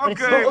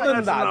 Okay, Other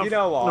than that, you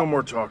know what? No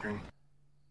more talking.